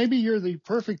 Well, then maybe you're the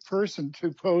perfect person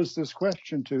to pose this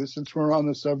question to, since we're on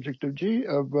the subject of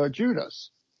Judas.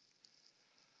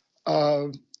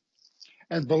 And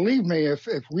believe me, if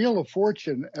Wheel of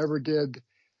Fortune ever did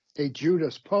a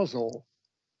Judas puzzle,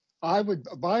 I would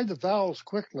buy the vowels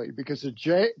quickly, because it's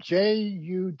Judas,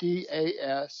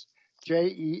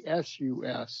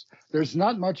 Jesus. There's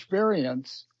not much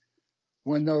variance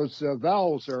when those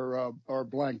vowels are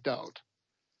blanked out.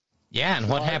 Yeah, and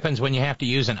what happens when you have to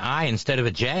use an I instead of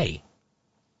a J?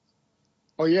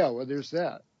 Oh, yeah, well, there's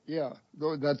that. Yeah,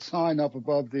 that sign up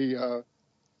above the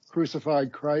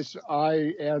crucified Christ,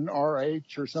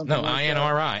 INRH or something No, like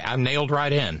INRI. I'm nailed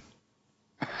right in.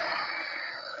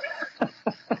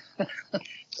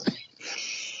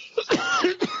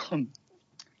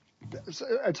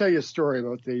 I'll tell you a story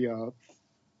about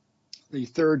the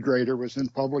third grader was in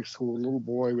public school. The little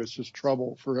boy was just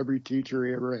trouble for every teacher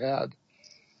he ever had.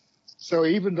 So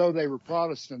even though they were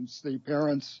Protestants, the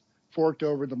parents forked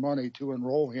over the money to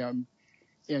enroll him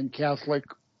in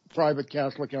private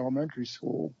Catholic elementary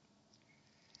school.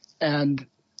 And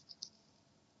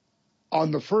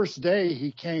on the first day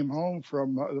he came home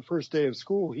from the first day of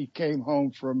school, he came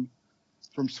home from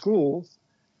school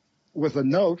with a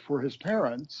note for his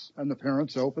parents, and the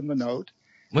parents opened the note.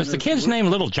 Was the kid's name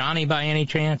Little Johnny by any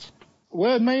chance?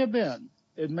 Well, it may have been.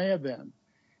 It may have been.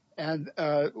 And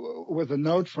with a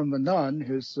note from the nun,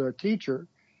 his teacher,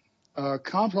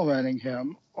 complimenting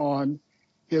him on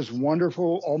his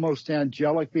wonderful, almost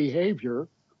angelic behavior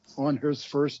on his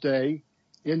first day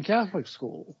in Catholic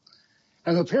school.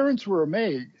 And the parents were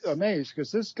amazed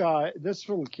because this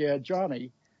little kid,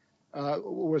 Johnny,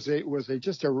 was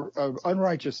just a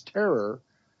unrighteous terror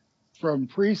from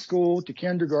preschool to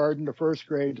kindergarten to first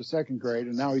grade to second grade,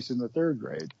 and now he's in the third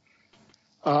grade.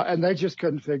 And they just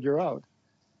couldn't figure out.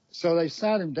 So they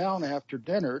sat him down after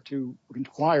dinner to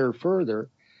inquire further,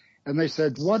 and they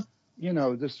said,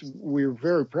 we're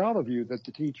very proud of you that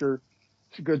the teacher,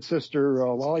 good sister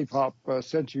Lollipop,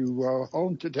 sent you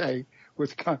home today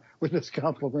with this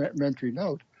complimentary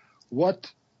note.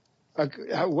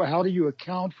 How do you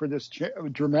account for this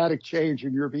dramatic change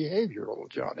in your behavior, little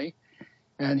Johnny?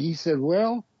 And he said,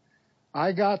 well,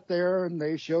 I got there and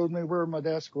they showed me where my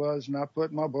desk was, and I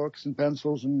put my books and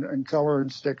pencils and color and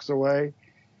sticks away,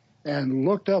 and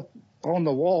looked up on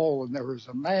the wall, and there was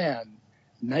a man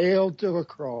nailed to a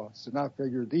cross. And I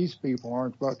figured these people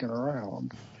aren't fucking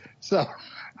around. So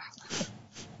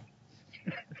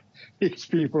these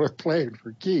people are playing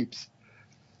for keeps.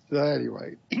 So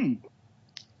anyway, and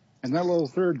that little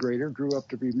third grader grew up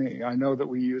to be me. I know that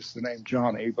we use the name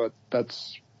Johnny, but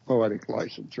that's poetic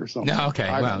license or something. No, okay.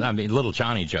 Little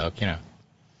Johnny joke,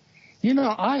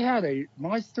 I had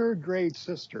my third grade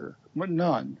sister,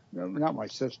 not my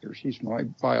sister, she's my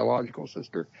biological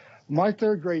sister. My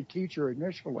third grade teacher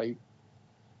initially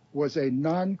was a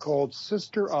nun called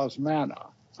Sister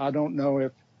Osmana. I don't know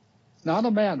if, not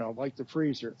Amana like the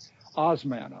freezer,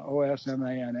 Osmana,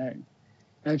 Osmana.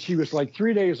 And she was like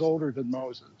 3 days older than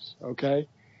Moses, okay?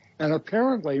 And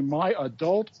apparently my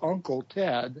adult uncle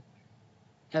Ted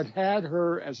had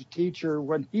her as a teacher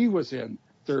when he was in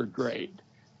third grade,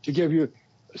 to give you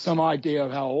some idea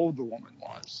of how old the woman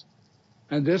was.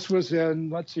 And this was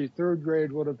in, third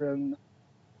grade would have been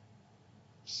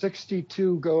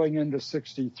 62 going into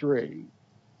 63.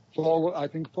 Fall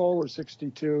of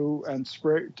 62 and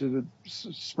spring to the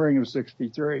spring of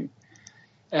 63.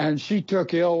 And she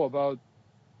took ill about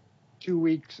 2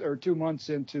 weeks or 2 months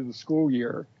into the school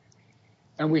year.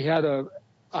 And we had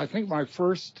I think my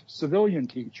first civilian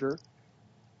teacher,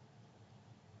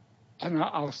 and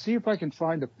I'll see if I can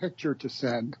find a picture to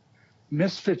send,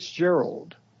 Miss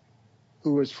Fitzgerald,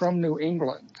 who was from New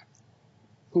England,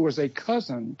 who was a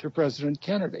cousin to President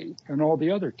Kennedy and all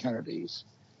the other Kennedys.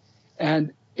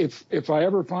 And if I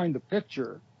ever find the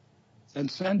picture and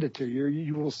send it to you,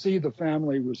 you will see the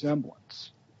family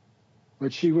resemblance.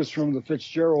 But she was from the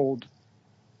Fitzgerald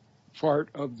part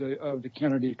of the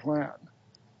Kennedy clan.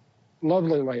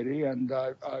 Lovely lady, and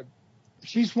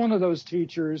she's one of those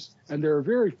teachers, and there are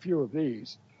very few of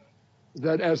these,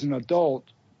 that as an adult,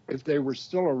 if they were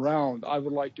still around, I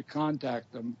would like to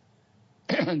contact them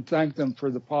and thank them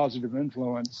for the positive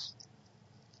influence,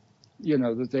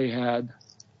 that they had,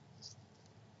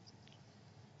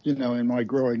 in my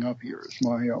growing up years,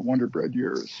 my Wonder Bread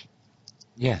years.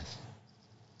 Yes.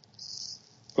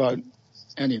 But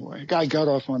anyway, I got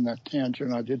off on that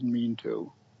tangent. I didn't mean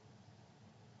to.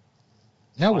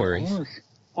 No worries.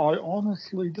 I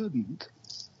honestly didn't.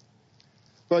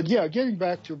 But yeah, getting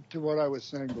back to what I was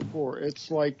saying before, it's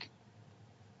like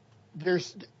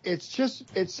it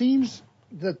seems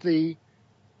that the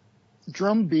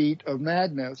drumbeat of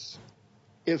madness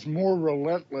is more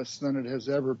relentless than it has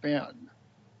ever been.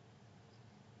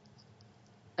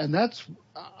 And that's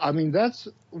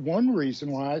one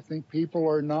reason why I think people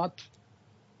are not,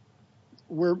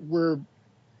 we're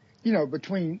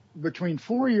between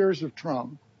 4 years of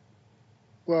Trump,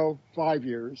 well, 5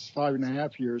 years,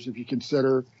 5.5 years, if you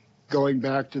consider going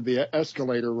back to the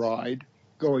escalator ride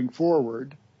going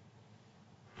forward.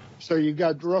 So you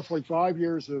got roughly 5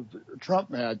 years of Trump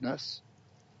madness,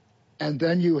 and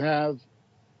then you have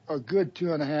a good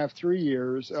 2.5, 3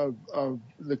 years of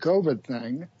the COVID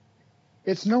thing.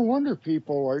 It's no wonder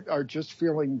people are just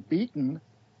feeling beaten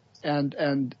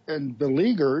and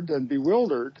beleaguered and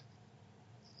bewildered.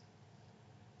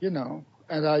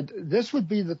 And this would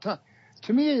be the time.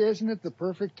 To me, isn't it the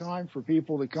perfect time for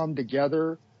people to come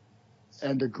together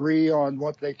and agree on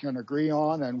what they can agree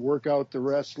on and work out the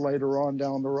rest later on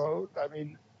down the road? I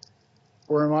mean,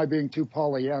 or am I being too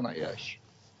Pollyanna-ish?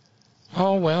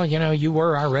 Oh, well, you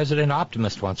were our resident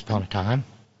optimist once upon a time.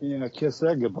 Yeah, kiss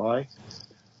that goodbye.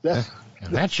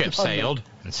 That ship sailed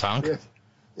and sunk.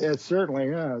 It certainly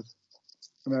has.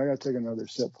 I got to take another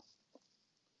sip.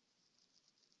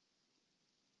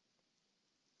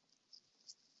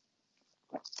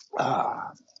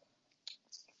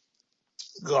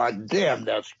 God damn,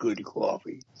 that's good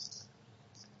coffee.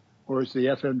 Or as the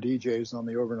FM DJs on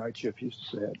the overnight shift used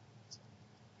to say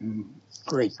it.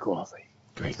 Great coffee.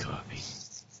 Great coffee.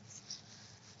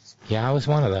 Yeah, I was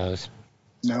one of those.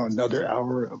 Now another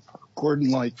hour of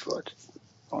Gordon Lightfoot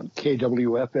on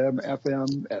KWFM,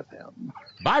 FM.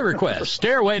 By request,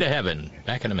 Stairway to Heaven.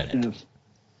 Back in a minute. Yes.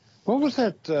 What was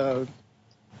that?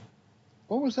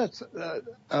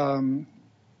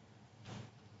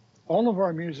 All of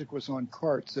our music was on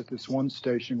carts at this one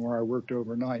station where I worked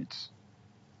overnights.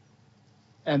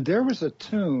 And there was a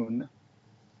tune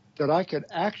that I could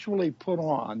actually put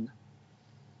on,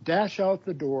 dash out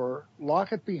the door,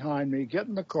 lock it behind me, get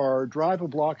in the car, drive a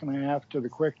block and a half to the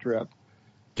Quick Trip.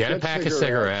 Get a pack of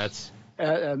cigarettes.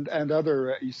 And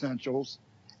other essentials.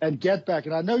 And get back.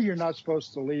 And I know you're not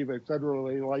supposed to leave a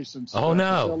federally licensed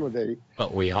facility.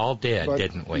 But we all did,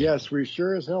 didn't we? Yes, we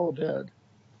sure as hell did.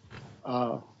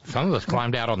 Some of us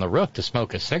climbed out on the roof to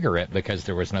smoke a cigarette because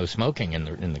there was no smoking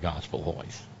in the gospel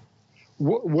voice.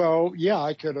 Well, yeah,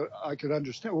 I could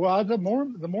understand. Well, the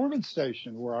Mormon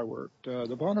station where I worked,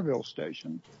 the Bonneville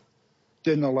station,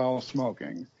 didn't allow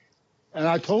smoking. And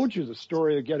I told you the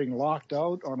story of getting locked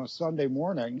out on a Sunday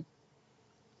morning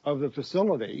of the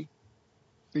facility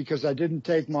because I didn't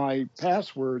take my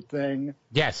password thing.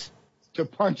 Yes. To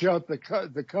punch out the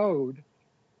code.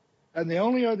 And the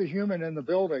only other human in the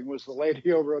building was the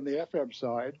lady over on the FM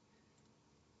side.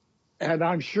 And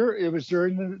I'm sure it was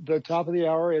during the top of the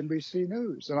hour NBC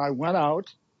News. And I went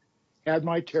out, had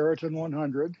my Territon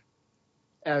 100,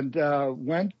 and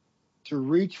went to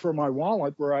reach for my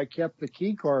wallet where I kept the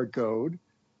key card code,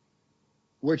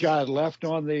 which I had left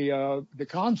on the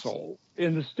console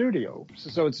in the studio.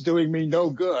 So it's doing me no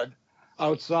good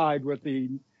outside with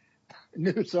the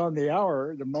news on the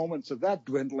hour, the moments of that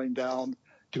dwindling down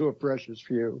to a precious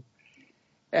few.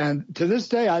 And to this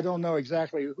day, I don't know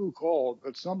exactly who called,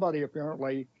 but somebody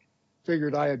apparently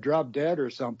figured I had dropped dead or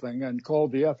something and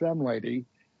called the FM lady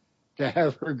to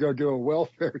have her go do a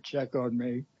welfare check on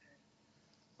me.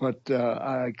 But,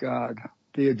 God,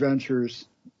 the adventures.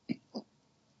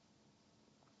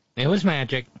 It was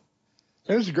magic.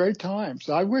 It was a great time.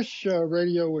 So I wish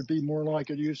radio would be more like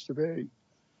it used to be.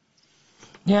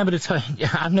 Yeah, but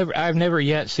I've never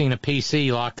yet seen a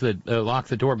PC lock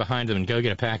the door behind them and go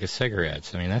get a pack of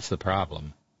cigarettes. I mean, that's the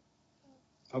problem.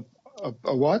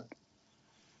 A what?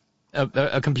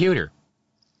 A computer.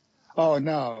 Oh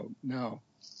no.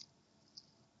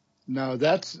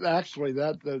 That's actually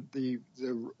the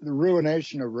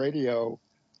ruination of radio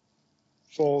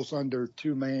falls under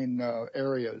two main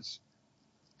areas: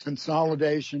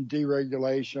 consolidation,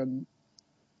 deregulation,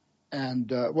 and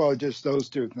just those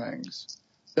two things.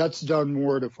 That's done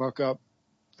more to fuck up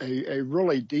a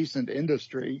really decent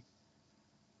industry,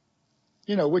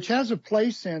 which has a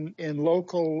place in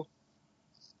local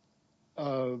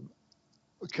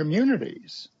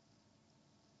communities.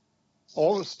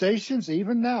 All the stations,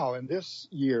 even now in this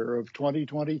year of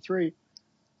 2023,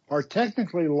 are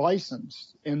technically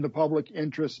licensed in the public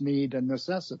interest, need, and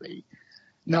necessity.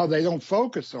 Now, they don't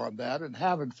focus on that and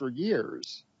haven't for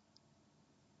years.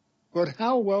 But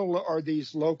how well are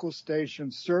these local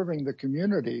stations serving the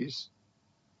communities,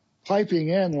 piping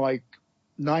in like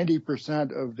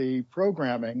 90% of the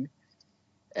programming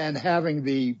and having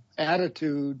the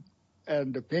attitude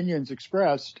and opinions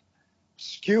expressed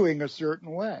skewing a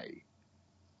certain way?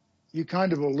 You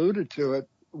kind of alluded to it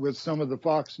with some of the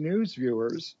Fox News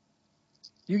viewers.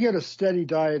 You get a steady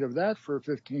diet of that for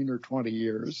 15 or 20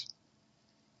 years.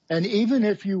 And even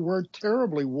if you weren't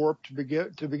terribly warped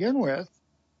to begin with,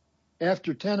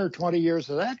 after 10 or 20 years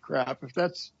of that crap, if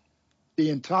that's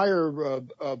the entire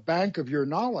bank of your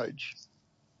knowledge,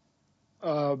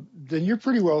 then you're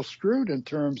pretty well screwed in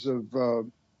terms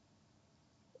of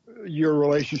your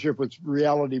relationship with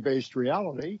reality-based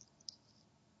reality.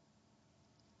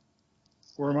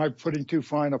 Or am I putting too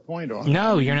fine a point on it?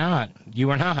 No, you're not. You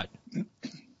are not.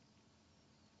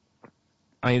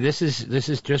 I mean, this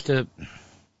is just a.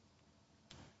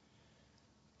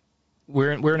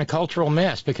 We're in a cultural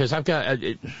mess because I've got.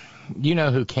 You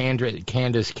know who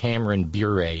Candace Cameron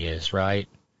Bure is, right?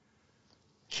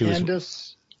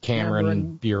 Candace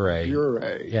Cameron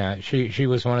Bure. Yeah, she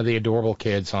was one of the adorable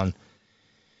kids on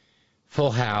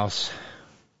Full House,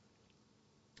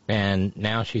 and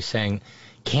now she's saying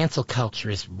cancel culture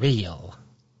is real.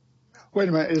 Wait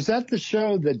a minute, is that the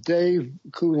show that Dave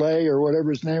Coulier or whatever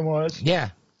his name was?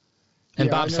 Yeah, and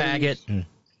Bob Saget.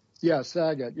 Yeah,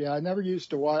 Saget. Yeah, I never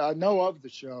used to watch. I know of the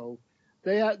show.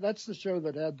 That's the show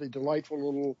that had the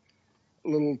delightful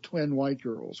little twin white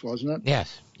girls, wasn't it?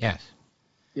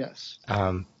 Yes.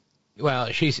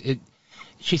 Well, she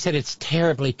said it's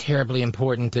terribly, terribly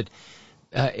important that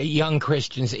young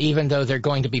Christians, even though they're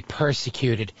going to be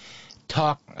persecuted,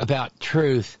 talk about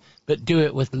truth, but do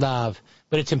it with love.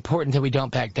 But it's important that we don't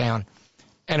back down.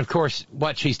 And, of course,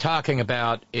 what she's talking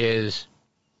about is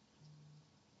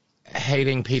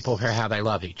hating people for how they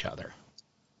love each other,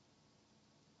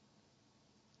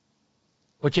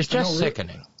 which is just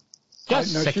sickening.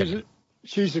 Sickening.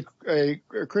 She's a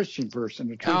Christian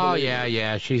person.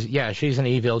 Yeah. She's an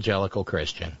evangelical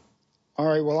Christian. All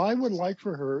right. Well, I would like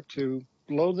for her to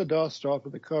blow the dust off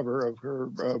of the cover of her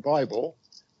Bible,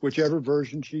 whichever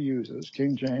version she uses,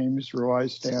 King James,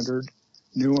 Revised Standard,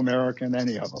 New American,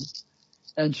 any of them,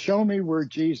 and show me where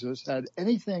Jesus had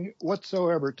anything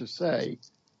whatsoever to say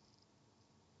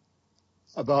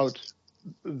about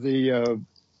the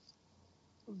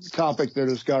topic that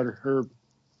has got her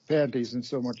panties in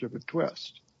so much of a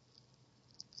twist.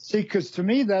 See, because to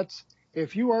me, that's,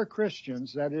 if you are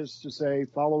Christians, that is to say,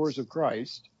 followers of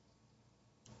Christ,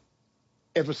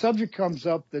 if a subject comes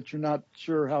up that you're not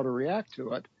sure how to react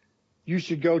to it, you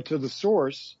should go to the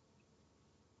source,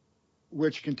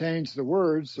 which contains the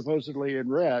words supposedly in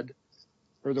red,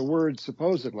 or the words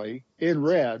supposedly in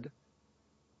red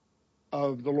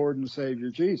of the Lord and Savior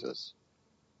Jesus,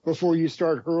 before you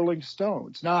start hurling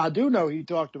stones. Now, I do know he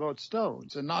talked about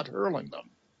stones and not hurling them.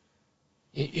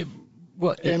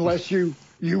 Unless you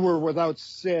were without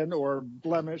sin or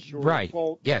blemish or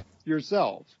fault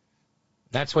yourself.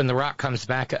 That's when the rock comes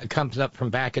up from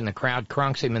back in the crowd,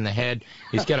 crunks him in the head.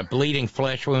 He's got a bleeding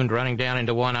flesh wound running down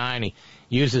into one eye, and he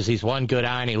uses his one good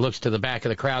eye, and he looks to the back of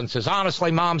the crowd and says,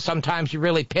 "Honestly, Mom, sometimes you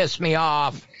really piss me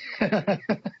off."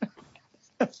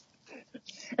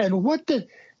 And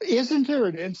isn't there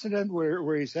an incident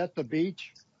where he's at the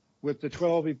beach with the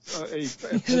 12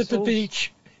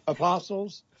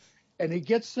 apostles, and he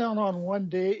gets down on one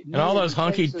day, and all those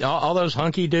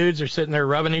hunky dudes are sitting there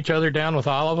rubbing each other down with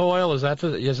olive oil? Is that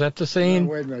the scene?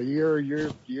 No, wait a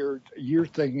minute, you're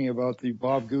thinking about the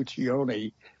Bob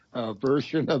Guccione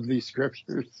version of these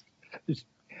scriptures.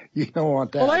 You don't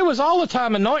want that. Well, they was all the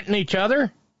time anointing each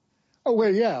other. Oh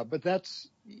well, yeah, but that's.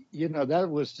 That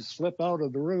was to slip out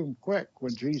of the room quick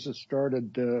when Jesus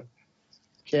started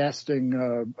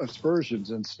casting aspersions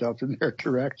and stuff in their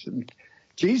direction.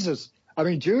 Judas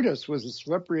was the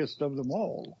slipperiest of them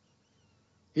all.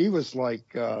 He was like...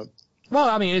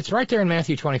 it's right there in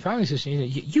Matthew 25. He says,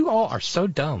 you all are so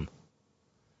dumb.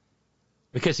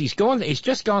 Because he's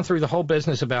just gone through the whole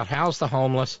business about house the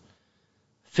homeless,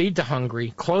 feed the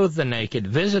hungry, clothe the naked,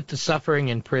 visit the suffering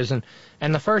in prison,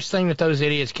 and the first thing that those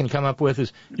idiots can come up with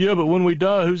is, yeah, but when we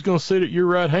die, who's going to sit at your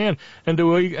right hand? And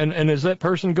is that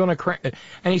person going to crown?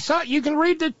 And you can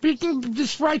read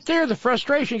just right there, the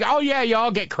frustration. Oh yeah, you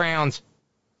all get crowns.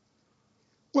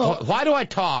 Well, why do I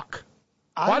talk?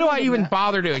 Why do I even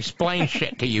bother to explain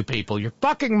shit to you people? You're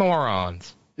fucking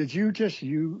morons. Did you just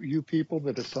you people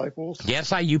the disciples?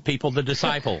 Yes, you people the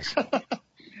disciples.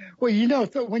 Well,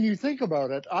 when you think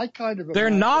about it, they're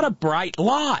not a bright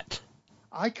lot.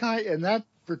 In that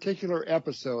particular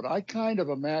episode, I kind of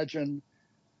imagine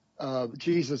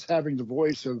Jesus having the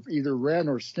voice of either Ren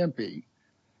or Stimpy,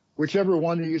 whichever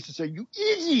one he used to say, "You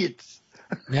idiots."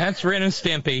 That's Ren and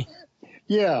Stimpy.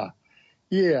 Yeah.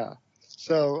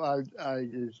 So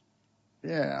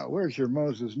where's your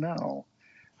Moses now?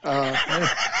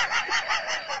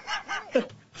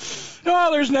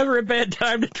 Oh, there's never a bad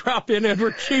time to drop in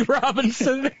Edward G.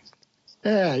 Robinson.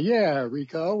 Yeah,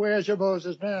 Rico, where's your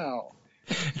Moses now?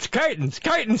 It's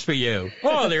Curtains for you.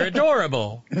 Oh, they're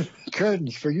adorable.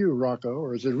 Curtains for you, Rocco.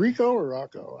 Or is it Rico or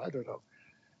Rocco? I don't know.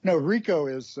 No, Rico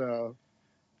is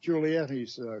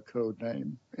Giuliani's code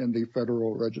name in the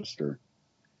Federal Register.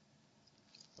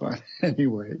 But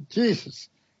anyway, Jesus.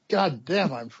 God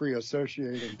damn, I'm free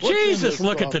associating. Jesus,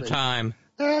 look at the time.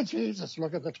 Oh, Jesus,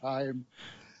 look at the time.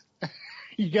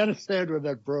 You got to stand with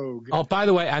that brogue. Oh, by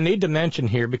the way, I need to mention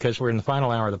here, because we're in the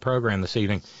final hour of the program this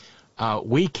evening,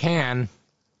 we can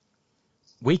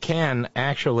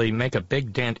actually make a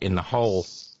big dent in the hole.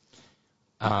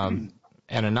 Our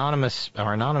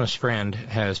anonymous friend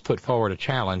has put forward a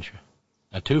challenge,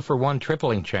 a 2-for-1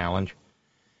 tripling challenge.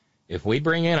 If we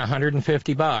bring in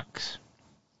 $150,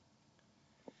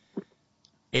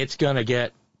 it's going to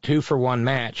get 2-for-1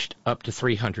 matched up to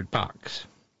 $300.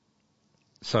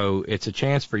 So it's a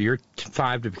chance for your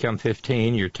 5 to become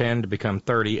 15, your 10 to become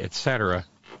 30, etc.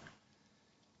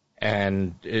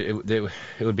 And it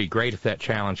would be great if that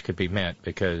challenge could be met,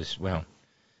 because, well,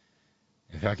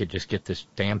 if I could just get this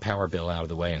damn power bill out of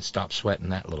the way and stop sweating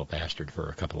that little bastard for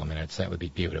a couple of minutes, that would be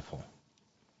beautiful.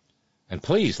 And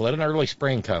please, let an early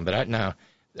spring come. But now,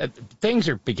 things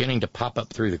are beginning to pop up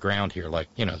through the ground here,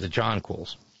 like, the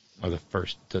jonquils are the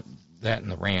first, that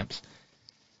and the ramps.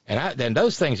 And then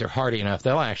those things are hardy enough,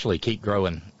 they'll actually keep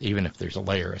growing even if there's a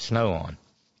layer of snow on.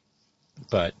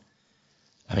 But,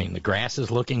 I mean, the grass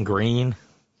is looking green.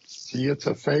 See, it's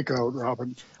a fake out,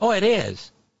 Robin. Oh, it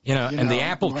is. And the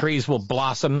apple trees will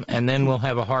blossom, and then we'll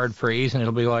have a hard freeze, and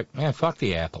it'll be like, man, fuck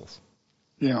the apples.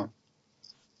 Yeah.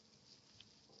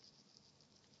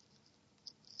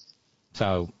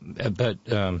 So, but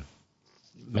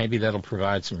maybe that'll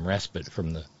provide some respite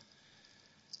from the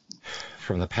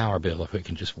power bill if we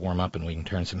can just warm up and we can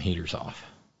turn some heaters off.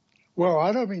 Well,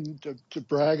 I don't mean to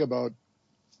brag about.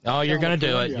 Oh, you're going to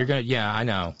do it. Yeah, I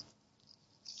know.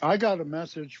 I got a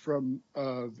message from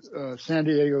San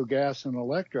Diego Gas and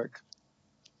Electric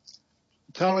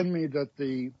telling me that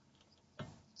the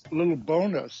little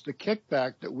bonus, the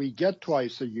kickback that we get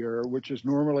twice a year, which is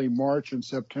normally March and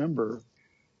September,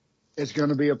 is going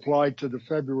to be applied to the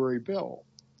February bill.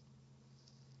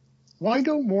 Why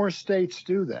don't more states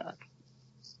do that?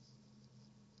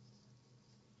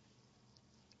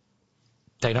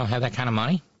 They don't have that kind of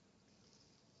money?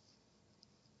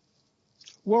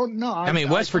 Well, no. I mean,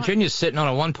 West Virginia's sitting on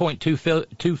a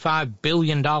 $1.25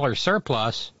 billion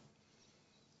surplus,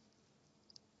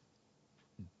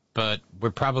 but we're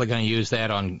probably going to use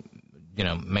that on,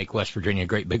 make West Virginia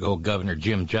great big old Governor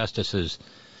Jim Justice's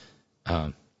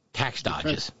tax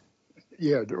dodges.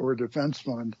 Yeah, or defense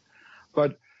fund.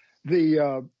 But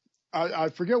I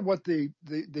forget what the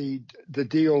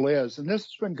deal is, and this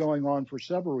has been going on for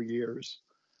several years,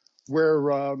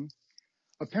 where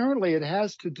apparently it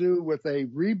has to do with a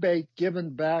rebate given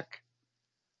back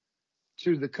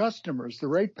to the customers, the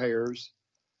ratepayers,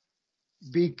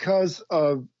 because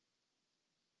of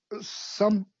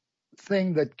something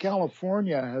that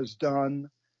California has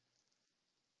done.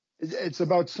 It's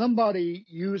about somebody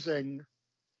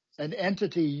an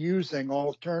entity using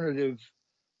alternative,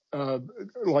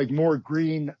 like more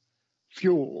green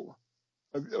fuel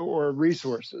or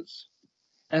resources.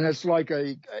 And it's like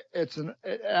it's an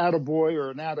attaboy or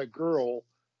an attagirl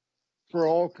for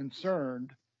all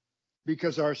concerned,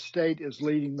 because our state is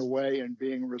leading the way in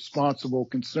being responsible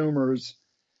consumers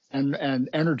and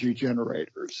energy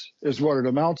generators is what it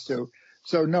amounts to.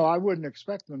 So no, I wouldn't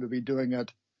expect them to be doing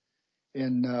it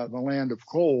in the land of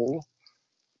coal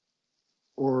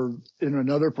or in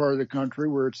another part of the country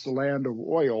where it's the land of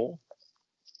oil.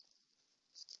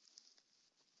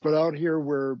 But out here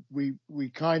where we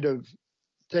kind of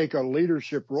take a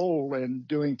leadership role in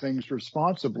doing things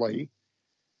responsibly,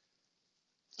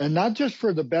 and not just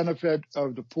for the benefit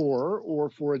of the poor or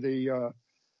for the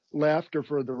left or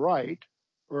for the right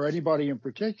or anybody in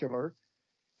particular.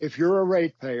 If you're a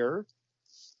ratepayer,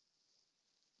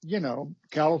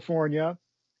 California,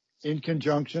 in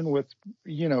conjunction with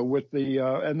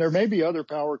the, and there may be other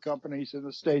power companies in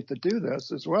the state that do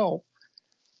this as well.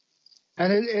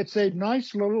 And it's a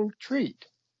nice little treat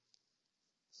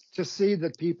to see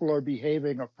that people are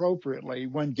behaving appropriately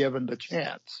when given the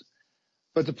chance.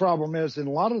 But the problem is, in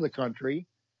a lot of the country,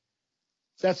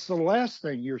 that's the last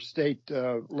thing your state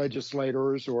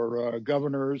legislators or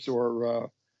governors or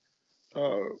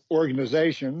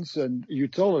organizations and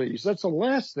utilities, that's the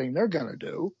last thing they're going to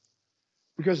do,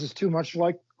 because it's too much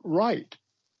like right,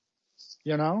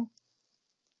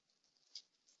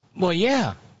 Well,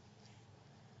 yeah.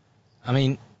 I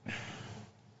mean,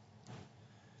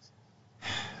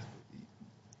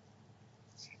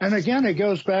 and again, it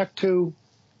goes back to,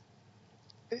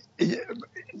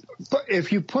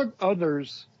 if you put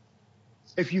others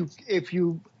if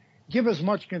you give as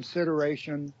much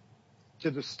consideration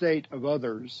to the state of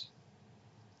others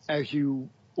as you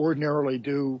ordinarily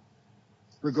do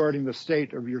regarding the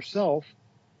state of yourself,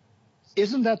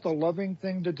 isn't that the loving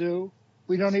thing to do?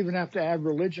 We don't even have to add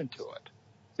religion to it.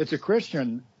 It's a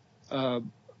Christian, a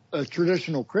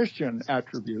traditional Christian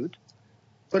attribute.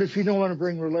 But if you don't want to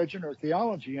bring religion or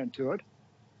theology into it,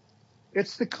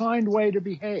 it's the kind way to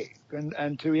behave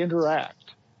and to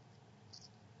interact.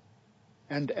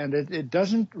 And it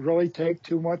doesn't really take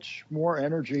too much more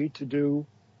energy to do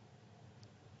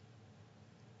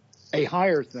a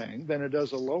higher thing than it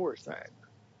does a lower thing.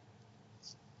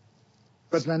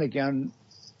 But then again,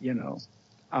 you know,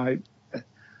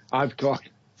 I've talked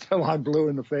till I'm blue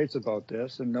in the face about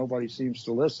this, and nobody seems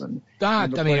to listen. I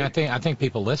think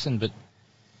people listen, but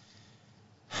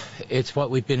it's what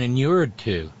we've been inured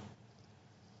to.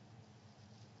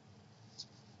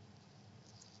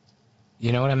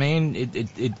 You know what I mean?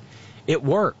 It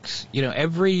works. You know,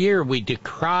 every year we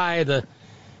decry the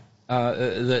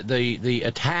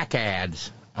attack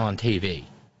ads on TV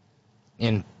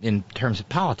in terms of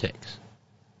politics.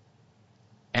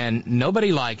 And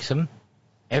nobody likes them.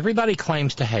 Everybody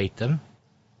claims to hate them.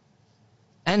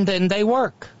 And then they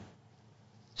work.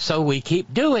 So we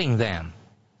keep doing them.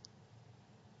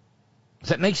 Does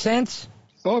that make sense?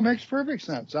 Oh, it makes perfect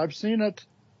sense. I've seen it.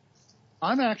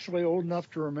 I'm actually old enough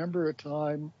to remember a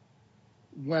time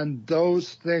when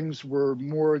those things were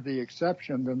more the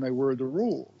exception than they were the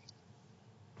rule.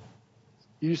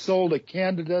 You sold a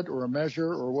candidate or a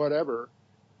measure or whatever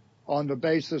on the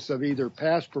basis of either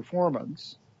past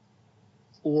performance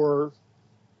or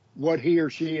what he or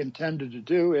she intended to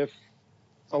do if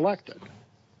elected.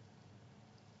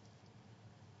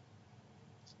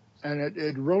 And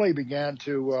it really began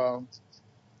to,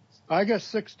 I guess,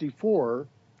 64,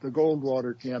 the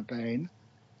Goldwater campaign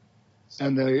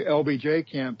and the LBJ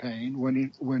campaign,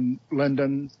 when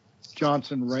Lyndon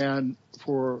Johnson ran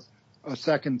for a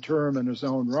second term in his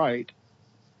own right,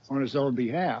 on his own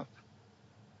behalf.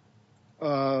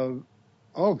 Oh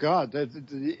God,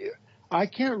 I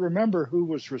can't remember who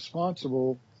was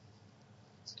responsible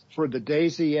for the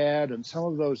Daisy ad and some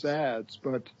of those ads,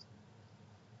 but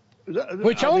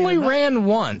which only ran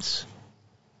once.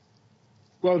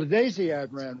 Well, the Daisy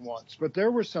ad ran once, but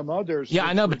there were some others. Yeah,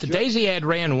 I know, but the Daisy ad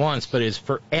ran once, but is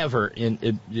forever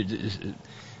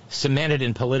cemented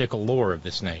in political lore of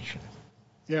this nation.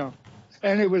 Yeah,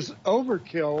 and it was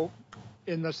overkill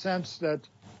in the sense that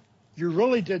you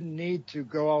really didn't need to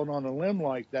go out on a limb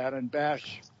like that and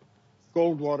bash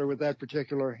Goldwater with that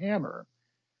particular hammer.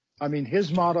 I mean,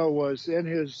 his motto was in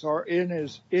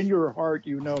your heart,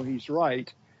 you know he's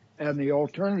right. And the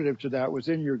alternative to that was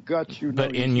in your guts, you know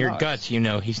but in your guts, you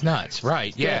know he's nuts.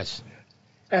 Right, yes.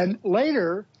 And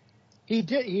later, he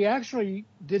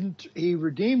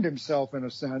redeemed himself in a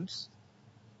sense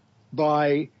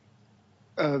by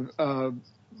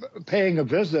paying a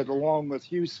visit along with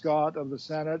Hugh Scott of the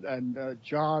Senate and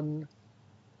John,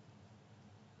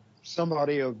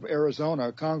 somebody of Arizona,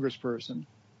 a congressperson,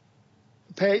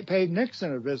 paid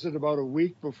Nixon a visit about a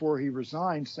week before he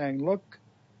resigned, saying, look,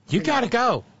 you got to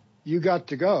go. You got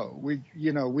to go.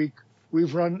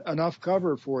 We've run enough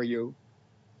cover for you,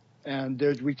 and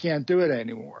we can't do it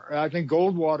anymore. I think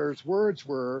Goldwater's words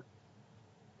were,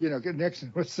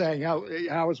 Nixon was saying,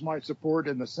 how is my support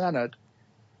in the Senate?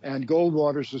 And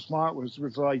Goldwater's response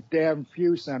was like, damn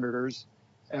few senators,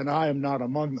 and I am not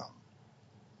among them.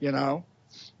 Yeah.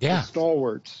 The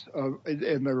stalwarts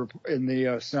in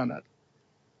the Senate.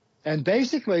 And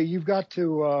basically, you've got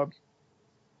to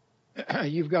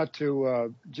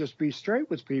just be straight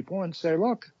with people and say,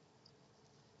 look,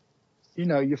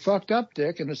 you fucked up,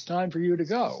 Dick, and it's time for you to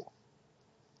go.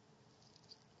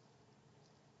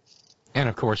 And,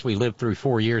 of course, we lived through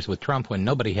 4 years with Trump when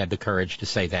nobody had the courage to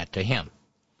say that to him.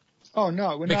 Oh,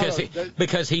 no.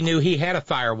 Because he knew he had a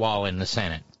firewall in the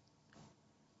Senate.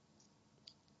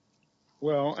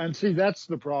 Well, and see, that's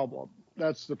the problem.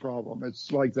 That's the problem.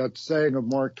 It's like that saying of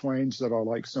Mark Twain's that I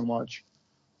like so much.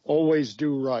 Always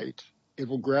do right. It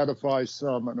will gratify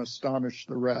some and astonish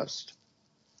the rest.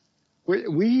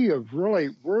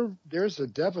 There's a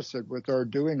deficit with our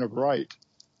doing of right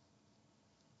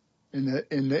in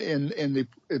the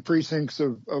precincts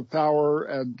of power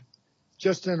and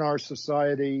just in our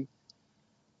society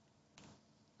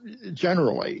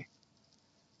generally.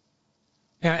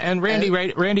 Yeah, and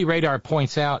Randy Radar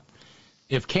points out,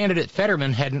 if candidate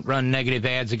Fetterman hadn't run negative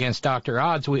ads against Dr.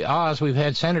 Oz, we'd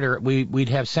have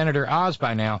Senator Oz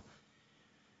by now.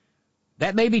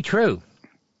 That may be true.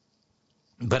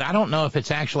 But I don't know if it's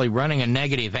actually running a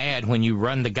negative ad when you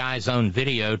run the guy's own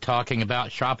video talking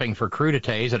about shopping for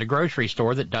crudités at a grocery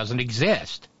store that doesn't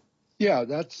exist. Yeah,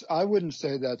 I wouldn't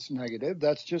say that's negative.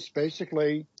 That's just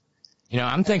basically.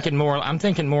 I'm thinking more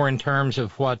in terms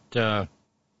of what, what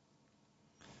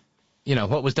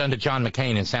was done to John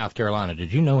McCain in South Carolina.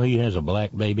 Did you know he has a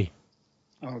black baby?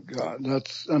 Oh God,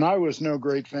 and I was no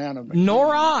great fan of McCain.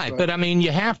 Nor I, but I mean,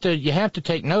 you have to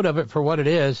take note of it for what it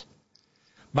is.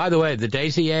 By the way, the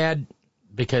Daisy ad,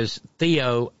 because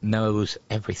Theo knows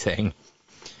everything.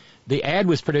 The ad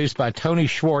was produced by Tony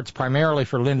Schwartz, primarily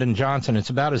for Lyndon Johnson. It's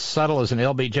about as subtle as an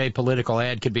LBJ political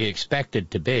ad could be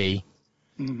expected to be.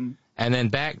 Mm-hmm. And then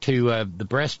back to the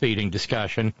breastfeeding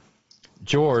discussion.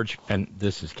 George, and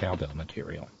this is cowbell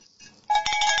material.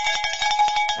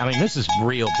 I mean, this is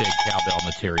real big cowbell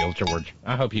material, George.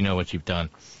 I hope you know what you've done.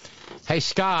 Hey,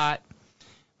 Scott.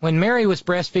 When Mary was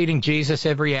breastfeeding Jesus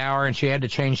every hour and she had to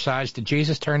change sides, did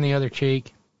Jesus turn the other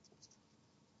cheek?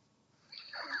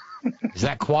 Is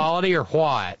that quality or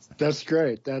what? That's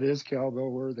great. That is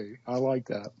cowbell worthy. I like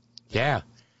that. Yeah.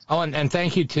 Oh, and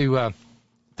thank you to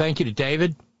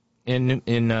David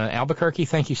in Albuquerque.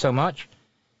 Thank you so much.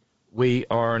 We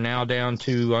are now down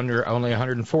to under only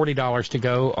 $140 to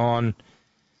go on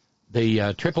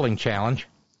the tripling challenge,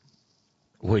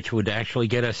 which would actually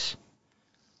get us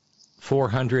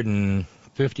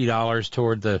 $450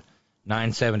 toward the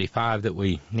 $975 that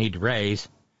we need to raise.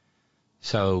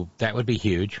 So that would be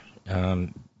huge. There's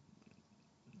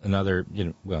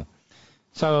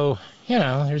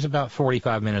about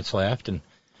 45 minutes left, and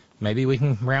maybe we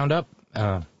can round up.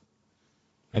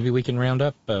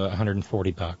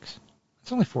 $140.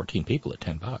 It's only 14 people at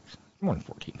 $10. More than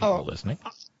 14 people listening.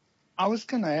 I was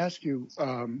going to ask you,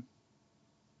 and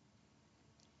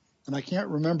I can't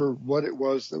remember what it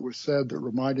was that was said that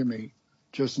reminded me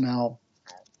just now,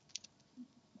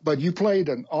 but you played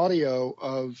an audio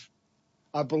of,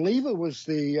 I believe it was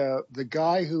the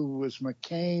guy who was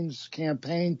McCain's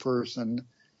campaign person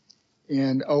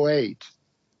in 2008,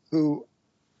 who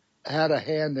had a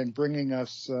hand in bringing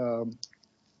us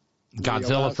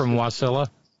Godzilla from Wasilla.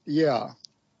 Yeah.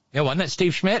 Yeah, wasn't that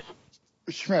Steve Schmidt?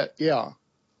 Schmidt, yeah,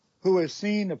 who has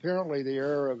seen apparently the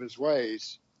error of his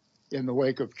ways in the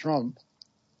wake of Trump,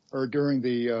 or during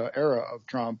the era of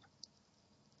Trump,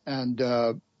 and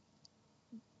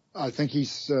I think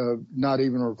he's not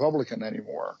even a Republican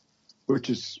anymore, which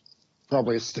is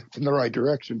probably a step in the right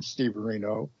direction, Steve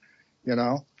Areno,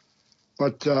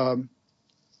 But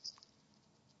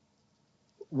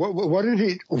what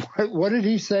did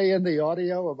he say in the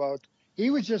audio about? He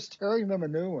was just tearing them a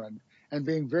new one and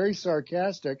being very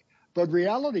sarcastic, but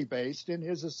reality based in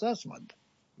his assessment.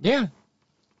 Yeah.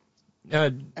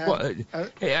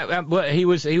 He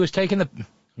was taking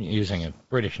using a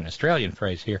British and Australian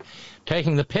phrase here,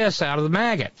 taking the piss out of the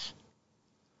maggots.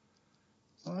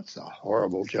 Well, that's a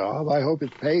horrible job. I hope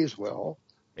it pays well.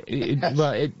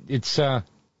 It's I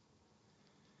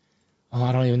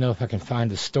don't even know if I can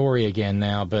find the story again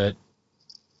now, but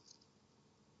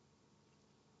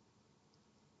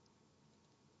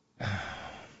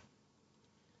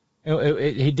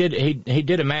he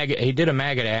did a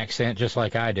maggot accent just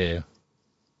like I do.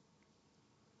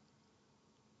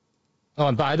 Oh,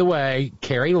 and by the way,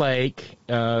 Carrie Lake,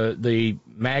 the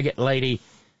maggot lady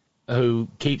who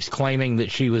keeps claiming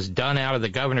that she was done out of the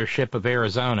governorship of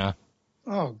Arizona.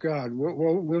 Oh, God.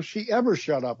 Will she ever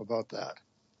shut up about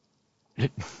that?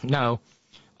 No.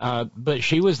 But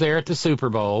she was there at the Super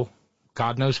Bowl.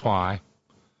 God knows why.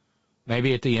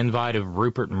 Maybe at the invite of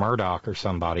Rupert Murdoch or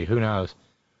somebody. Who knows?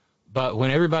 But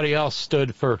when everybody else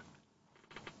stood for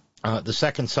the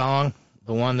second song,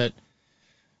 the one that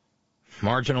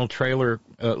Marginal Trailer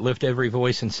Lift Every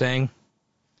Voice and Sing,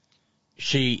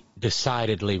 she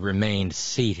decidedly remained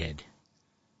seated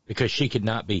because she could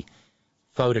not be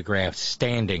photographed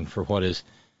standing for what is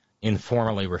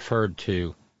informally referred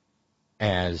to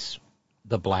as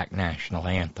the Black National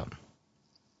Anthem.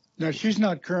 Now, she's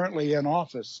not currently in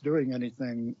office doing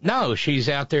anything. No, she's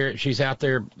out there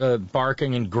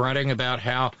barking and grunting about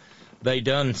how they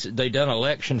done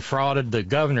election frauded the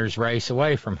governor's race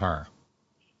away from her.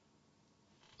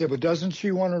 Yeah, but doesn't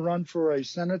she want to run for a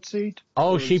Senate seat?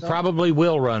 Oh, she probably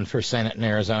will run for Senate in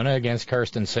Arizona against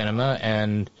Kirsten Sinema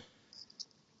and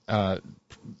the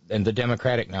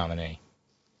Democratic nominee.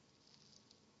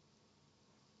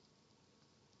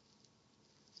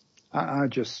 It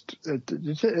just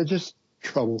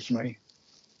troubles me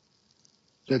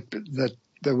that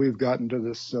we've gotten to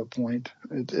this point.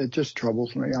 It just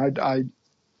troubles me. And I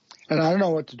don't know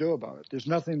what to do about it. There's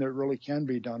nothing that really can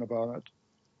be done about it,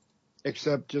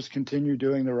 except just continue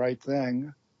doing the right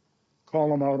thing, call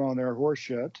them out on their horse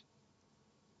shit,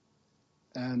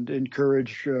 and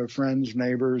encourage friends,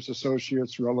 neighbors,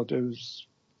 associates, relatives,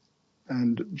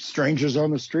 and strangers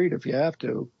on the street if you have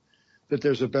to, that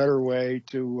there's a better way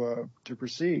to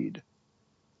proceed.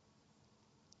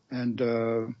 And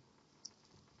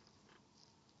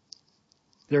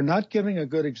they're not giving a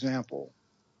good example.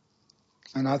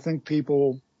 And I think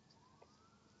people,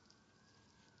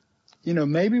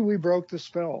 maybe we broke the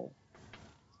spell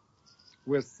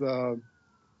with, with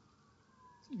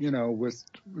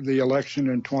the election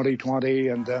in 2020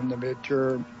 and then the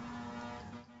midterm.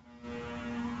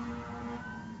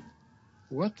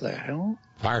 What the hell?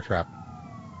 Fire truck.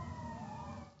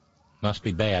 Must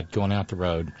be bad going out the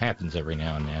road. Happens every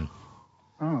now and then.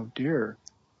 Oh, dear.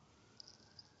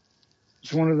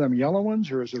 Is one of them yellow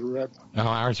ones or is it a red one? No,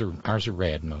 ours are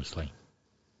red mostly.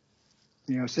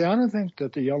 See, I don't think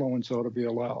that the yellow ones ought to be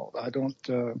allowed. I don't.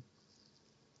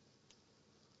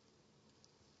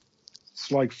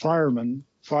 It's like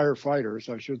firefighters,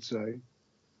 I should say.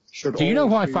 Do you know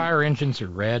why fire engines are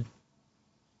red?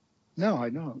 No, I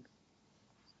don't.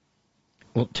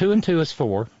 Well, 2 and 2 is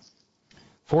 4.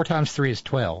 4 times 3 is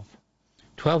 12.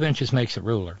 12 inches makes a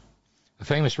ruler. The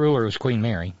famous ruler was Queen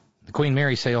Mary. The Queen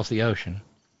Mary sails the ocean.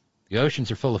 The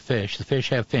oceans are full of fish. The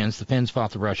fish have fins. The fins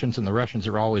fought the Russians, and the Russians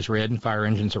are always red, and fire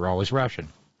engines are always Russian.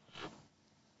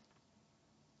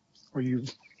 Well,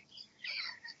 you've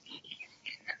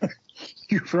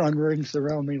run rings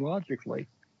around me logically.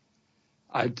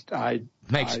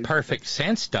 Makes perfect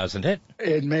sense, doesn't it?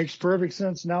 It makes perfect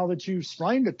sense now that you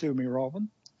explained it to me, Robin.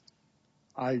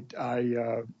 I'm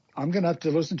going to have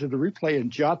to listen to the replay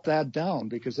and jot that down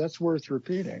because that's worth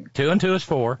repeating. 2 and 2 is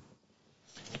 4.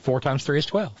 4 times 3 is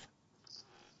 12.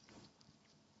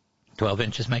 12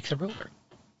 inches makes a ruler.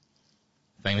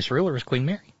 Famous ruler is Queen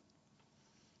Mary.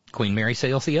 Queen Mary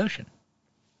sails the ocean.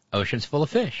 Ocean's full of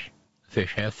fish. The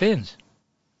fish have fins.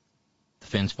 The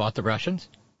fins fought the Russians.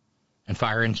 And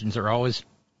fire engines are always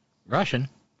Russian,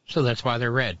 so that's why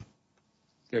they're red.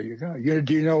 There you go.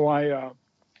 Do you know why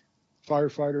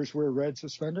firefighters wear red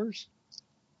suspenders?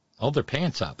 Hold their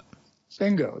pants up.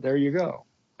 Bingo. There you go.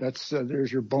 That's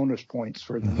there's your bonus points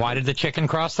for them. Why did the chicken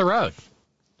cross the road?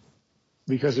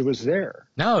 Because it was there.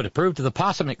 No, to prove to the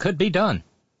possum it could be done.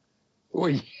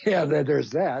 Well, yeah,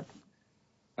 there's that.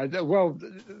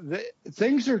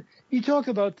 Things are. You talk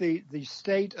about the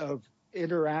state of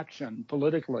interaction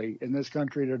politically in this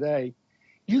country today.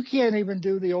 You can't even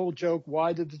do the old joke,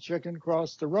 why did the chicken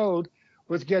cross the road,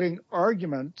 with getting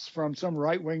arguments from some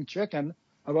right-wing chicken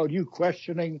about you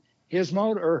questioning his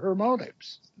motive or her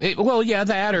motives. That,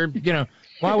 or,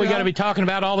 why we got to be talking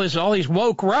about all these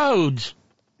woke roads.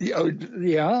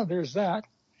 Yeah, there's that.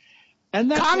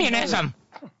 And that's communism.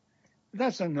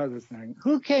 That's another thing.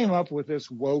 Who came up with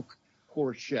this woke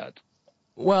horse shit?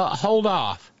 Well, hold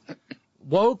off.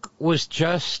 Woke was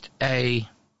just a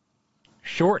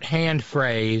shorthand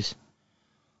phrase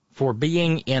for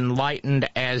being enlightened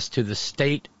as to the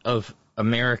state of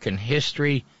American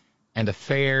history and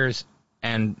affairs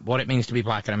and what it means to be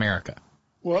black in America.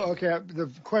 Well, okay,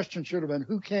 the question should have been,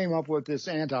 who came up with this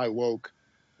anti-woke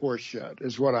horseshit,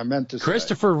 is what I meant to say.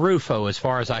 Christopher Rufo, as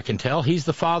far as I can tell. He's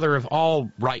the father of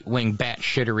all right-wing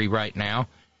batshittery right now,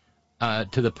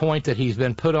 to the point that he's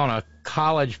been put on a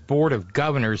college board of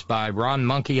governors by Ron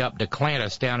Monkey Up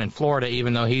DeClantis down in Florida,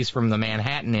 even though he's from the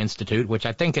Manhattan Institute, which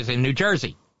I think is in New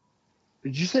Jersey.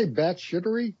 Did you say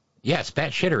batshittery? Yes,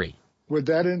 batshittery. Would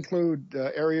that include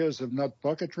areas of nut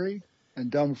bucketry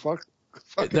and dumb fucketry?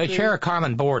 They share a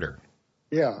common border.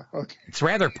 Yeah, okay. It's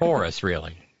rather porous,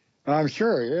 really. I'm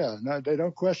sure, yeah. No, they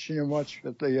don't question you much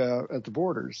at the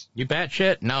borders. You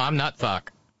batshit? No, I'm not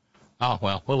fuck. Oh,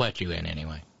 well, we'll let you in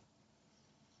anyway.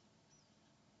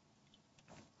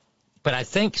 But I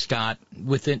think, Scott,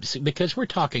 because we're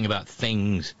talking about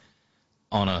things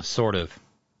on a sort of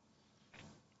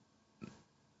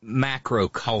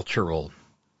macro-cultural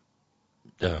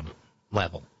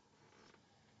level,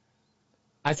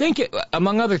 I think,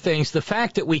 among other things, the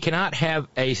fact that we cannot have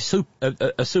a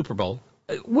Super Bowl,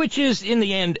 which is, in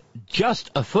the end,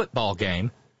 just a football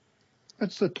game.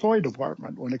 That's the toy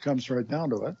department when it comes right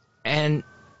down to it. And,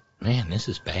 man, this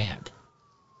is bad.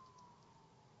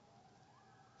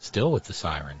 Still with the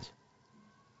sirens.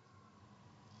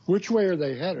 Which way are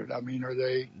they headed? I mean, are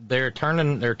they... They're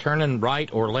turning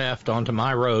right or left onto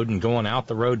my road and going out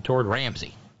the road toward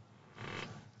Ramsey.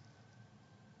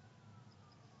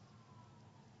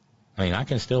 I mean, I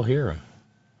can still hear them.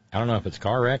 I don't know if it's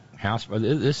car wreck, house...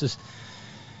 This is...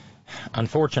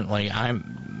 Unfortunately,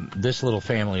 this little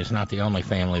family is not the only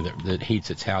family that heats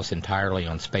its house entirely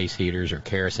on space heaters or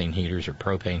kerosene heaters or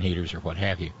propane heaters or what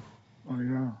have you. Oh,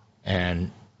 yeah.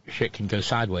 And shit can go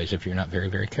sideways if you're not very,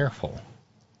 very careful.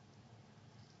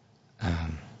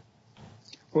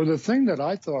 Well, the thing that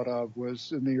I thought of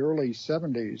was in the early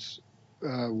 70s,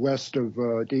 west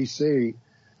of D.C.,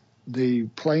 the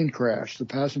plane crash, the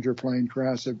passenger plane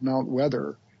crash at Mount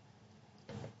Weather.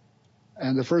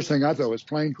 And the first thing I thought was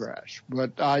plane crash.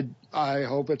 But I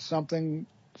hope it's something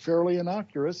fairly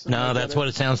innocuous. No, that's what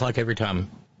it sounds like every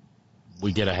time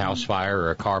we get a house fire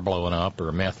or a car blowing up or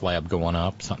a meth lab going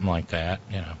up, something like that,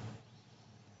 you know.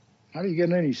 How do you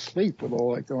get any sleep with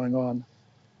all that going on?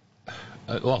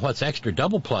 Well, what's extra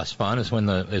double plus fun is when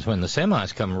the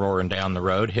semis come roaring down the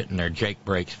road, hitting their Jake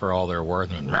brakes for all they're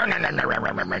worth, and,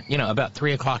 you know, about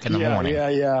 3 o'clock in the morning.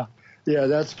 Yeah.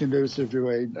 That's conducive to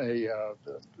a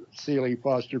Sealy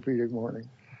Posturepedic morning.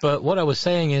 But what I was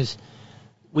saying is,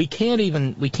 we can't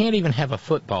even have a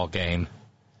football game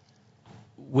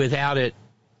without it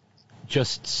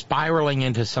just spiraling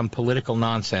into some political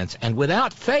nonsense, and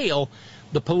without fail,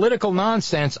 the political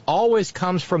nonsense always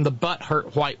comes from the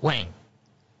butthurt white wing.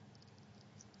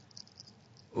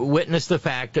 Witness the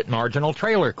fact that Marginal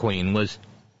Trailer Queen was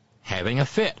having a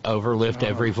fit over Lift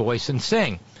Every Voice and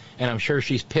Sing. And I'm sure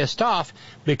she's pissed off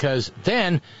because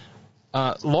then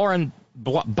Lauren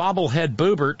Bobblehead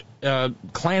Boobert,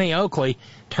 Clanny Oakley,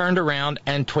 turned around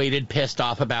and tweeted pissed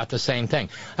off about the same thing.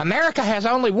 America has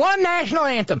only one national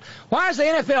anthem. Why is the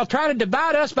NFL trying to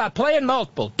divide us by playing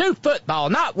multiple? Do football,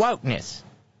 not wokeness.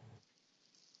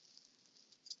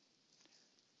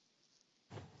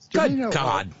 Good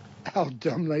God. How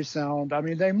dumb they sound. I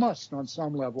mean, they must on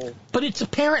some level. But it's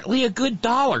apparently a good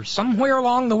dollar somewhere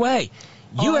along the way.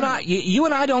 You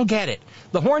and I don't get it.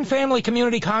 The Horn Family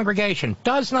Community Congregation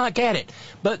does not get it.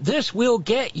 But this will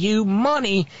get you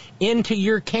money into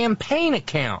your campaign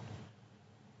account.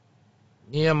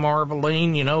 Yeah,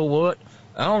 Marveline, you know what?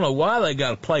 I don't know why they got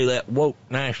to play that woke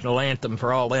national anthem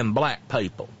for all them black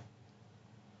people.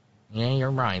 Yeah,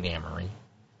 you're right, Emery.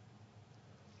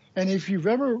 And if you've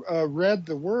ever read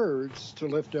the words to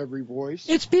Lift Every Voice,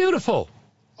 it's beautiful.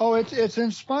 Oh, it's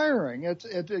inspiring.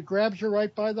 It grabs you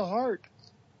right by the heart.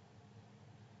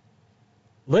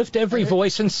 Lift every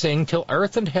voice and sing till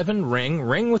earth and heaven ring.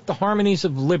 Ring with the harmonies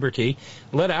of liberty.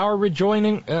 Let our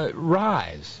rejoining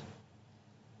rise.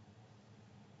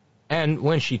 And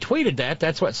when she tweeted that,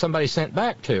 that's what somebody sent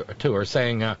back to her,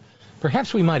 saying,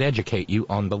 perhaps we might educate you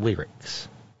on the lyrics.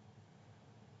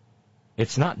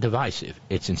 It's not divisive.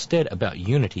 It's instead about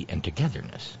unity and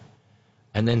togetherness.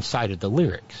 And then cited the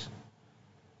lyrics.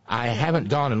 I haven't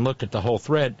gone and looked at the whole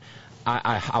thread.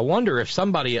 I wonder if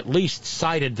somebody at least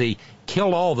cited the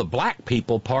kill all the black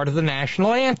people part of the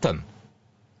national anthem.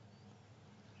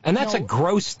 And that's a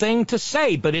gross thing to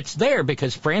say, but it's there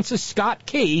because Francis Scott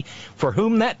Key, for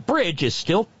whom that bridge is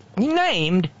still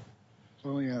named...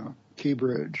 Oh, yeah, Key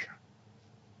Bridge.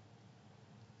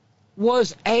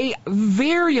 ...was a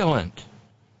virulent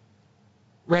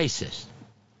racist,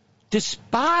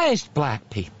 despised black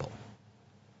people,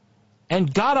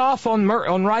 and got off on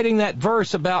writing that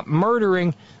verse about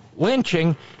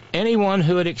lynching anyone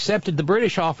who had accepted the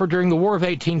British offer during the War of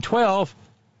 1812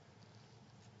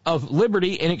 of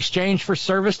liberty in exchange for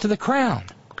service to the crown.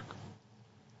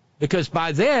 Because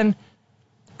by then,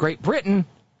 Great Britain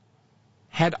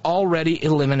had already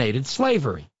eliminated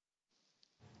slavery.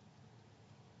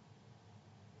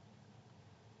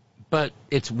 But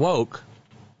it's woke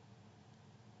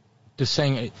to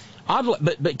sing.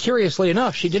 But curiously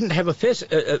enough, she didn't have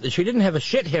a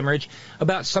shit hemorrhage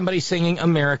about somebody singing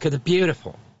 "America the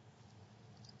Beautiful."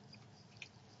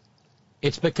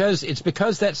 It's because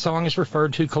that song is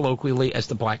referred to colloquially as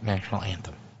the Black National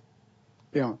Anthem.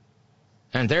 Yeah.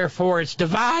 And therefore, it's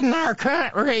dividing our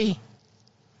country,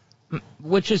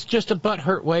 which is just a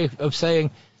butthurt way of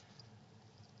saying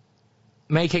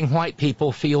making white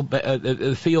people feel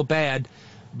bad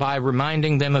by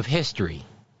reminding them of history.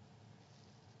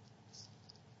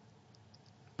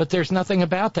 But there's nothing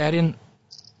about that in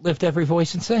Lift Every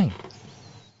Voice and Sing.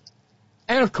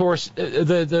 And of course,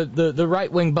 the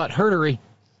right-wing butthurtery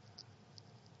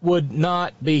would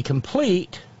not be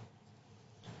complete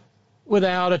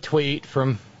without a tweet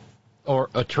from, or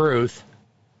a truth.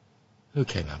 Who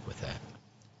came up with that?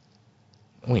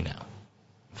 We know.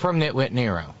 From Nitwit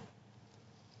Nero.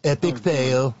 Epic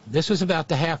fail. This was about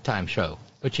the halftime show,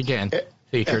 which again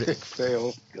featured epic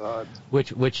fail. God.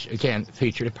 Which again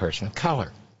featured a person of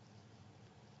color.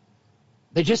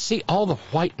 They just see all the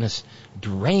whiteness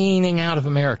draining out of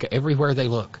America everywhere they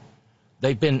look.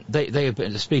 They have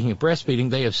been speaking of breastfeeding,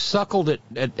 they have suckled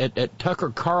at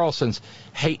Tucker Carlson's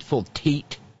hateful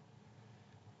teat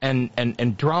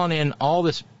and drawn in all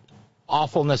this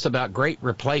awfulness about great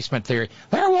replacement theory.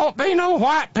 There won't be no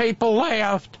white people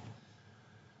left.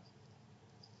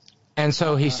 And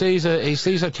so he sees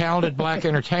a talented black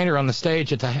entertainer on the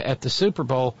stage at the Super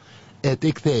Bowl.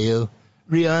 Epic fail.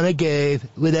 Rihanna gave,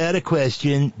 without a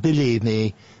question, believe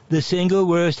me, the single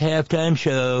worst halftime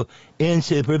show in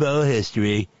Super Bowl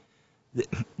history.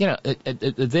 You know,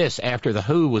 this after the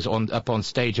Who was up on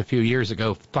stage a few years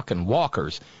ago, fucking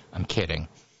walkers. I'm kidding.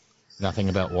 Nothing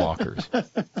about walkers.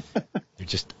 They're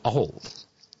just old.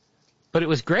 But it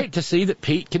was great to see that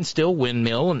Pete can still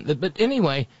windmill. But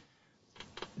anyway,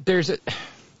 this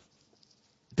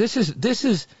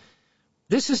is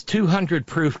 200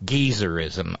 proof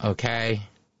geezerism, okay?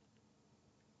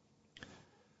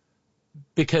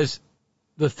 Because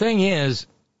the thing is,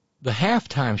 the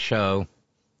halftime show,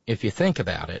 if you think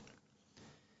about it,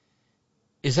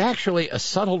 is actually a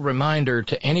subtle reminder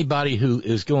to anybody who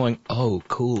is going, oh,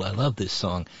 cool, I love this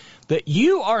song, that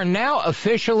you are now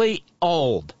officially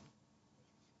old.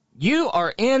 You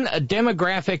are in a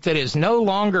demographic that is no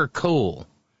longer cool.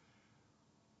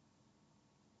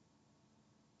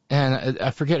 And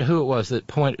I forget who it was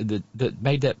that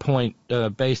made that point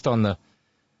based on the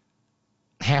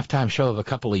halftime show of a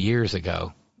couple of years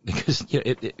ago. Because you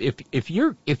know,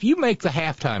 if you make the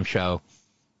halftime show,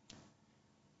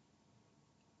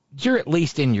 you're at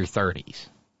least in your 30s.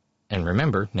 And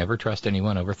remember, never trust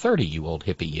anyone over 30, you old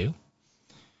hippie, you.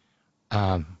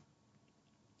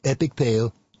 Epic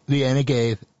fail. Rihanna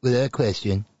gave, without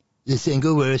question, the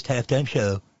single worst halftime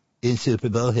show in Super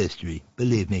Bowl history.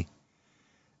 Believe me.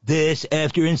 This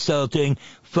after insulting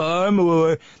far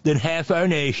more than half our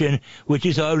nation, which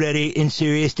is already in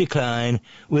serious decline,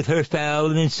 with her foul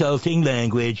and insulting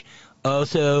language.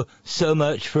 Also, so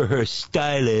much for her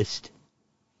stylist.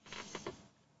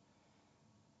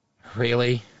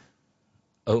 Really?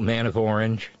 Oh, man of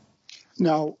orange?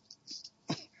 Now,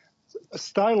 a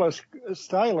stylist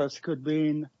could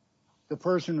mean the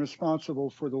person responsible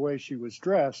for the way she was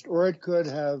dressed, or it could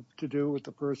have to do with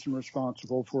the person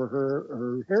responsible for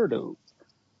her hairdo.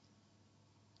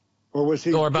 Or was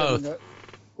he? Or both.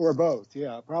 Or both,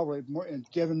 yeah, probably more. And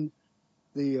given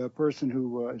the person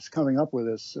who is coming up with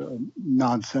this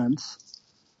nonsense,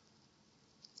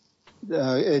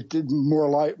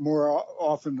 more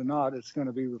often than not, it's going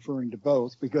to be referring to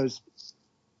both, because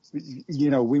you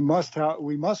know we must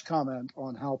comment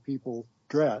on how people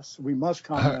dress. We must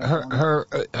comment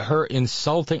her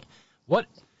insulting. What?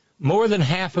 More than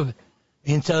half of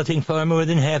insulting far more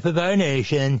than half of our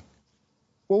nation.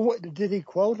 Well, what did he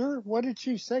quote her? What did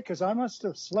she say? Because I must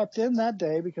have slept in that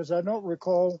day, because I don't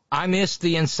recall. I missed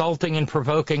the insulting and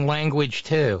provoking language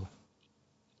too.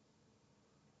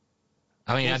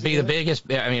 I mean, I'd be the biggest.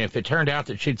 I mean, if it turned out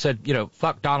that she'd said, you know,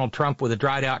 fuck Donald Trump with a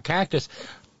dried out cactus,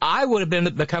 I would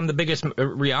have become the biggest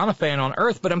Rihanna fan on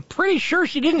earth, but I'm pretty sure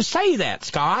she didn't say that,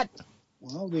 Scott.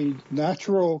 Well, the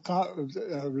natural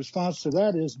response to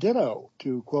that is ditto,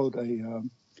 to quote a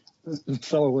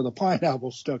fellow with a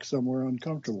pineapple stuck somewhere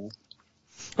uncomfortable.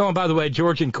 Oh, and by the way,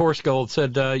 George in Coursegold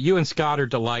said, you and Scott are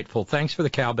delightful. Thanks for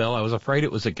the cowbell. I was afraid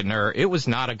it was a gnur. It was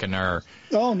not a gnur.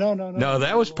 Oh, no. No,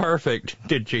 that was perfect.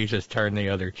 Did Jesus turn the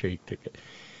other cheek?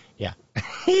 Yeah.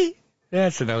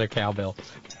 That's another cowbell.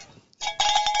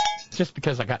 Just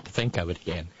because I got to think of it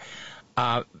again.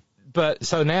 But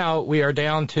so now we are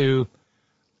down to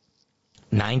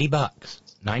 $90.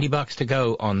 $90 to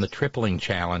go on the tripling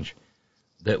challenge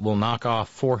that will knock off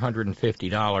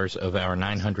 $450 of our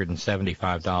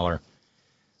 $975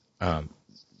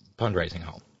 fundraising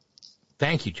haul.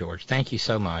 Thank you, George. Thank you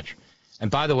so much.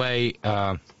 And by the way,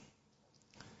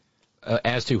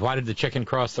 as to why did the chicken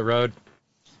cross the road,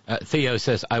 Theo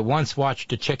says, I once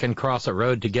watched a chicken cross a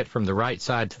road to get from the right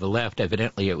side to the left.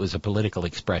 Evidently, it was a political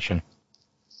expression.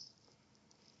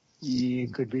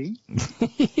 It could be.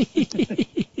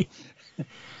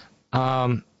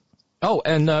 And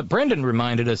Brendan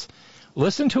reminded us,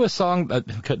 listen to a song,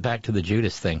 back to the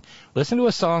Judas thing, listen to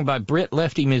a song by Brit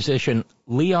lefty musician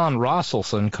Leon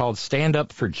Rosselson called Stand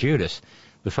Up for Judas.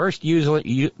 The first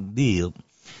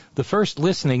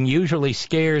listening usually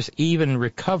scares even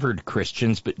recovered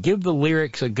Christians, but give the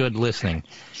lyrics a good listening.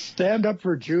 Stand Up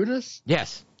for Judas?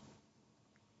 Yes.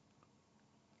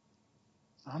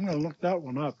 I'm going to look that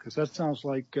one up, because that sounds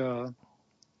like...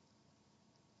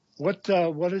 What is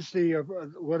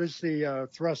the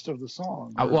thrust of the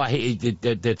song? Well,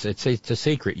 it's a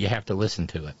secret. You have to listen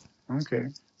to it. Okay.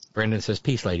 Brendan says,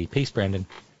 "Peace, lady. Peace, Brendan."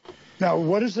 Now,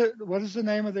 what is the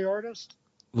name of the artist?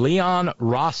 Leon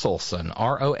Rosselson.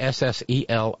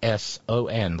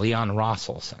 Rosselson. Leon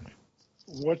Rosselson.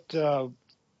 What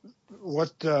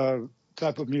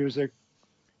type of music?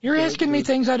 You're asking me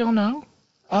things I don't know.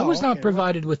 I was not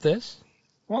provided with this.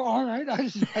 Well, all right.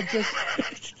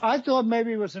 I thought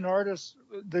maybe it was an artist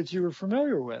that you were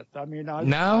familiar with. I mean,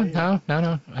 No.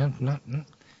 I'm not.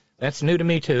 That's new to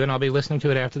me, too, and I'll be listening to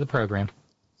it after the program.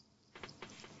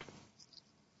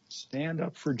 Stand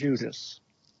Up for Judas.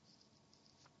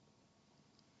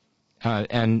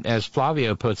 And as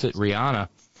Flavio puts it, Rihanna.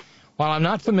 While I'm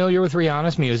not familiar with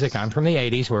Rihanna's music, I'm from the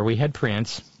 80s where we had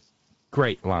Prince.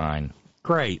 Great line,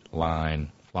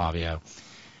 Flavio.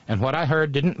 And what I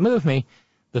heard didn't move me.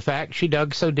 The fact she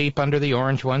dug so deep under the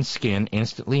orange one's skin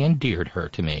instantly endeared her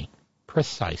to me.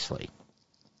 Precisely.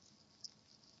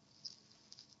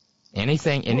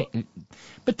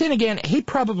 But then again, he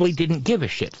probably didn't give a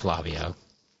shit, Flavio.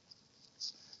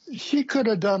 She could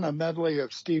have done a medley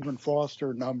of Stephen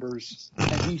Foster numbers,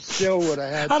 and he still would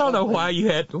have had. I don't know why you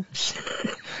had to.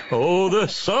 Oh, the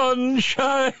sun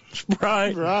shines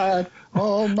bright. Right.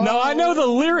 Oh, my. No, I know the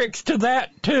lyrics to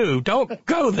that, too. Don't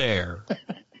go there.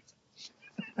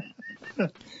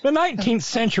 The 19th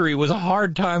century was a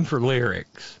hard time for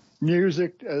lyrics.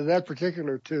 Music, that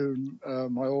particular tune,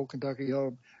 my old Kentucky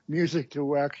home, music to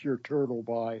wax your turtle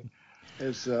by,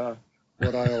 is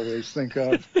what I always think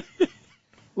of.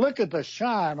 Look at the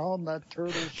shine on that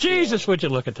turtle shell. Jesus, would you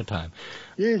look at the time?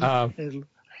 Let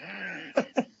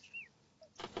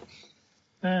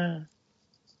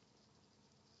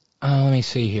me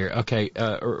see here. Okay,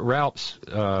 Ralph's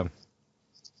found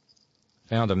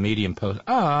a Medium post.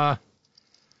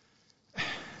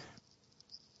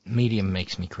 Medium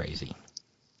makes me crazy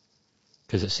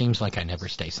because it seems like I never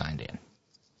stay signed in.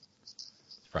 It's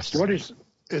frustrating. What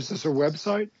is this a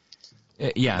website?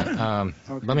 Yeah.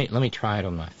 Okay. Let me try it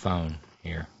on my phone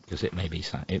here because it may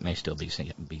still be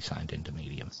signed into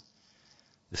Medium.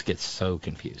 This gets so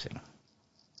confusing.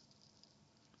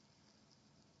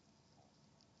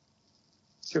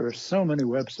 There are so many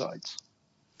websites.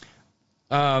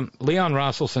 Leon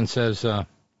Rosselson says,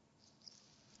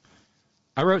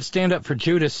 I wrote Stand Up for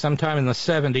Judas sometime in the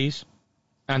 70s.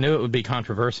 I knew it would be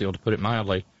controversial, to put it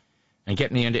mildly, and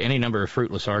get me into any number of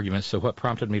fruitless arguments, so what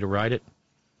prompted me to write it?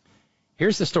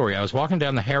 Here's the story. I was walking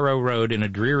down the Harrow Road in a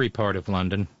dreary part of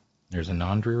London. There's a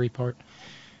non-dreary part?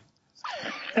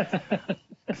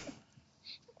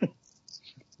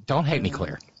 Don't hate me,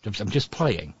 Claire. I'm just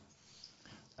playing.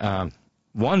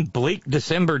 One bleak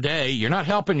December day, you're not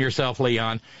helping yourself,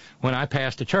 Leon, when I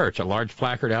passed a church. A large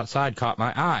placard outside caught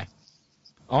my eye.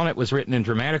 On it was written in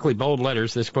dramatically bold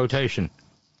letters this quotation.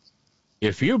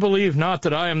 If you believe not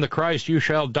that I am the Christ, you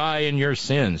shall die in your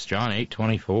sins. John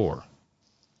 8:24.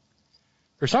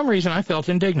 For some reason, I felt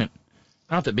indignant.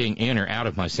 Not that being in or out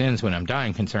of my sins when I'm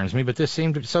dying concerns me, but this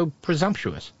seemed so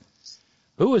presumptuous.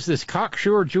 Who is this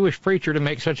cocksure Jewish preacher to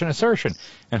make such an assertion?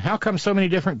 And how come so many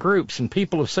different groups and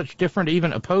people of such different,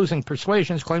 even opposing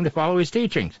persuasions claim to follow his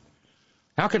teachings?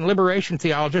 How can liberation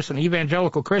theologists and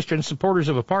evangelical Christians, supporters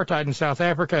of apartheid in South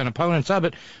Africa and opponents of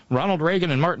it, Ronald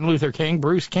Reagan and Martin Luther King,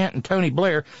 Bruce Kent and Tony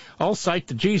Blair, all cite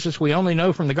the Jesus we only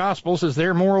know from the Gospels as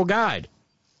their moral guide?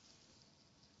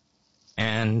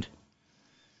 And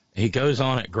he goes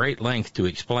on at great length to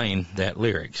explain that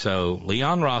lyric. So,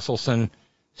 Leon Rosselson,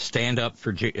 Stand Up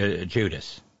for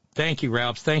Judas. Thank you,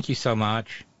 Ralph. Thank you so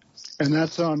much. And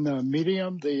that's on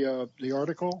Medium, the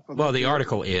article? Well, the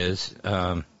article is...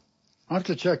 I'll have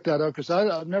to check that out because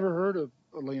I've never heard of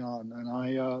Leon,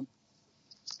 and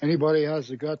anybody has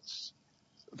the guts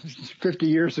 50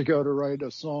 years ago to write a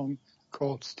song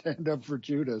called Stand Up for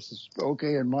Judas is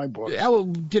okay in my book. Yeah,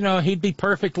 well, he'd be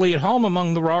perfectly at home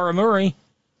among the Raramuri.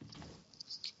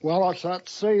 Well, it's that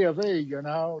C of E,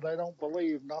 they don't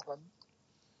believe nothing.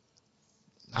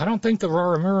 I don't think the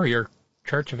Raramuri are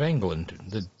Church of England.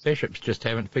 The bishops just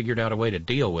haven't figured out a way to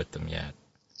deal with them yet.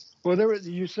 Well,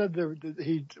 you said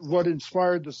what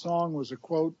inspired the song was a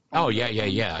quote. Oh, yeah.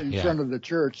 In front of the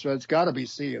church, so it's got to be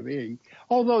C of E.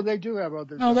 Although they do have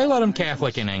other. No, they let them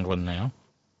Catholic in England now.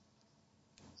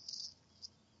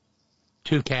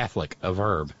 Too Catholic, a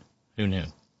verb. Who knew?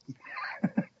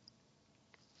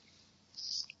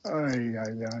 I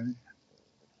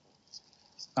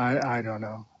don't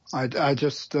know. I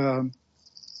just I'll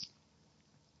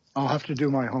have to do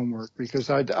my homework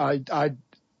because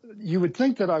you would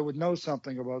think that I would know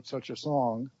something about such a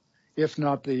song, if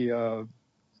not the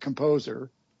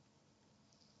composer.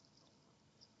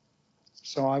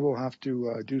 So I will have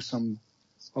to do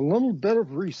a little bit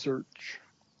of research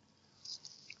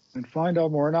and find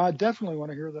out more. And I definitely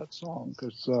want to hear that song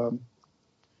because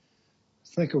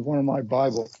think of one of my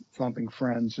Bible thumping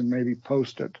friends and maybe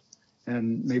post it,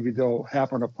 and maybe they'll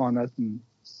happen upon it and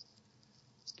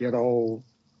get all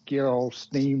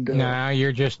steamed up. No,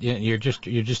 you're just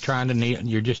trying to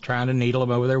needle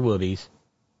them over their whoobies.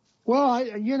 Well,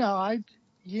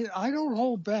 I don't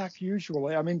hold back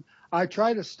usually. I mean, I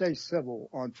try to stay civil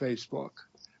on Facebook.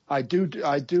 I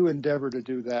do endeavor to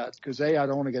do that because A, I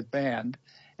don't want to get banned,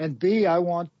 and B, I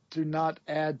want to not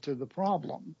add to the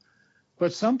problem.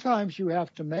 But sometimes you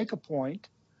have to make a point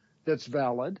that's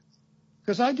valid,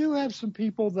 because I do have some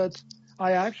people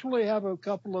I actually have a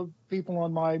couple of people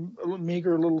on my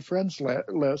meager little friends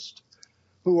list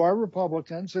who are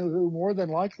Republicans and who more than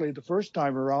likely the first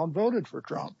time around voted for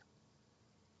Trump.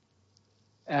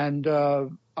 And I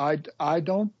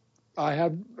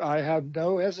have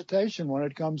no hesitation when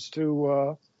it comes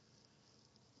to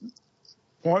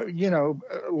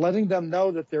letting them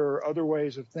know that there are other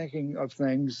ways of thinking of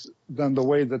things than the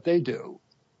way that they do.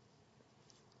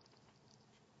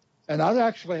 And I've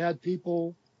actually had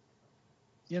people,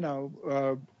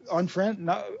 unfriend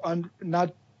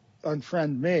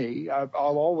me. I'll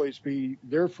always be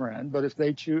their friend. But if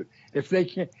they choose, if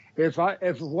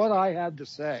what I have to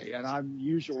say, and I'm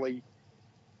usually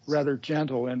rather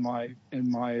gentle in my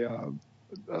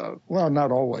well,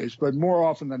 not always, but more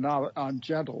often than not, I'm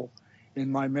gentle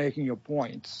in my making of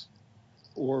points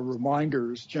or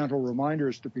gentle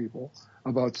reminders to people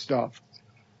about stuff.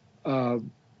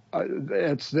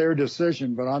 It's their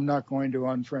decision, but I'm not going to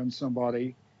unfriend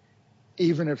somebody,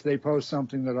 even if they post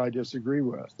something that I disagree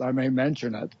with. I may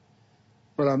mention it,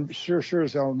 but I'm sure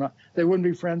as hell not. They wouldn't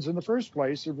be friends in the first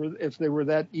place if they were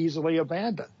that easily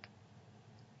abandoned.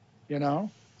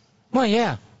 Well,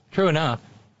 yeah, true enough.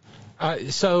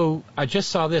 So I just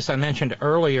saw this. I mentioned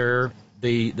earlier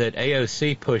that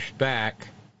AOC pushed back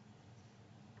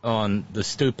on the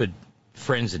stupid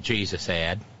Friends of Jesus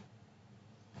ad.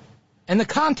 And the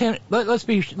content, let's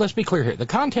be clear here. The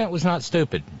content was not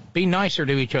stupid. Be nicer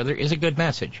to each other is a good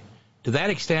message. To that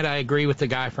extent, I agree with the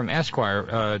guy from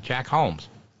Esquire, Jack Holmes.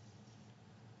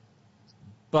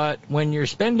 But when you're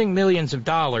spending millions of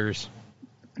dollars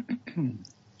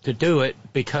to do it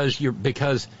because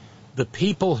the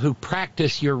people who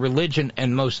practice your religion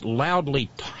and most loudly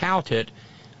tout it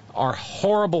are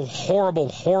horrible, horrible,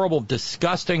 horrible,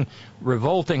 disgusting,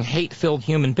 revolting, hate-filled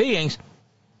human beings,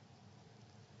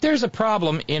 there's a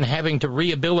problem in having to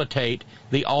rehabilitate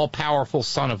the all-powerful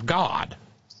Son of God.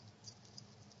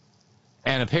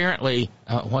 And apparently,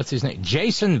 what's his name?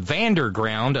 Jason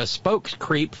Vanderground, a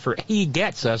spokescreep for He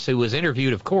Gets Us, who was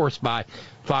interviewed, of course, by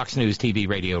Fox News TV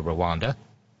Radio Rwanda,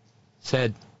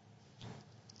 said,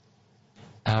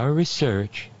 our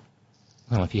research,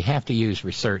 well, if you have to use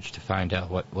research to find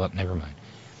out what never mind.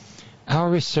 Our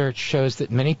research shows that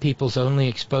many people's only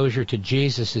exposure to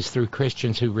Jesus is through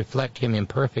Christians who reflect him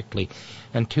imperfectly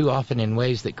and too often in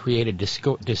ways that create a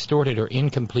distorted or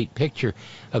incomplete picture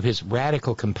of his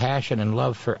radical compassion and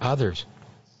love for others.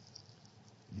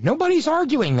 Nobody's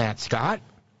arguing that, Scott.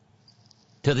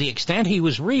 To the extent he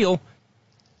was real,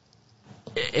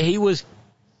 he was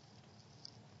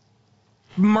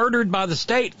murdered by the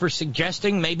state for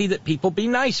suggesting maybe that people be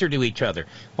nicer to each other,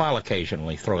 while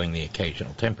occasionally throwing the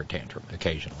occasional temper tantrum,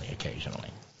 occasionally.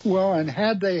 Well, and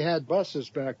had they had buses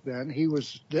back then, he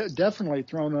was definitely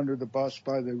thrown under the bus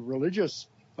by the religious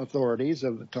authorities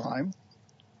of the time.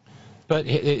 But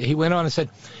he went on and said,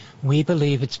 we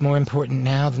believe it's more important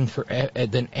now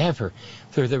than ever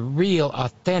for the real,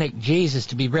 authentic Jesus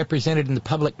to be represented in the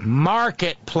public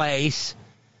marketplace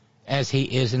as he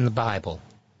is in the Bible.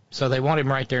 So they want him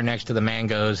right there next to the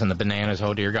mangoes and the bananas.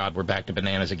 Oh, dear God, we're back to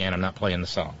bananas again. I'm not playing the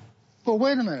song. Well,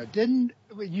 wait a minute. Didn't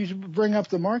you bring up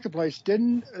the marketplace?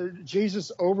 Didn't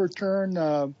Jesus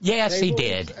overturn Yes, he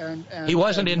did. He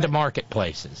wasn't into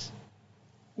marketplaces.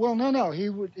 Well, no.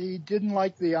 He didn't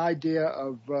like the idea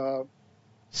of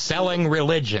selling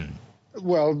religion.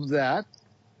 Well, that,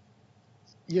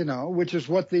 which is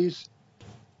what these...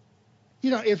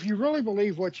 if you really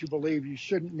believe what you believe, you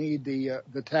shouldn't need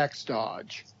the tax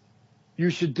dodge. You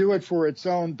should do it for its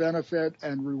own benefit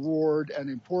and reward and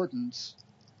importance.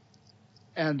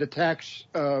 And the tax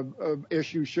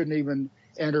issue shouldn't even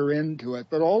enter into it.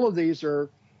 But all of these are,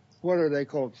 what are they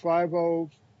called?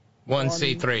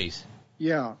 501c3s.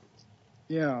 Yeah.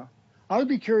 I would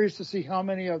be curious to see how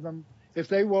many of them, if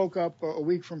they woke up a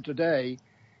week from today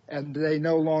and they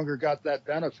no longer got that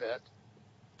benefit.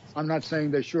 I'm not saying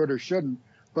they should or shouldn't,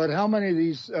 but how many of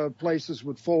these places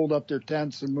would fold up their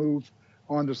tents and move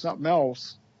on to something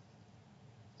else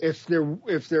if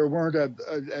there weren't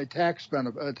a tax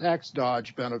benefit, a tax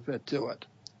dodge benefit to it?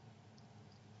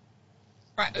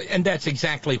 Right, and that's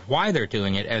exactly why they're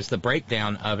doing it. As the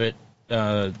breakdown of it,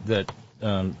 that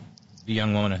the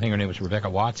young woman, I think her name was Rebecca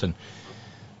Watson,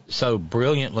 so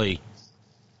brilliantly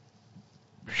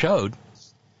showed.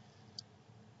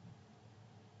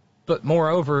 But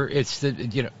moreover, it's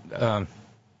the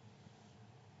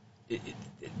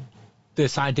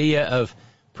this idea of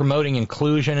promoting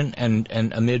inclusion and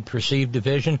amid perceived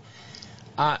division.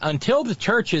 Until the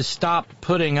churches stopped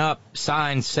putting up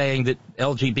signs saying that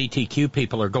LGBTQ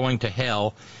people are going to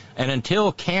hell, and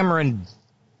until Candace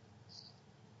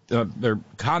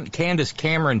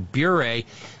Cameron Bure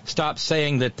stopped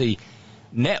saying that the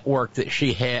network that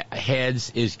she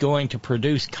heads is going to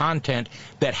produce content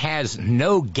that has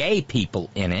no gay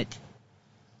people in it,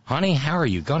 honey, how are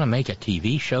you going to make a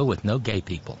TV show with no gay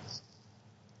people?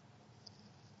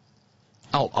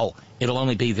 Oh, it'll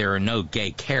only be there are no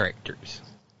gay characters.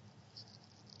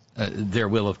 There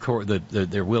will of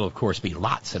course be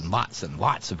lots and lots and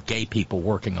lots of gay people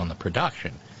working on the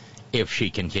production if she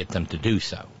can get them to do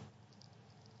so.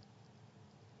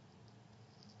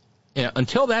 You know,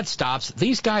 until that stops,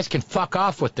 these guys can fuck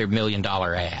off with their $1 million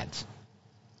ads.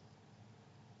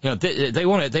 You know, they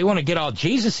want to get all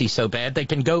Jesus-y so bad they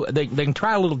can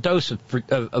try a little dose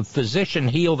of physician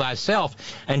heal thyself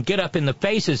and get up in the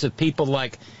faces of people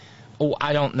like, oh,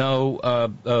 I don't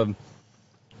know,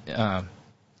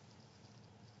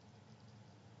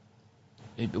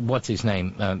 what's his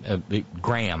name?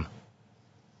 Graham.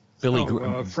 Billy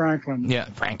Graham. Franklin. Yeah,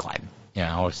 Franklin.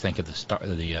 Yeah, I always think of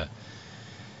the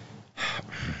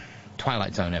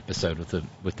Twilight Zone episode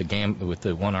with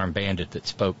the one-armed bandit that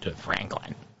spoke to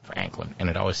Franklin, and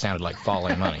it always sounded like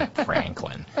Falling Money,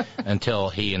 Franklin, until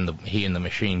he and the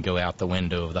machine go out the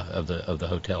window of the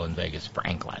hotel in Vegas,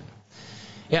 Franklin.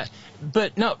 Yeah,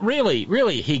 but no,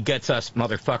 really, he gets us,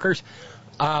 motherfuckers.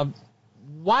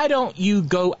 Why don't you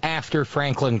go after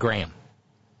Franklin Graham?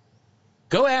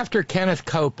 Go after Kenneth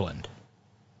Copeland.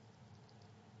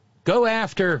 Go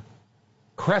after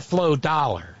Creflo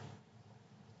Dollar.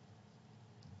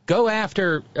 Go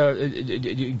after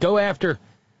the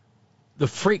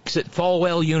freaks at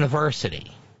Falwell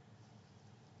University.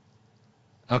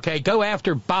 Okay, go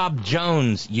after Bob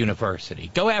Jones University.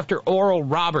 Go after Oral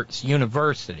Roberts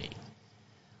University.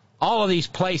 All of these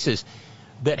places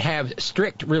that have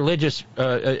strict religious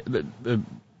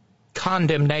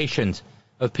condemnations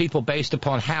of people based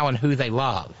upon how and who they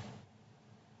love.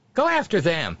 Go after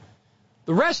them.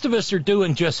 The rest of us are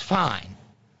doing just fine.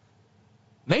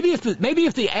 Maybe if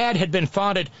the ad had been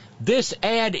fonted, this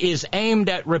ad is aimed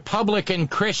at Republican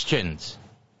Christians.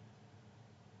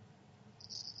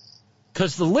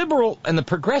 Because the liberal and the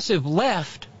progressive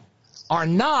left are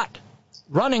not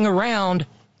running around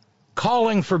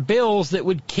calling for bills that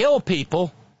would kill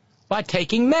people by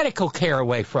taking medical care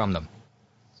away from them.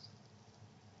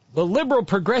 The liberal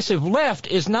progressive left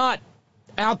is not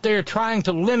out there trying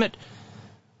to limit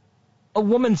a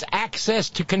woman's access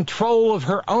to control of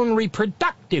her own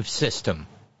reproductive system.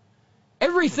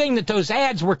 Everything that those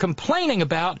ads were complaining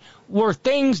about were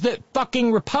things that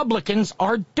fucking Republicans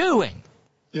are doing.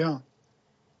 Yeah.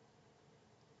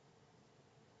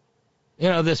 You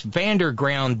know, this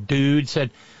Vanderground dude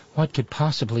said, what could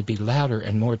possibly be louder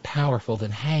and more powerful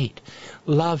than hate?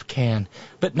 Love can,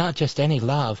 but not just any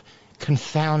love.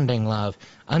 Confounding love,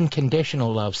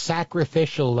 unconditional love,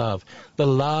 sacrificial love, the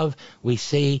love we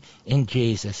see in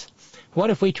Jesus. What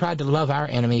if we tried to love our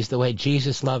enemies the way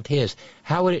Jesus loved his?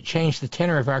 How would it change the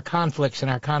tenor of our conflicts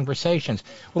and our conversations?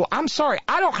 Well, I'm sorry,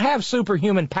 I don't have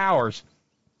superhuman powers.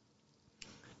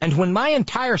 And when my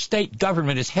entire state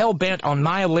government is hell-bent on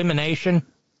my elimination,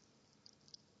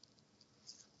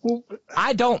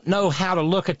 I don't know how to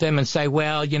look at them and say,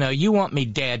 well, you know, you want me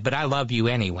dead, but I love you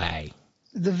anyway.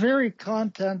 The very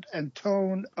content and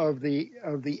tone of the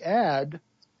ad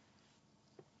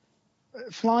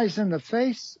flies in the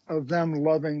face of them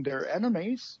loving their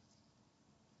enemies,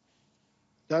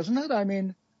 doesn't it? I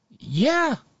mean,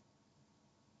 yeah.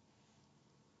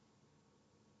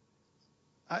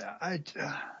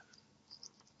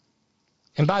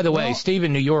 And by the way, Steve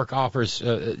in New York offers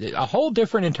a whole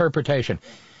different interpretation.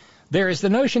 There is the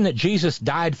notion that Jesus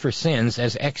died for sins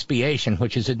as expiation,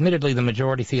 which is admittedly the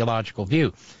majority theological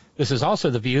view. This is also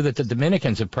the view that the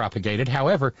Dominicans have propagated.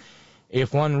 However,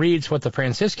 if one reads what the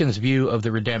Franciscans' view of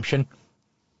the redemption,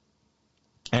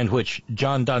 and which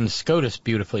John Duns Scotus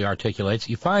beautifully articulates,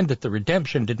 you find that the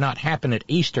redemption did not happen at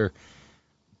Easter,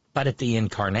 but at the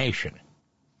Incarnation.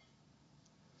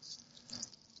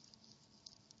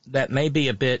 That may be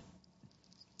a bit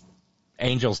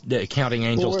counting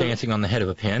angels dancing on the head of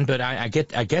a pin, but I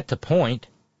get the point.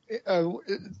 In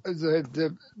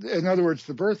other words,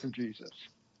 the birth of Jesus.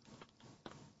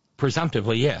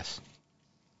 Presumptively, yes.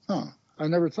 Huh. I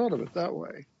never thought of it that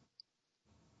way.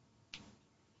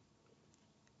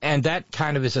 And that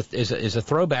kind of is a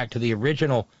throwback to the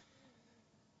original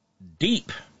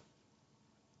deep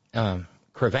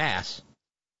crevasse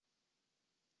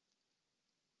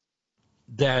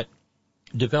that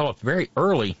developed very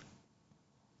early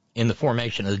in the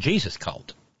formation of the Jesus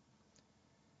cult.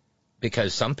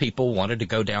 Because some people wanted to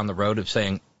go down the road of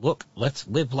saying, look, let's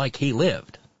live like he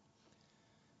lived.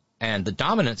 And the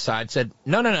dominant side said,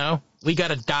 no, we got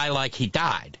to die like he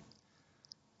died.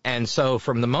 And so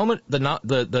from the moment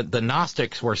the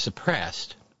Gnostics were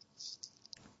suppressed,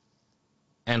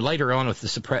 and later on with the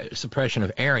suppression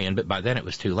of Arian, but by then it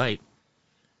was too late,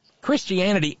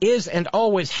 Christianity is and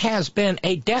always has been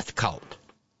a death cult.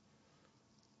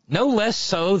 No less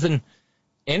so than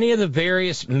any of the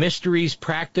various mysteries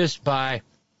practiced by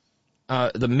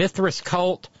the Mithras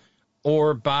cult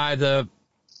or by the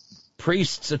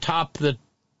priests atop the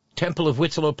Temple of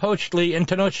Huitzilopochtli in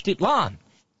Tenochtitlan.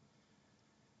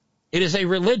 It is a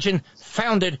religion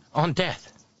founded on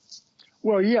death.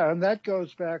 Well, yeah, and that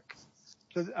goes back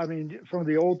to, from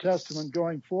the Old Testament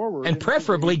going forward. And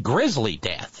preferably grisly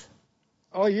death.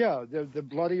 Oh, yeah, the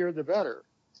bloodier the better.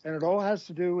 And it all has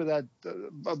to do with that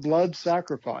blood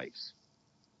sacrifice.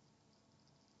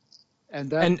 And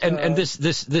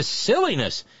this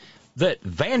silliness that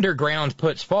Vanderground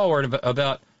puts forward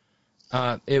about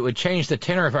it would change the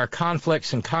tenor of our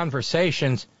conflicts and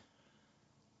conversations.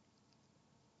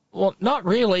 Well, not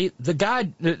really. The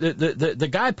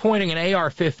guy pointing an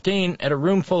AR-15 at a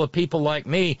room full of people like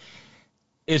me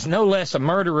is no less a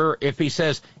murderer if he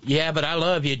says, yeah, but I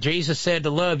love you. Jesus said to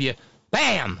love you.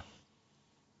 Bam!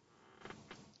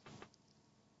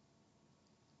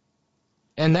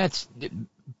 And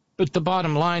but the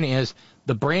bottom line is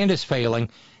the brand is failing.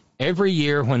 Every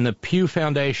year when the Pew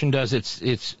Foundation does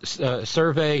its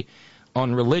survey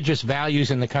on religious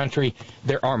values in the country,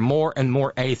 there are more and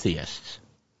more atheists.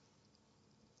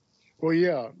 Well,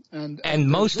 yeah. And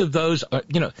most of those,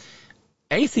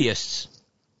 atheists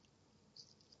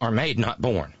are made, not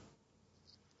born.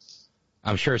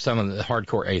 I'm sure some of the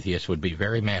hardcore atheists would be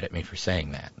very mad at me for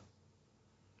saying that.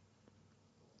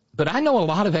 But I know a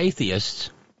lot of atheists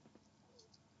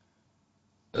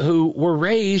who were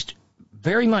raised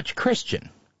very much Christian.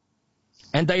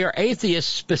 And they are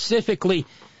atheists specifically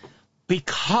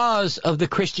because of the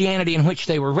Christianity in which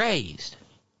they were raised.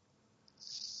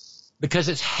 Because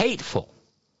it's hateful.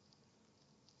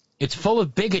 It's full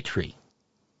of bigotry.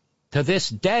 To this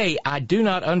day, I do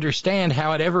not understand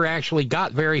how it ever actually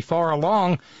got very far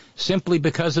along, simply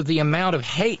because of the amount of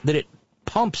hate that it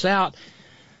pumps out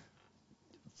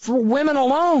for women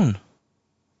alone.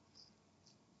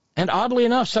 And oddly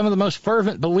enough, some of the most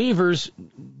fervent believers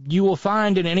you will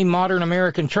find in any modern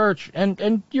American church,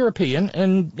 and European,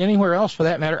 and anywhere else for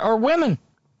that matter, are women.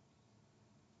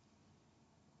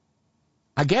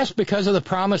 I guess because of the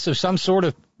promise of some sort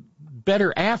of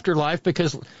better afterlife,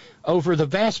 because over the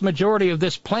vast majority of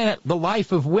this planet, the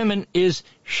life of women is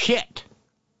shit.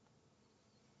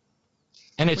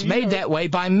 And it's made that way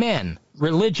by men,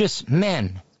 religious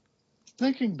men.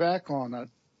 Thinking back on it,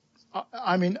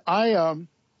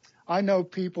 I know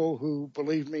people who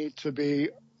believe me to be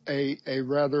a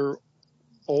rather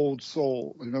old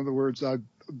soul. In other words, I've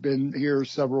been here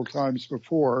several times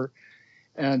before,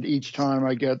 and each time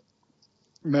I get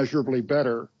measurably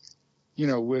better,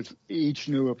 with each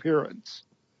new appearance.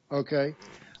 Okay?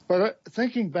 But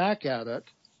thinking back at it,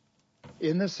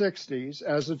 in the 60s,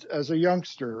 as a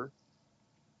youngster,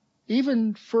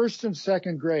 even first and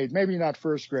second grade, maybe not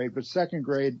first grade, but second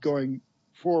grade going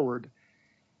forward,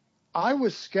 I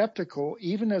was skeptical,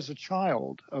 even as a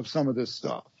child, of some of this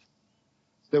stuff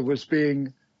that was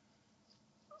being,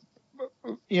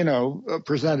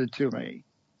 presented to me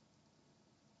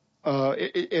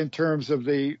in terms of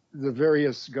the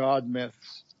various God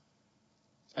myths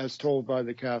as told by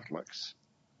the Catholics.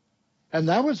 And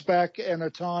that was back in a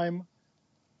time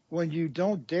when you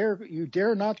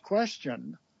dare not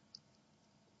question,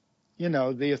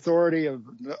 the authority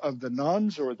of the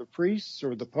nuns or the priests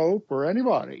or the Pope or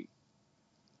anybody.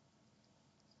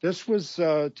 This was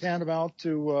tantamount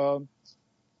to,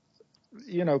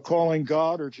 calling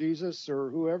God or Jesus or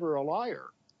whoever a liar.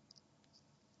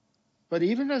 But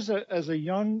even as a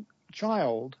young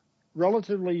child,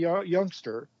 relatively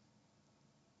youngster,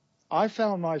 I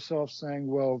found myself saying,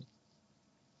 well,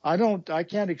 I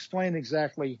can't explain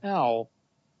exactly how,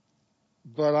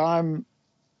 but I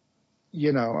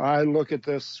look at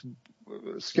this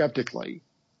skeptically.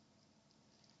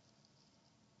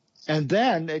 And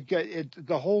then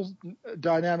the whole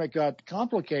dynamic got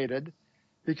complicated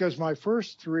because my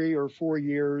first 3 or 4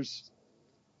 years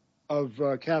of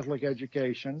Catholic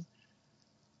education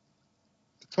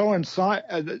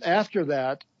after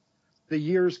that, the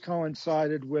years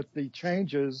coincided with the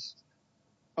changes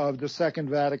of the Second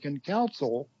Vatican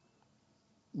Council,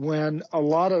 when a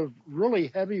lot of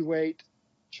really heavyweight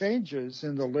changes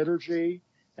in the liturgy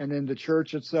and in the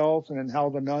church itself and in how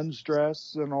the nuns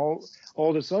dress and all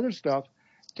this other stuff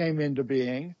came into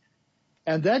being.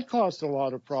 And that caused a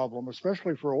lot of problem,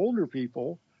 especially for older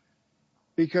people,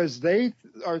 because they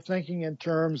are thinking in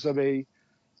terms of a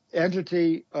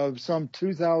entity of some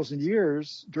 2,000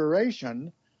 years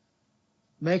duration,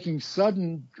 making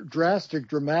sudden, drastic,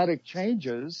 dramatic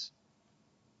changes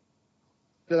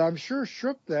that I'm sure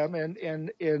shook them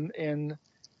in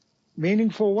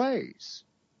meaningful ways.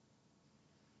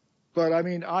 But I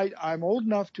mean, I'm old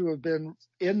enough to have been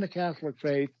in the Catholic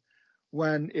faith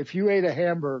when if you ate a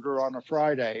hamburger on a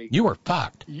Friday, you were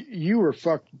fucked. You were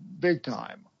fucked big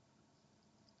time.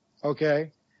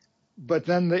 Okay? But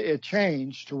then it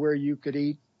changed to where you could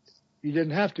eat, you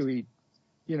didn't have to eat,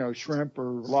 shrimp or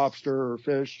lobster or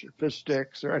fish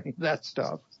sticks or any of that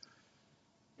stuff.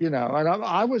 And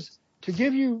I was, to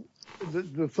give you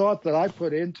the thought that I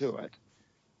put into it,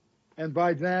 and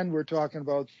by then we're talking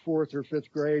about 4th or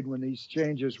 5th grade when these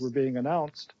changes were being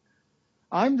announced.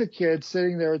 I'm the kid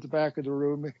sitting there at the back of the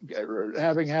room,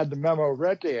 having had the memo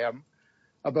read to him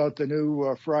about the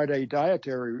new Friday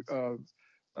dietary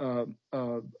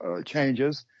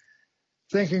changes,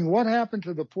 thinking, what happened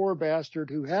to the poor bastard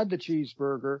who had the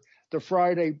cheeseburger the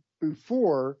Friday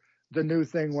before the new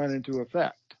thing went into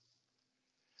effect?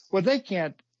 Well, they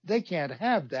can't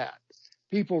have that.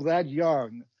 People that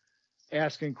young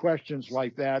asking questions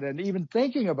like that and even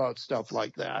thinking about stuff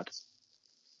like that.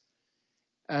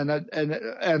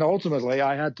 And ultimately,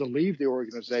 I had to leave the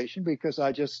organization because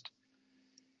I just,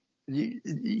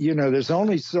 there's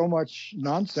only so much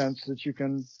nonsense that you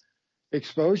can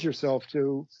expose yourself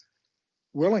to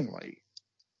willingly.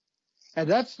 And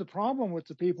that's the problem with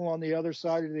the people on the other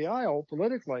side of the aisle,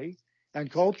 politically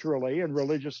and culturally and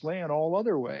religiously and all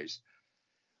other ways.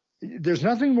 There's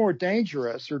nothing more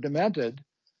dangerous or demented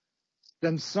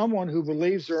than someone who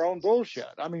believes their own bullshit.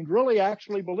 I mean, really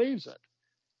actually believes it.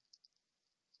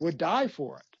 Would die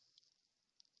for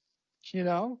it,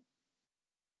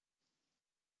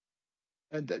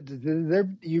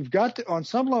 And you've got to, on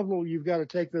some level, you've got to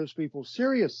take those people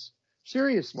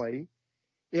seriously,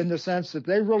 in the sense that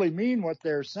they really mean what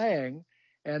they're saying,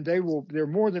 and they're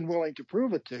more than willing to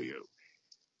prove it to you,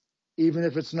 even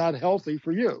if it's not healthy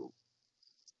for you.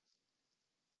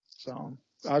 So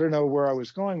I don't know where I was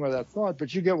going with that thought,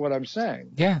 but you get what I'm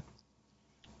saying. Yeah,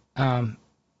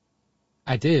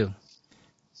 I do.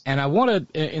 And I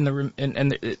want to,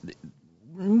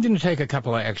 I'm going to take a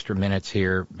couple of extra minutes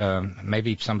here.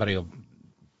 Maybe somebody's will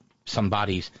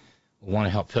want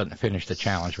to help finish the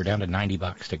challenge. We're down to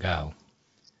 $90 to go,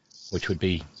 which would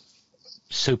be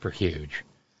super huge.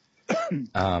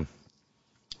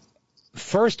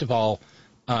 First of all,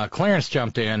 Clarence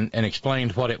jumped in and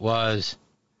explained what it was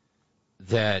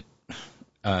that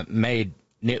made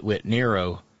Nitwit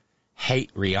Nero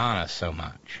hate Rihanna so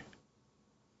much.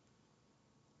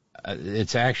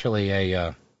 It's actually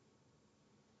a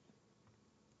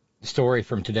story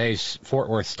from today's Fort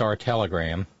Worth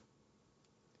Star-Telegram.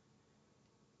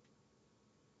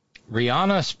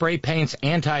 Rihanna spray paints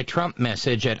anti-Trump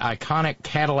message at iconic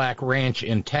Cadillac Ranch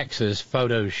in Texas,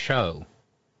 photos show.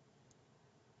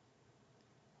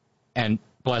 And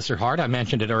bless her heart, I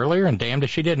mentioned it earlier, and damned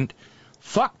if she didn't.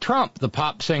 Fuck Trump, the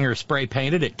pop singer spray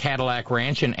painted at Cadillac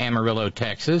Ranch in Amarillo,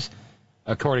 Texas,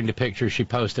 according to pictures she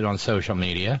posted on social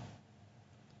media.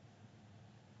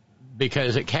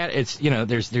 Because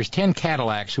there's 10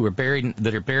 Cadillacs that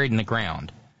are buried in the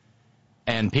ground,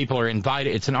 and people are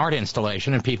invited. It's an art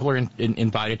installation, and people are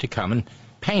invited to come and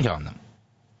paint on them.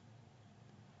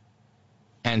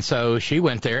 And so she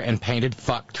went there and painted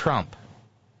 "Fuck Trump."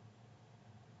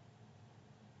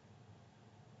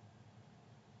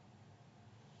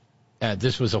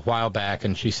 This was a while back,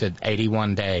 and she said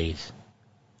 81 days,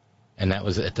 and that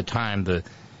was at the time the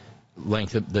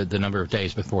length of the number of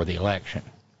days before the election.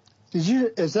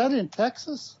 Is that in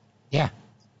Texas? Yeah.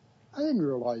 I didn't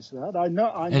realize that. I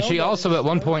know. And she also at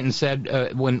one point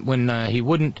said when he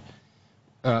wouldn't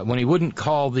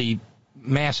call the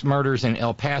mass murders in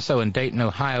El Paso and Dayton,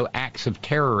 Ohio, acts of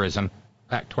terrorism,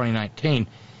 back 2019,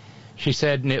 she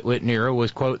said Nitwit Nero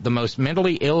was, quote, the most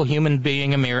mentally ill human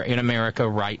being in America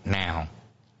right now.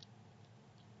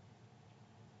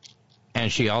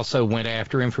 And she also went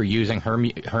after him for using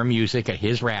her music at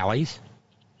his rallies.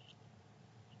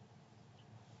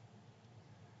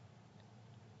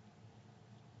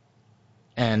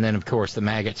 And then, of course, the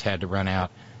maggots had to run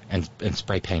out and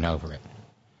spray paint over it.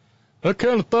 I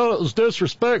kind of thought it was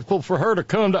disrespectful for her to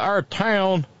come to our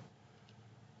town.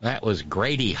 That was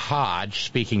Grady Hodge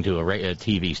speaking to a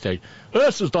TV station.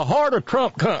 This is the heart of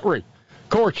Trump country. Of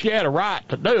course, she had a right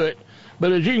to do it,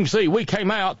 but as you can see, we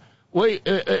came out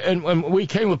we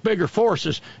came with bigger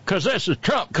forces because this is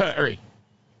Trump country.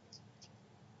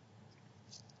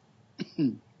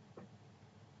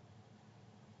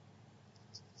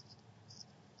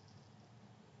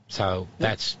 So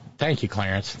thank you,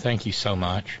 Clarence. Thank you so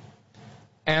much.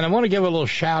 And I want to give a little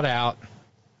shout out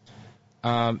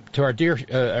to our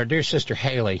dear sister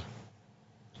Haley.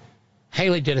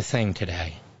 Haley did a thing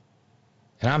today,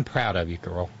 and I'm proud of you,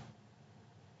 girl.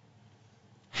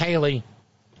 Haley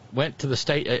went to the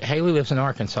state. Haley lives in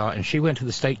Arkansas, and she went to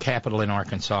the state capitol in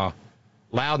Arkansas,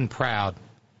 loud and proud,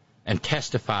 and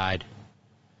testified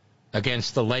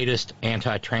against the latest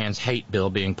anti-trans hate bill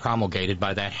being promulgated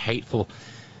by that hateful,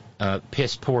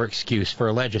 piss-poor excuse for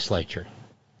a legislature.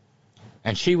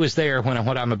 And she was there when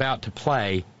what I'm about to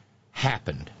play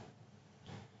happened.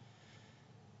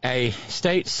 A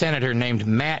state senator named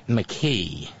Matt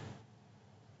McKee,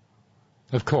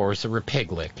 of course, a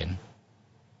Republican,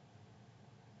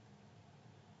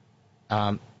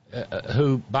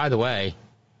 who, by the way,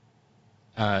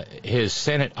 his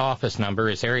Senate office number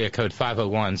is area code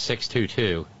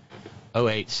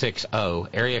 501-622-0860,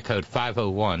 area code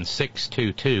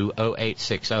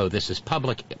 501-622-0860. This is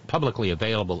publicly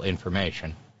available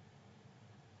information.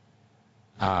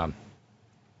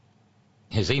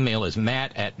 His email is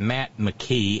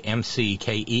matt@mattmckee,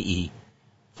 M-C-K-E-E,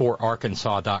 for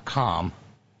Arkansas.com.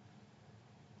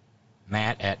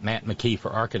 Matt@mattmckee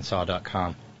for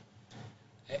Arkansas.com.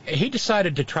 He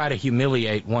decided to try to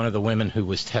humiliate one of the women who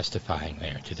was testifying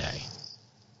there today.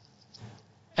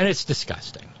 And it's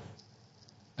disgusting.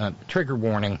 Trigger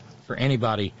warning for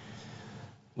anybody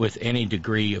with any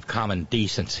degree of common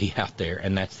decency out there,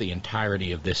 and that's the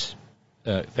entirety of this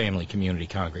family community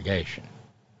congregation.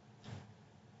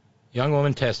 Young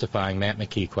woman testifying, Matt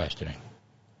McKee questioning.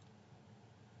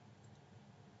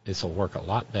 This will work a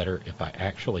lot better if I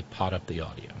actually pot up the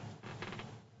audio.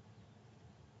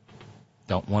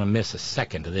 Don't want to miss a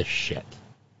second of this shit.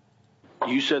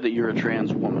 You said that you're a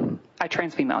trans woman. I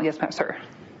trans female, yes, ma'am, sir.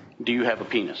 Do you have a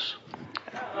penis?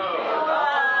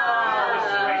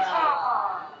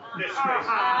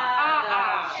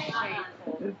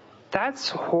 That's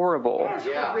horrible.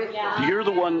 You're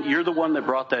the one that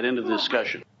brought that into the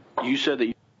discussion. You said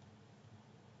that.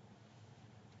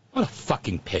 What a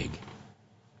fucking pig.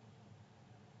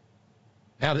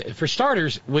 Now, for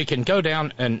starters, we can go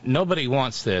down, and nobody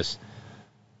wants this,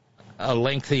 a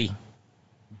lengthy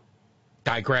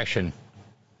digression.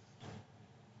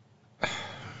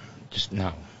 Just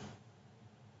no.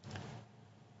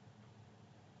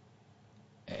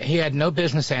 He had no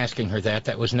business asking her that.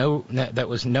 That was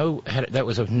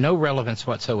of no relevance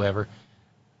whatsoever.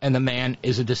 And the man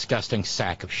is a disgusting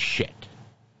sack of shit.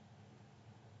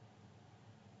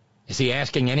 Is he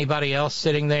asking anybody else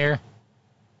sitting there?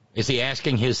 Is he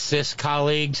asking his cis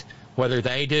colleagues whether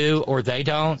they do or they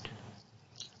don't?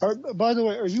 By the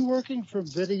way, are you working from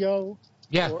video?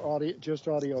 Yeah. Or audio, just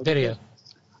audio? Video.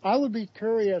 I would be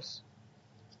curious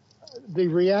the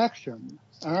reaction,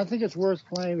 and I think it's worth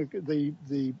playing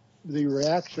the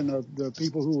reaction of the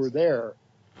people who were there.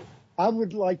 I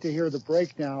would like to hear the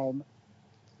breakdown,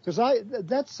 because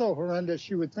that's so horrendous.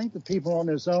 You would think the people on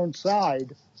his own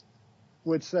side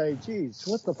would say, geez,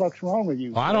 what the fuck's wrong with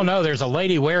you? Well, I don't know. There's a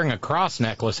lady wearing a cross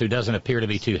necklace who doesn't appear to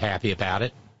be too happy about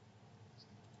it.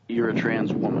 You're a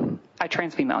trans woman. I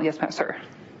trans female, yes, ma'am, sir.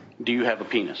 Do you have a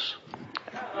penis?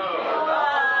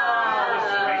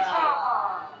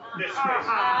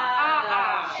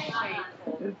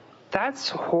 That's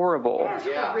horrible.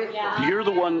 You're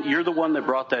the one that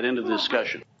brought that into the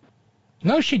discussion.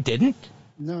 No, she didn't.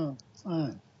 No.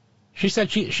 She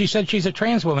said she's a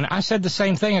trans woman. I said the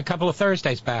same thing a couple of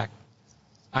Thursdays back.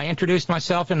 I introduced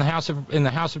myself in the House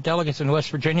of Delegates in West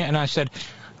Virginia, and I said,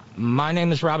 my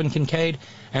name is Robin Kincaid,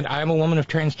 and I am a woman of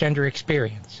transgender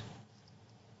experience.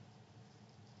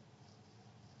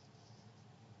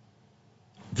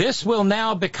 This will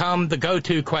now become the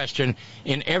go-to question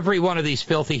in every one of these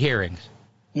filthy hearings.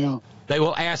 Yeah. They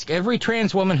will ask every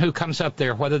trans woman who comes up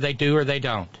there whether they do or they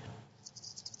don't.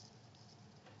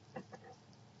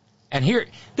 And here,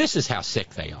 this is how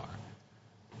sick they are.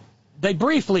 They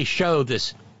briefly show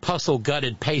this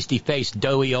puzzle-gutted, pasty-faced,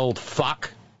 doughy old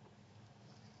fuck.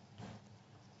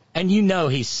 And you know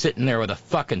he's sitting there with a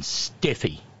fucking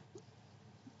stiffy.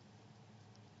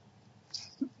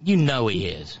 You know he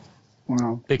is.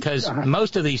 Wow. Because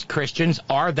most of these Christians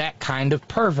are that kind of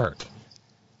pervert.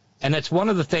 And that's one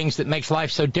of the things that makes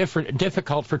life so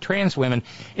difficult for trans women,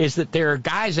 is that there are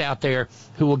guys out there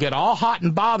who will get all hot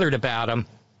and bothered about them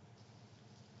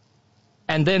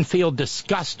and then feel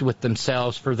disgust with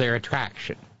themselves for their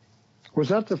attraction. Was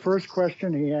that the first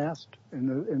question he asked in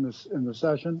the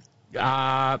session?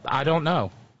 I don't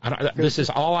know. This is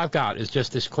all I've got is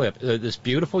just this clip. This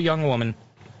beautiful young woman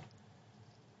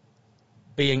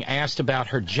being asked about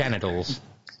her genitals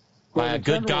by a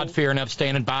good, God-fearing,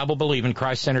 upstanding, Bible-believing,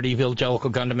 Christ-centered, evangelical,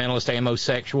 fundamentalist,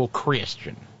 homosexual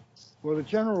Christian. Well, the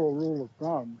general rule of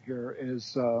thumb here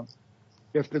is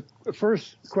if the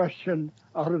first question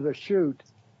out of the chute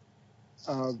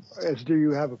is, do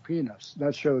you have a penis?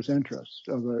 That shows interest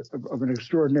of an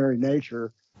extraordinary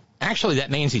nature. Actually, that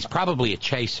means he's probably a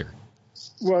chaser.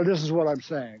 Well, this is what I'm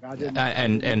saying. I didn't.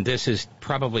 And this is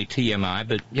probably TMI,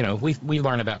 but, you know, we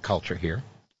learn about culture here.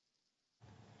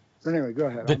 But anyway, go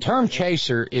ahead. The term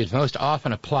chaser is most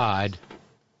often applied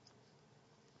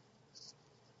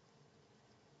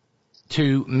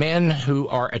to men who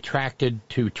are attracted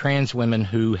to trans women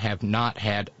who have not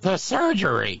had the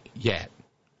surgery yet,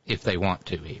 if they want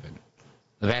to even.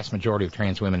 The vast majority of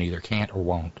trans women either can't or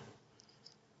won't.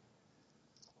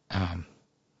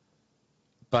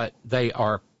 But they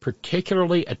are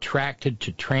particularly attracted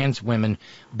to trans women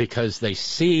because they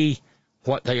see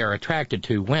what they are attracted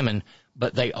to, women,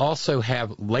 but they also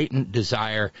have latent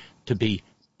desire to be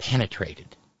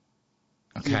penetrated.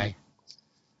 Okay?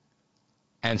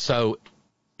 And so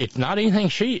it's not anything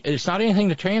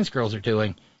the trans girls are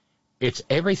doing. It's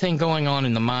everything going on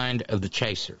in the mind of the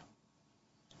chaser.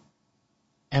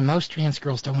 And most trans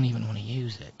girls don't even want to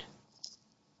use it.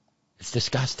 It's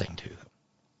disgusting to them.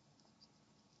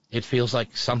 It feels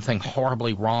like something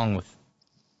horribly wrong with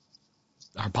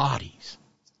our bodies.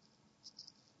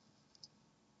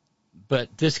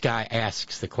 But this guy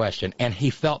asks the question, and he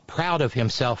felt proud of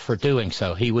himself for doing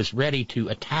so. He was ready to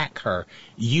attack her.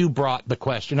 You brought the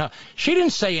question up. She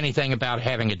didn't say anything about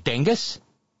having a dingus.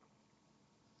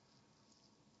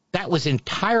 That was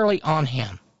entirely on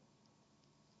him.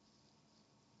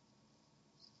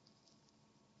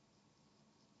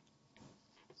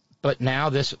 But now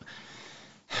this,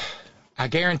 I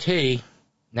guarantee,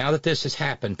 now that this has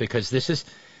happened, because this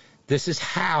is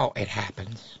how it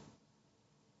happens.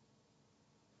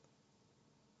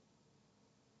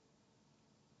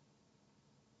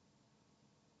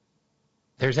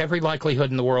 There's every likelihood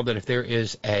in the world that if there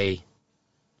is a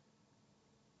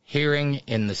hearing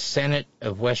in the Senate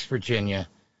of West Virginia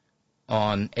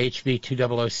on HB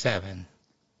 2007,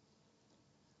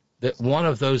 that one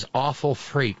of those awful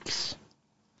freaks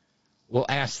will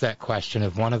ask that question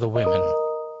of one of the women.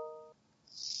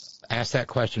 Ask that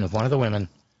question of one of the women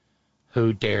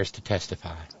who dares to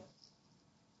testify.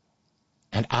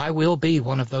 And I will be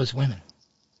one of those women.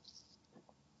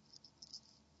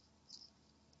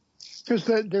 Because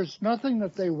there's nothing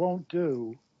that they won't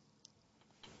do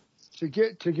to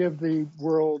give the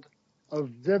world a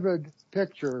vivid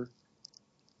picture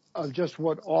of just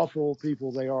what awful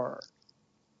people they are.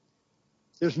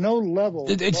 There's no level.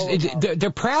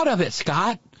 They're proud of it,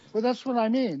 Scott. Well, that's what I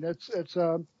mean. It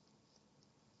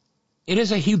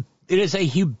is a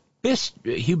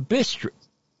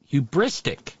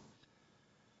hubristic,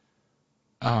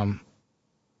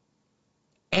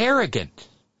 arrogant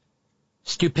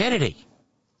stupidity.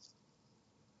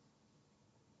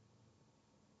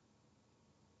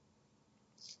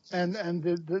 And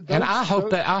I hope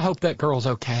that girl's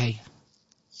okay.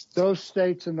 Those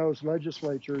states and those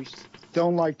legislatures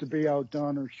don't like to be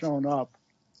outdone or shown up.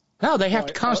 No, they have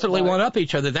to constantly one-up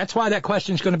each other. That's why that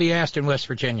question's going to be asked in West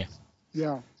Virginia.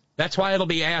 Yeah. That's why it'll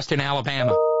be asked in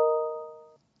Alabama.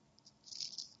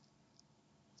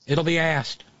 It'll be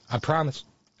asked. I promise.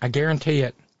 I guarantee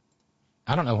it.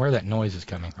 I don't know where that noise is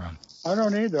coming from. I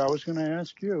don't either. I was going to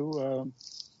ask you.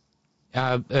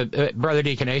 Brother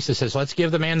Deacon Asa says, let's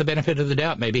give the man the benefit of the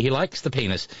doubt. Maybe he likes the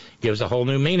penis. Gives a whole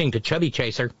new meaning to chubby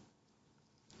chaser.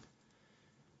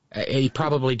 He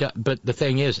probably does. But the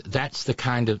thing is, that's the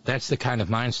kind of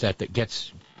mindset that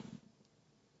gets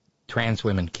trans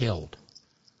women killed.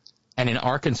 And in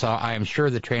Arkansas, I am sure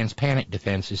the trans panic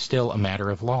defense is still a matter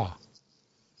of law.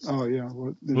 Oh, yeah.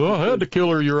 Well, I had to kill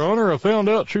her, Your Honor. I found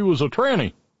out she was a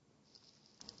tranny.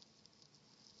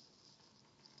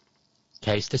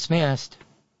 Case dismissed.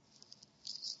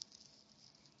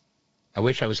 I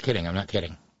wish I was kidding. I'm not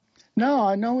kidding. No,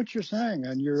 I know what you're saying,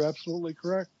 and you're absolutely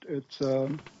correct. It's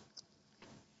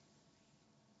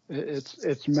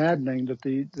maddening that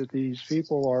these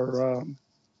people are.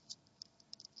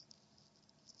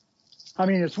 I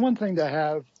mean, it's one thing to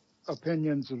have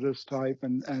opinions of this type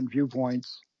and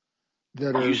viewpoints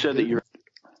that are. You said that you're.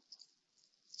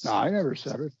 No, I never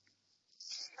said it.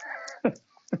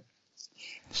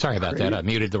 Sorry about that. I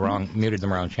muted the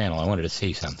wrong channel. I wanted to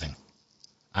see something.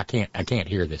 I can't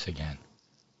hear this again.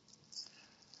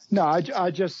 No,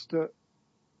 I just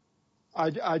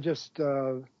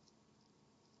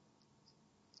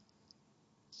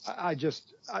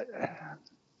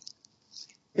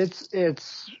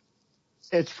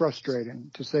It's frustrating,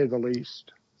 to say the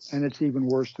least, and it's even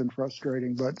worse than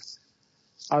frustrating. But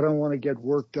I don't want to get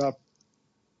worked up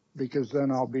because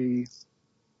then I'll be.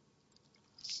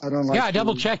 I don't like. Yeah, I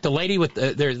double checked. The lady with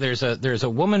there's a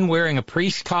woman wearing a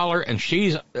priest collar, and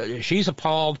she's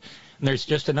appalled. And there's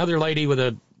just another lady with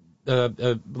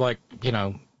a like, you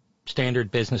know,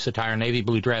 standard business attire, navy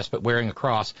blue dress, but wearing a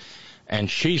cross, and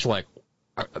she's like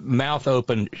mouth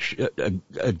open,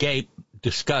 agape,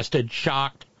 disgusted,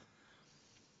 shocked.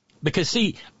 Because,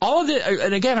 see, all of this,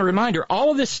 and again, a reminder,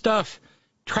 all of this stuff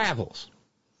travels.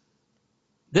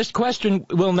 This question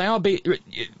will now be,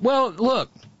 well, look.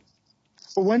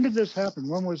 Well, when did this happen?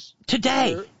 When was...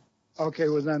 Today. Okay,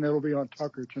 well, then it'll be on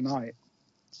Tucker tonight.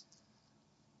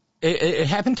 It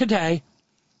happened today,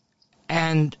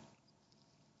 and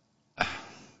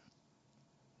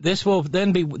this will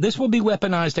be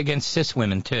weaponized against cis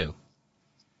women, too.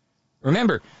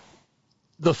 Remember,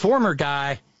 the former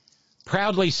guy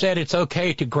proudly said it's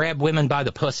okay to grab women by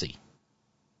the pussy.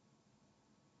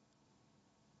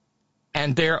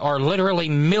 And there are literally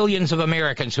millions of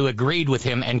Americans who agreed with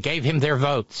him and gave him their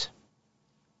votes.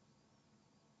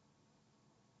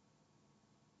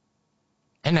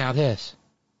 And now this.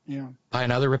 Yeah. By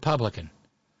another Republican.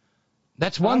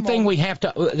 That's one thing we have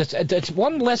to... That's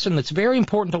one lesson that's very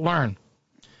important to learn.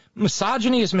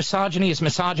 Misogyny is misogyny is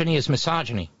misogyny is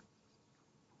misogyny.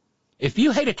 If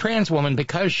you hate a trans woman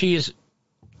because she is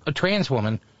a trans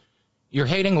woman, you're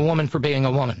hating a woman for being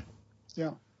a woman.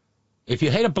 Yeah. If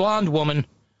you hate a blonde woman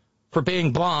for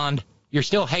being blonde, you're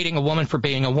still hating a woman for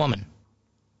being a woman.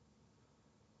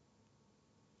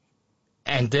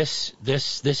 And this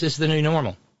is the new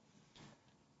normal.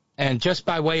 And just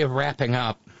by way of wrapping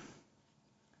up,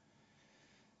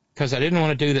 because I didn't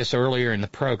want to do this earlier in the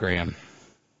program,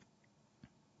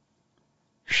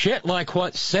 shit like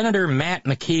what Senator Matt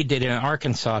McKee did in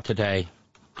Arkansas today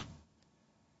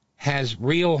has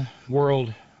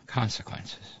real-world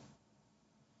consequences.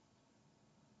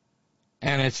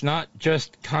 And it's not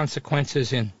just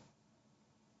consequences in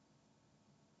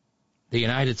the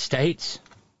United States.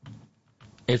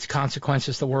 It's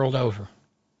consequences the world over.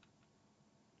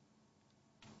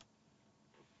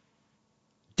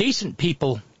 Decent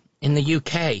people in the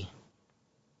UK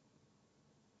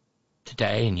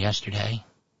today and yesterday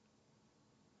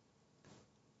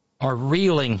are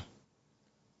reeling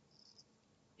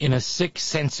in a sick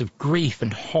sense of grief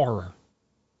and horror.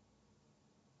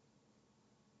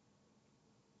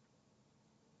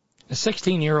 A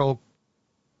 16-year-old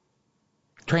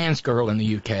trans girl in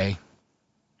the UK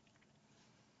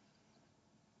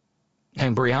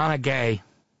named Brianna Gay,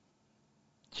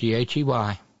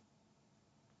 G-H-E-Y,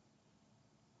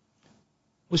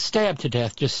 was stabbed to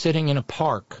death just sitting in a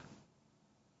park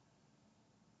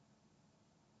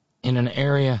in an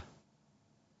area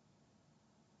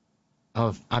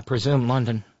of, I presume,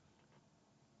 London.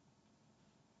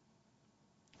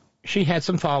 She had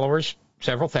some followers,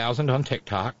 several thousand on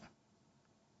TikTok.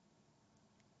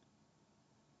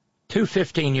 2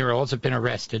 15-year-olds have been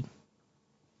arrested.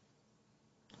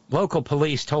 Local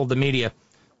police told the media,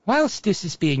 whilst this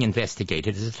is being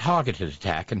investigated as a targeted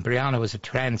attack and Brianna was a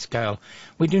trans girl,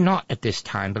 we do not at this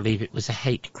time believe it was a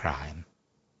hate crime.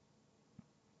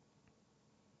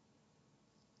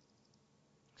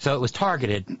 So it was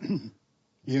targeted,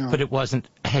 yeah, but it wasn't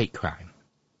a hate crime.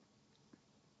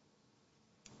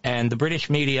 And the British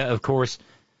media, of course,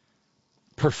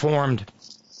 performed,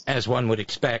 as one would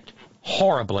expect,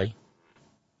 horribly.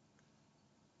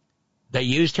 They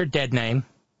used her dead name.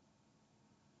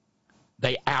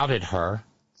 They outed her.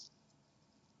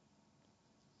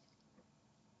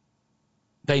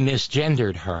 They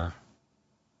misgendered her.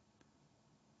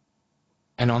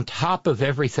 And on top of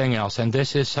everything else, and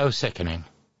this is so sickening,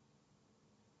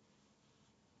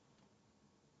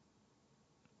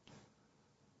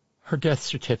 her death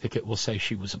certificate will say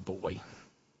she was a boy.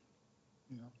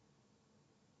 Yeah.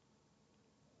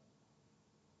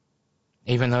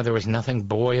 Even though there was nothing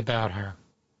boy about her.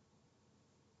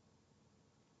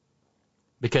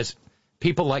 Because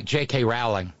people like J.K.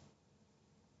 Rowling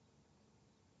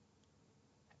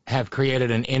have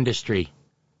created an industry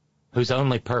whose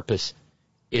only purpose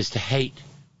is to hate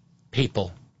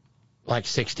people like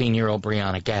 16-year-old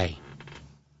Brianna Gay.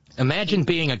 Imagine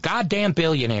being a goddamn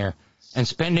billionaire and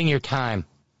spending your time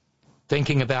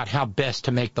thinking about how best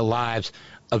to make the lives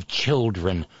of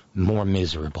children more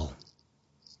miserable.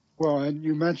 Well, and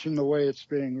you mentioned the way it's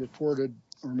being reported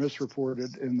or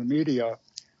misreported in the media.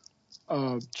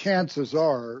 Chances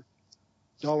are,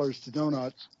 dollars to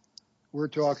donuts, we're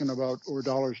talking about or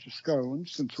dollars to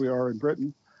scones, since we are in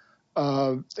Britain.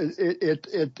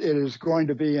 It is going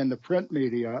to be in the print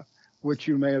media, which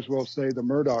you may as well say the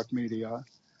Murdoch media,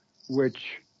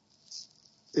 which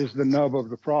is the nub of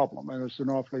the problem, and it's an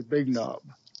awfully big nub.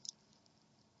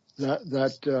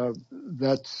 That's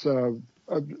a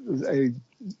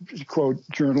quote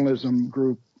journalism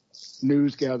group,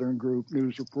 news gathering group,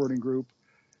 news reporting group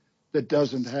that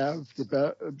doesn't have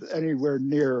anywhere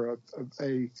near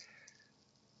a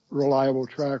reliable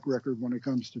track record when it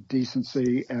comes to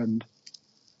decency and,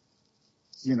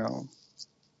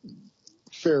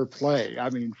 fair play.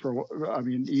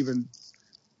 Even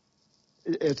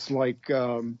it's like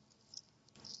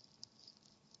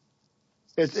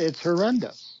it's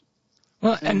horrendous.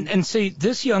 Well, and see,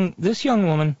 this young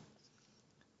woman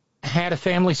had a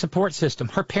family support system.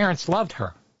 Her parents loved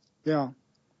her. Yeah.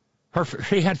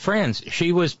 She had friends.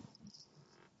 She was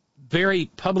very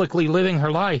publicly living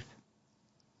her life.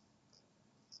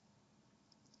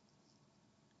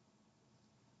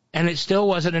 And it still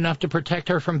wasn't enough to protect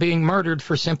her from being murdered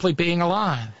for simply being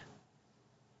alive.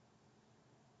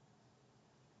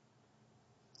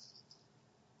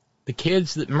 The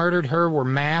kids that murdered her were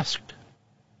masked,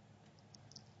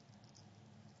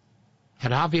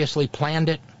 had obviously planned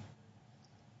it,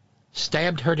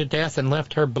 stabbed her to death, and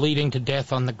left her bleeding to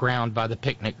death on the ground by the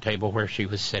picnic table where she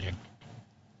was sitting.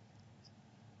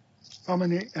 How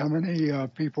many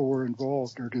people were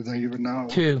involved, or do they even know?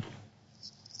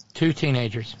 Two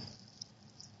teenagers.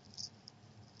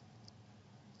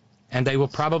 And they will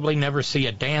probably never see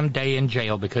a damn day in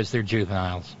jail because they're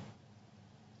juveniles.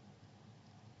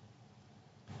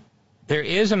 There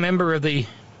is a member of the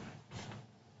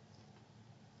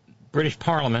British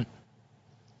Parliament.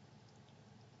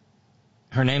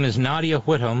 Her name is Nadia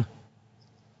Whittam.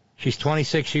 She's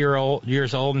 26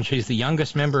 years old, and she's the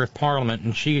youngest member of Parliament,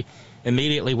 and she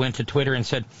immediately went to Twitter and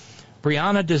said,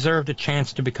 Brianna deserved a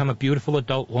chance to become a beautiful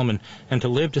adult woman and to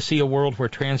live to see a world where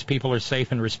trans people are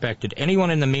safe and respected.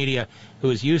 Anyone in the media who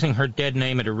is using her dead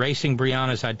name and erasing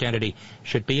Brianna's identity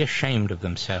should be ashamed of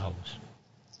themselves.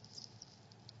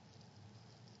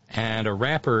 And a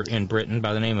rapper in Britain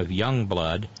by the name of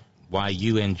Youngblood,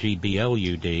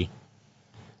 Youngblud,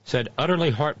 said, utterly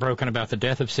heartbroken about the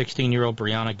death of 16-year-old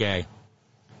Brianna Gay.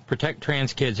 Protect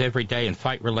trans kids every day and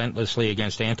fight relentlessly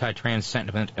against anti-trans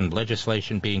sentiment and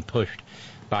legislation being pushed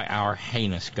by our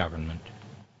heinous government.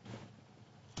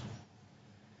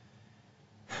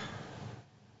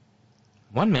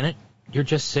 One minute, you're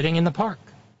just sitting in the park.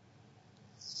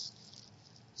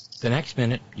 The next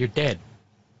minute, you're dead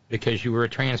because you were a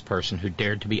trans person who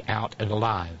dared to be out and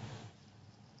alive.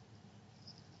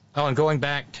 Oh, and going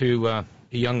back to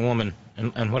the young woman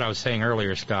and what I was saying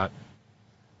earlier, Scott,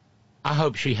 I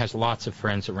hope she has lots of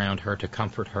friends around her to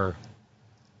comfort her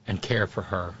and care for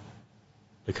her,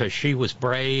 because she was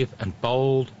brave and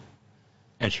bold,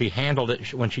 and she handled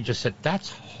it when she just said,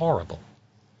 that's horrible.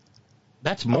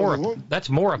 That's more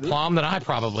aplomb than I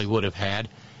probably would have had.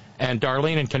 And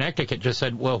Darlene in Connecticut just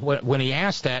said, well, when he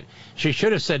asked that, she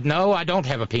should have said, no, I don't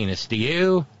have a penis. Do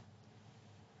you?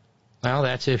 Well,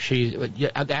 that's if she...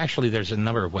 Actually, there's a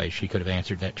number of ways she could have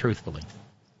answered that truthfully.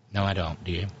 No, I don't.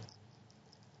 Do you?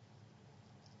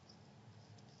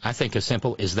 I think as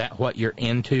simple, is that what you're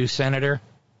into, Senator?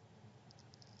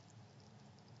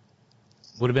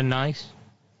 Would have been nice.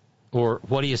 Or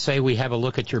what do you say we have a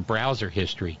look at your browser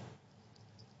history?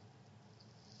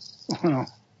 Well,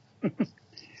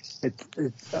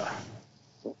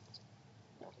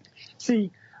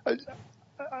 see,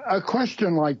 a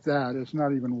question like that is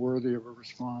not even worthy of a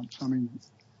response. I mean...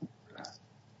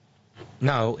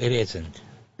 No, it isn't.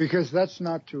 Because that's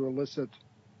not to elicit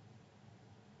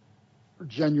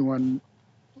genuine,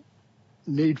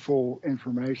 needful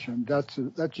information.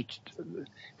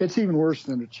 It's even worse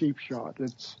than a cheap shot.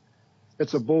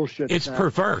 It's a bullshit. It's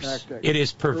perverse. Tactic. It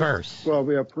is perverse. Well,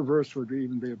 yeah, perverse would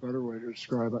even be a better way to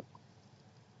describe it.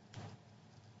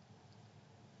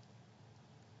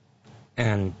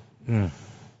 And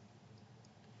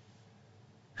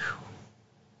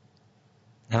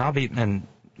I'll be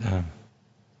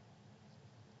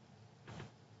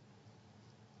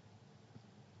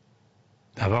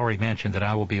I've already mentioned that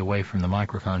I will be away from the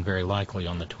microphone very likely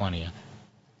on the 20th.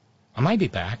 I might be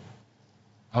back.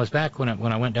 I was back when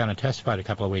I went down and testified a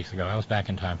couple of weeks ago. I was back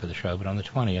in time for the show, but on the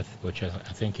 20th, which I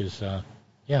think is, a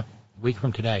week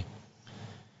from today,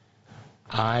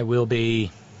 I will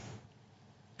be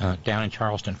down in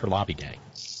Charleston for Lobby Day.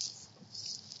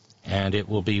 And it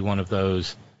will be one of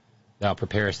those, thou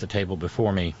preparest the table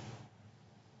before me,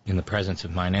 in the presence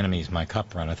of mine enemies, my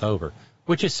cup runneth over.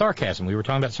 Which is sarcasm. We were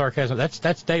talking about sarcasm.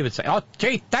 That's David saying, oh,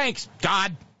 gee, thanks,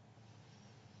 God.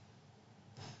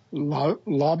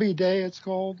 Lobby Day, it's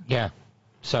called? Yeah.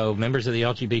 So members of the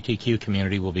LGBTQ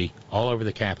community will be all over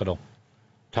the Capitol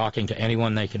talking to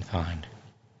anyone they can find.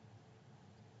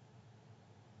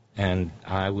 And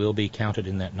I will be counted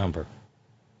in that number.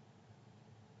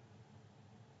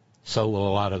 So will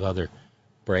a lot of other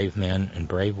brave men and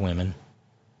brave women,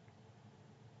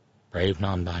 brave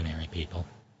non-binary people,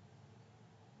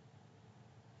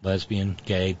 lesbian,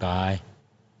 gay, bi,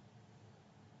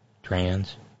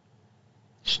 trans,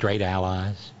 straight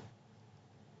allies.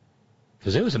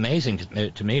 Because it was amazing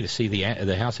to me to see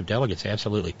the House of Delegates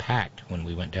absolutely packed when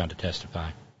we went down to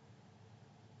testify.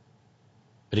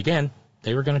 But again,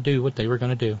 they were going to do what they were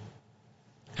going to do.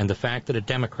 And the fact that a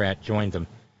Democrat joined them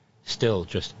still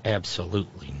just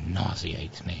absolutely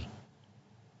nauseates me.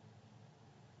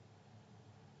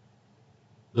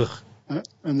 Ugh.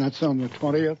 And that's on the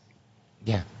 20th?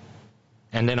 Yeah.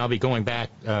 And then I'll be going back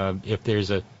if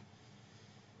there's a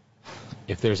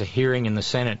hearing in the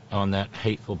Senate on that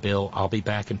hateful bill, I'll be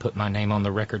back and put my name on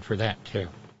the record for that, too.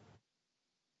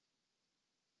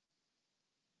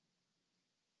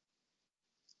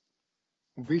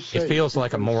 It feels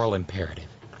like a moral imperative.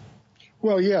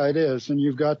 Well, yeah, it is. And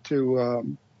you've got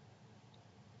to,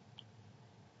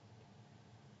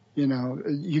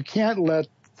 you can't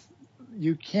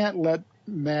let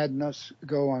madness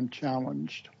go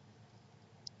unchallenged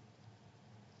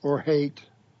or hate.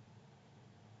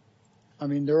 I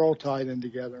mean, they're all tied in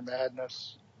together.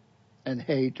 Madness and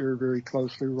hate are very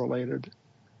closely related.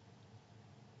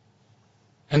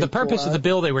 And the purpose of the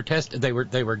bill they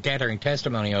were gathering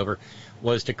testimony over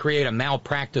was to create a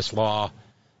malpractice law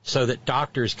so that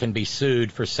doctors can be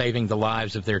sued for saving the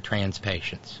lives of their trans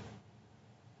patients.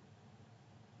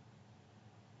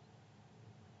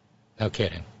 No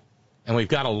kidding. And we've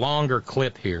got a longer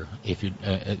clip here. If you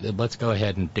let's go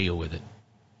ahead and deal with it.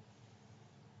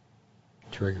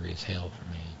 Triggery as hell for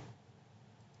me.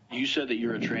 You said that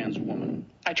you're a trans woman.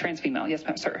 A trans female, yes,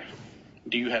 ma'am, sir.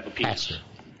 Do you have a penis? Pastor.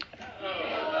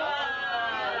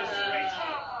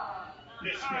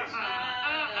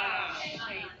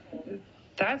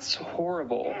 That's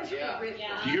horrible.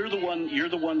 You're the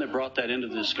one that brought that into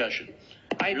the discussion.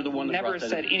 I never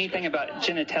said anything about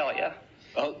genitalia.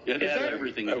 Oh, it has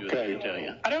everything to do with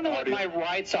genitalia. I don't know what my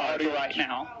rights are right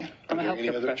now. I'm a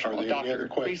healthcare professional, doctor.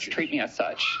 Please treat me as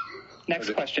such.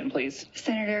 Next question, please.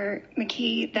 Senator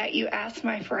McKee, that you asked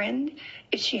my friend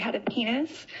if she had a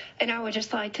penis, and I would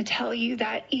just like to tell you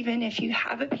that even if you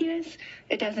have a penis,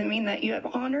 it doesn't mean that you have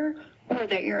honor or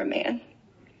that you're a man.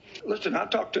 Listen, I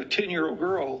talked to a 10-year-old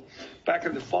girl back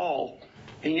in the fall,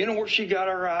 and you know where she got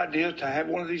her idea to have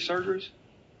one of these surgeries?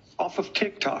 Off of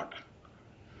TikTok.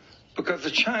 Because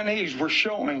the Chinese were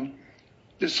showing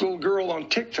this little girl on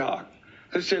TikTok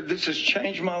who said, "This has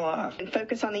changed my life." And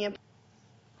focus on the...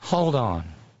 Hold on.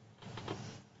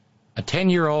 A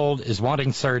 10-year-old is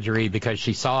wanting surgery because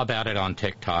she saw about it on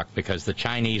TikTok because the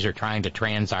Chinese are trying to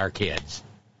trans our kids.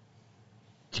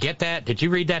 Did you get that? Did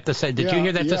you read that? Did you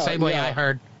hear that the same way I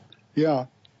heard? Yeah.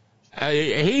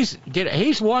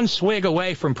 He's one swig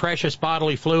away from precious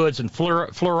bodily fluids and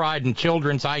fluoride and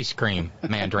children's ice cream,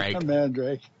 Mandrake.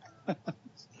 Mandrake.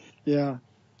 Yeah.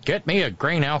 Get me a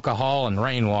grain alcohol and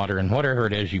rainwater and whatever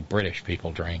it is you British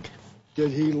people drink.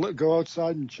 Did he go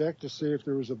outside and check to see if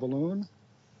there was a balloon?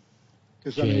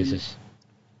 Jesus.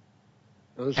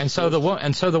 And so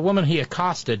the woman he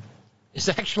accosted is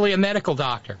actually a medical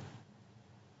doctor.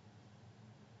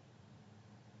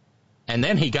 And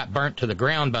then he got burnt to the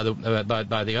ground by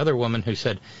the other woman who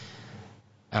said,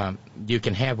 "You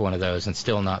can have one of those and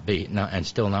still not be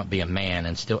a man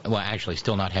and still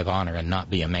not have honor and not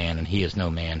be a man, and he is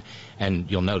no man." And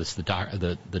you'll notice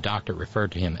the doctor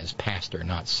referred to him as pastor,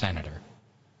 not senator.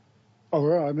 Oh,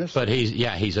 well, I missed. But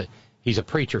he's a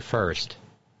preacher first,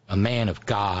 a man of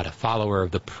God, a follower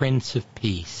of the Prince of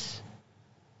Peace,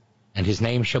 and his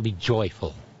name shall be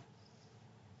Joyful.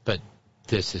 But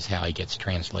this is how he gets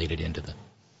translated into the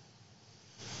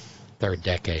third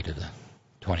decade of the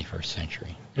 21st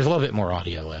century. There's a little bit more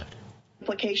audio left.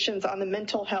 Implications on the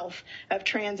mental health of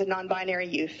trans and non-binary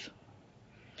youth.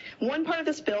 One part of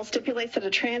this bill stipulates that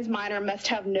a trans minor must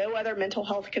have no other mental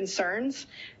health concerns.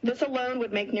 This alone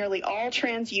would make nearly all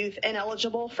trans youth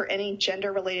ineligible for any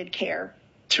gender-related care.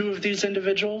 2 of these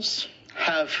individuals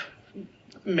have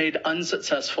made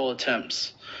unsuccessful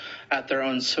attempts at their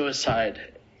own suicide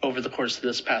over the course of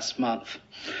this past month.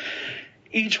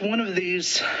 Each one of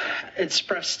these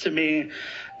expressed to me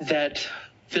that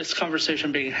this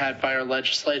conversation being had by our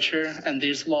legislature and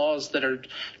these laws that are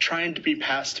trying to be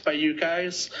passed by you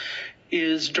guys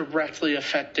is directly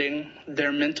affecting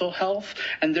their mental health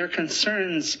and their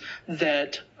concerns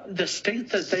that the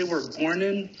state that they were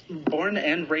born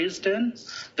and raised in,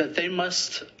 that they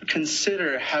must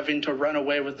consider having to run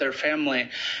away with their family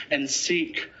and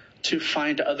seek to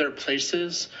find other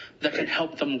places that can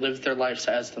help them live their lives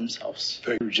as themselves.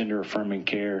 Gender-affirming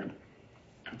care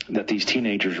that these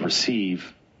teenagers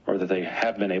receive, or that they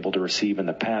have been able to receive in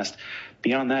the past,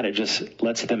 beyond that, it just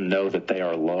lets them know that they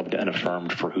are loved and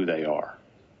affirmed for who they are.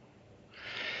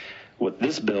 With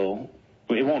this bill,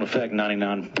 it won't affect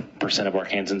 99% of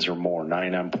Arkansans or more,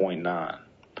 99.9.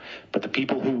 But the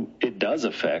people who it does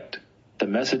affect, the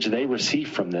message they receive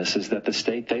from this is that the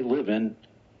state they live in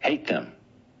hate them.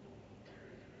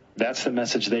 That's the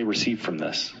message they receive from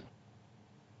this.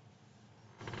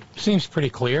 Seems pretty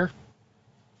clear.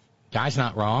 Guy's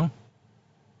not wrong.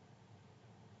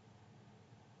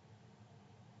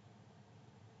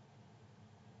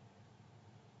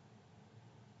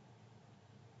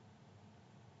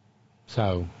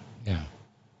 So, yeah.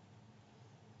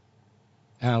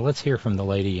 Let's hear from the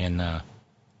lady in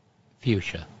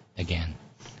Fuchsia again.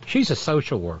 She's a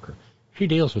social worker. She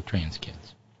deals with trans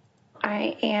kids.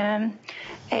 I am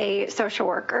a social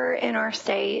worker in our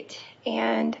state,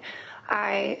 and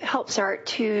I help start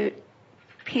 2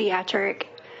 pediatric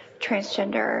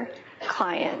transgender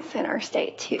clients in our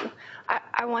state, too.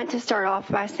 I want to start off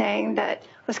by saying that I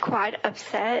was quite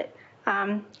upset,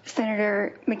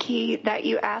 Senator McKee, that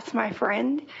you asked my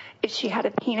friend if she had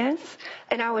a penis.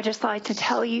 And I would just like to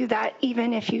tell you that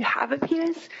even if you have a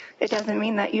penis, it doesn't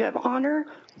mean that you have honor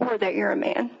or that you're a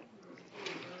man.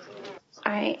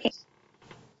 I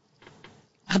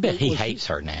bet he hates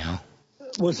her now.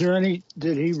 Was there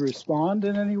did he respond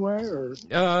in any way? Or?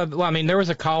 Well, I mean, there was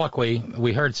a colloquy.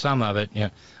 We heard some of it. Yeah.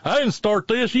 I didn't start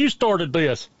this. You started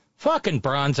this. Fucking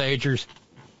Bronze Agers.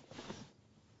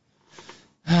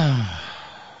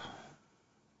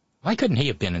 Why couldn't he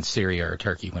have been in Syria or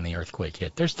Turkey when the earthquake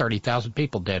hit? There's 30,000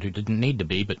 people dead who didn't need to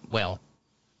be, but, well.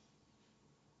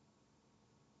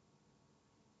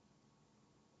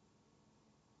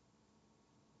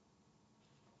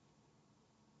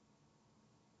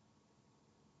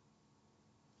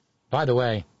 By the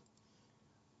way,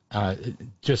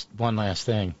 just one last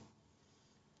thing.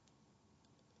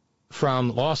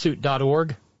 From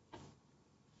lawsuit.org,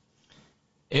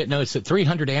 it notes that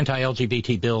 300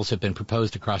 anti-LGBT bills have been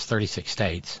proposed across 36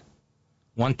 states.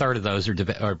 1/3 of those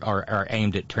are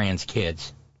aimed at trans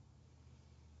kids.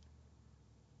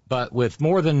 But with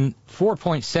more than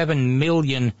 4.7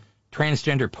 million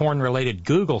transgender porn-related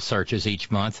Google searches each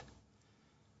month,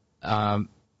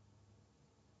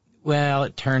 well,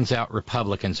 it turns out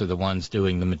Republicans are the ones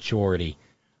doing the majority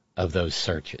of those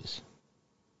searches.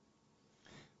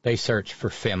 They search for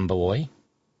femboy,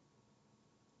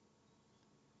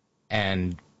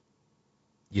 and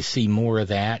you see more of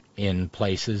that in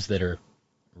places that are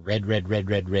red.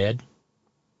 The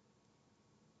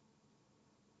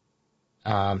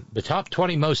top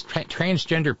 20 most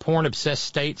transgender porn-obsessed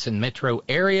states and metro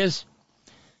areas.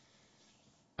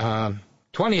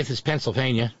 20th is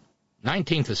Pennsylvania.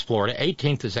 19th is Florida.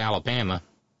 18th is Alabama.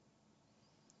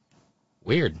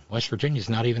 Weird. West Virginia's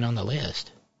not even on the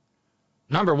list.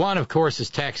 Number 1, of course,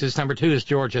 is Texas. Number 2 is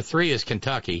Georgia. 3 is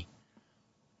Kentucky.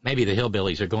 Maybe the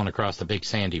hillbillies are going across the Big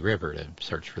Sandy River to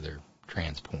search for their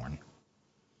trans porn.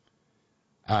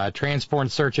 Trans porn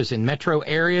searches in metro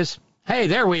areas. Hey,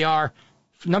 there we are.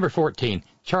 Number 14,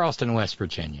 Charleston, West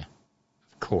Virginia.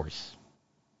 Of course.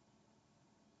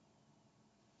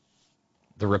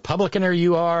 The Republicaner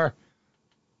you are,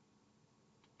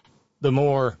 the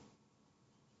more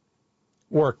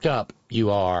worked up you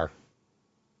are.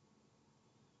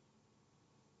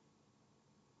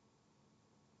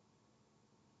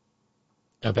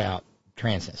 About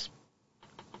transness.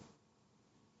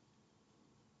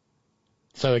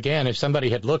 So again, if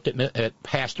somebody had looked at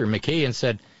Pastor McKee and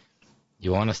said,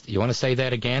 "You want to say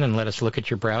that again and let us look at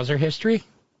your browser history?"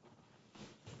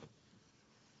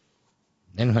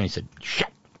 Then when he said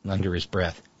 "shut" under his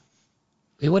breath,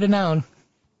 we would have known.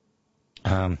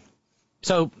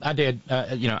 So I did.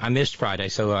 I missed Friday,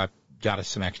 so I got us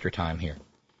some extra time here.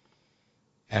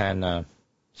 And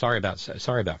sorry about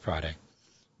Friday.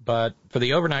 But for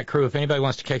the overnight crew, if anybody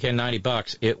wants to kick in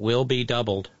 $90, it will be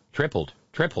tripled,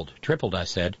 I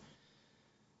said,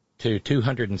 to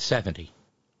 $270.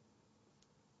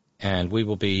 And we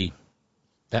will be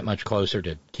that much closer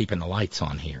to keeping the lights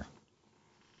on here.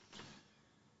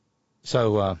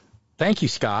 So, thank you,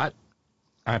 Scott.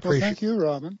 Thank you,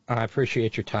 Robin. I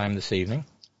appreciate your time this evening.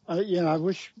 I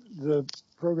wish the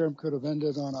program could have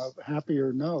ended on a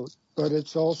happier note. But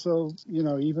it's also,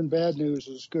 even bad news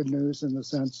is good news in the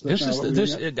sense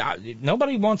that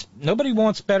nobody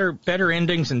wants better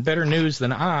endings and better news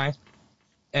than I.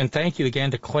 And thank you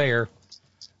again to Claire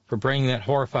for bringing that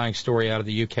horrifying story out of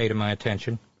the UK to my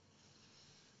attention.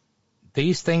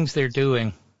 These things they're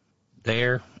doing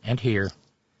there and here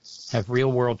have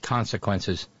real-world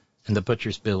consequences, and the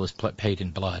butcher's bill is paid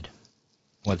in blood.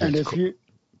 Whether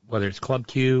it's Club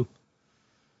Q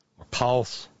or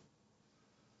Pulse.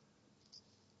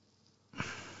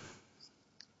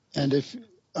 And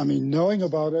knowing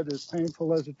about it, as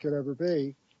painful as it could ever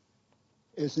be,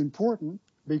 is important,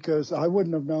 because I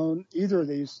wouldn't have known either of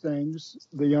these things,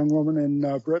 the young woman in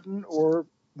Britain or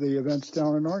the events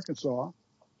down in Arkansas,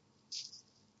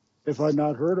 if I'd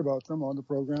not heard about them on the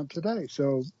program today.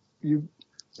 So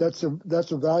that's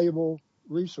a valuable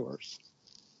resource.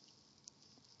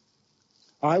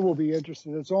 I will be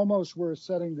interested. It's almost worth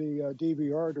setting the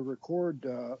DVR to record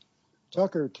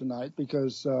Tucker tonight,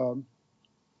 because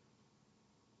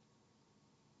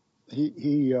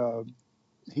he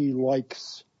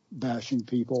likes bashing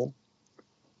people,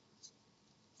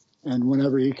 and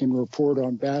whenever he can report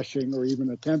on bashing or even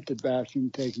attempted bashing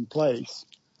taking place,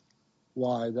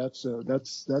 why, that's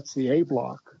the A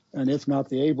block, and if not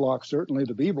the A block, certainly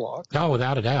the B block. Oh,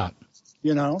 without a doubt.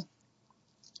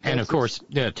 And of course,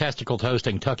 testicle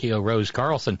toasting Tuckio Rose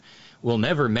Carlson will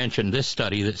never mention this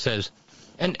study that says,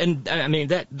 and I mean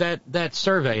that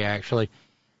survey actually,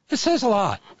 it says a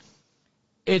lot.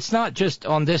 It's not just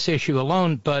on this issue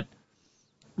alone, but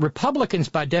Republicans,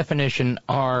 by definition,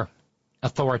 are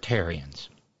authoritarians.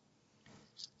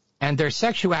 And their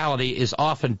sexuality is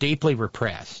often deeply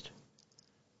repressed,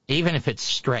 even if it's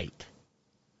straight.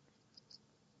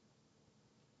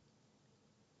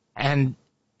 And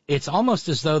it's almost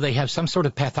as though they have some sort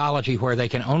of pathology where they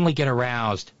can only get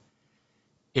aroused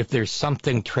if there's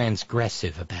something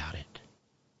transgressive about it.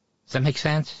 Does that make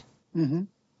sense? Mm-hmm.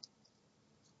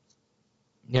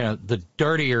 The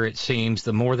dirtier it seems,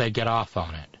 the more they get off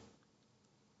on it.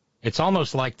 It's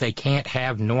almost like they can't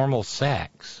have normal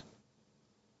sex,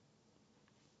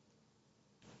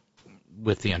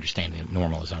 with the understanding that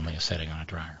normal is only a setting on a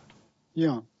dryer.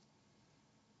 Yeah.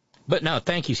 But no,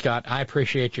 thank you, Scott. I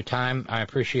appreciate your time. I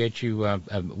appreciate you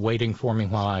waiting for me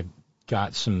while I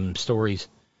got some stories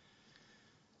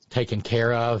taken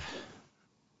care of.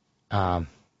 As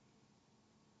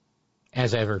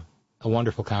ever, a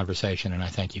wonderful conversation, and I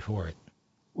thank you for it.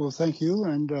 Well, thank you,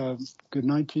 and good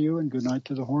night to you, and good night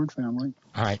to the Horn family.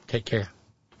 All right, take care.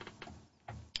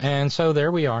 And so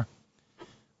there we are.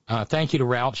 Thank you to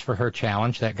Ralphs for her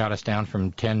challenge. That got us down from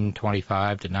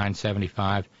 1025 to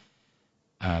 975.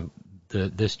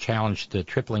 This challenge, the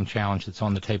tripling challenge that's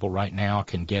on the table right now,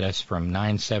 can get us from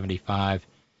 975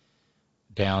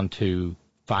 down to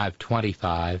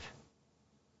 525.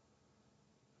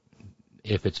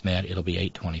 If it's met, it'll be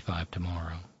 825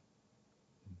 tomorrow,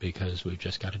 because we've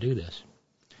just got to do this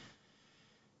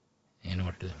in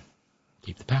order to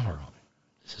keep the power on.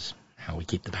 This is how we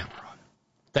keep the power on.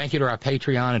 Thank you to our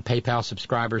Patreon and PayPal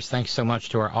subscribers. Thanks so much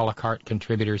to our a la carte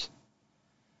contributors.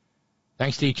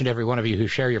 Thanks to each and every one of you who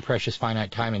share your precious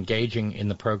finite time engaging in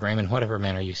the program in whatever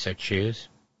manner you so choose.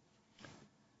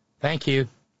 Thank you.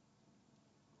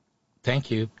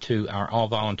 Thank you to our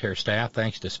all-volunteer staff.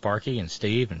 Thanks to Sparky and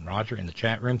Steve and Roger in the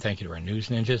chat room. Thank you to our news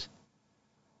ninjas.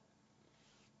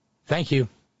 Thank you,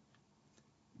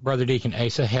 Brother Deacon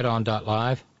Asa,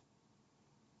 headon.live.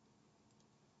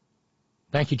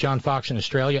 Thank you, John Fox in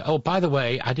Australia. Oh, by the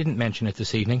way, I didn't mention it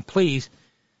this evening. Please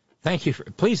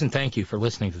and thank you for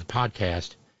listening to the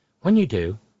podcast. When you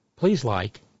do, please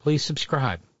please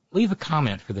subscribe. Leave a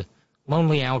comment for the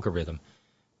lonely algorithm.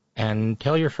 And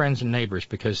tell your friends and neighbors,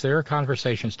 because there are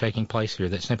conversations taking place here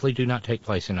that simply do not take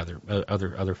place in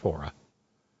other fora.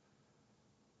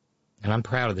 And I'm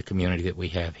proud of the community that we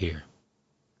have here.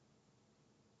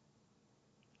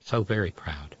 So very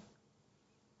proud.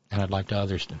 And I'd like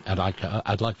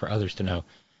for others to know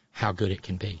how good it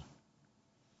can be.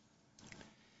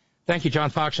 Thank you, John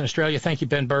Fox in Australia. Thank you,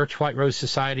 Ben Birch,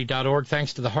 WhiteRoseSociety.org.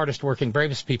 Thanks to the hardest working,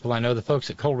 bravest people I know, the folks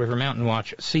at Cold River Mountain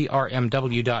Watch,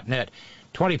 CRMW.net.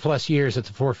 20-plus years at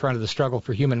the forefront of the struggle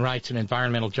for human rights and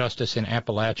environmental justice in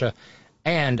Appalachia,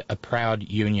 and a proud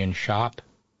union shop.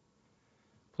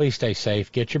 Please stay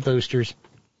safe. Get your boosters.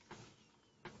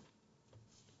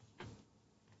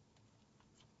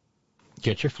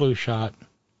 Get your flu shot.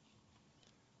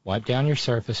 Wipe down your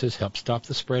surfaces. Help stop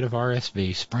the spread of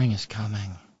RSV. Spring is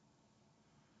coming.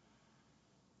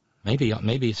 Maybe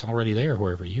it's already there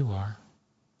wherever you are.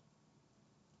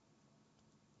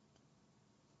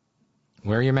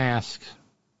 Wear your masks.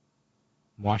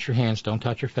 Wash your hands. Don't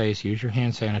touch your face. Use your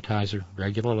hand sanitizer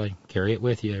regularly. Carry it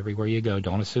with you everywhere you go.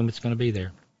 Don't assume it's going to be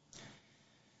there.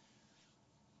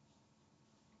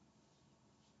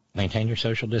 Maintain your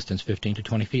social distance 15 to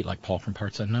 20 feet, like Paul from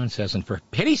Parts Unknown says. And for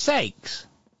pity's sakes,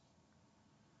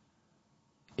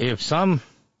 if some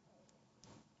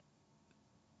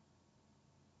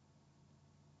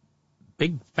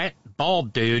big, fat,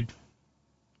 bald dude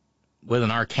with an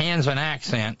Arkansan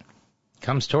accent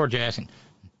comes towards you asking,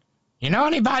 you know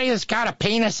anybody that's got a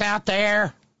penis out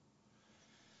there?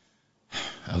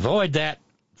 Avoid that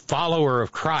follower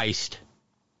of Christ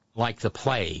like the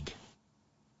plague.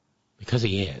 Because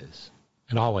he is.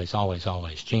 And always, always,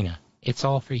 always, Gina, it's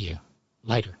all for you.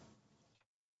 Later.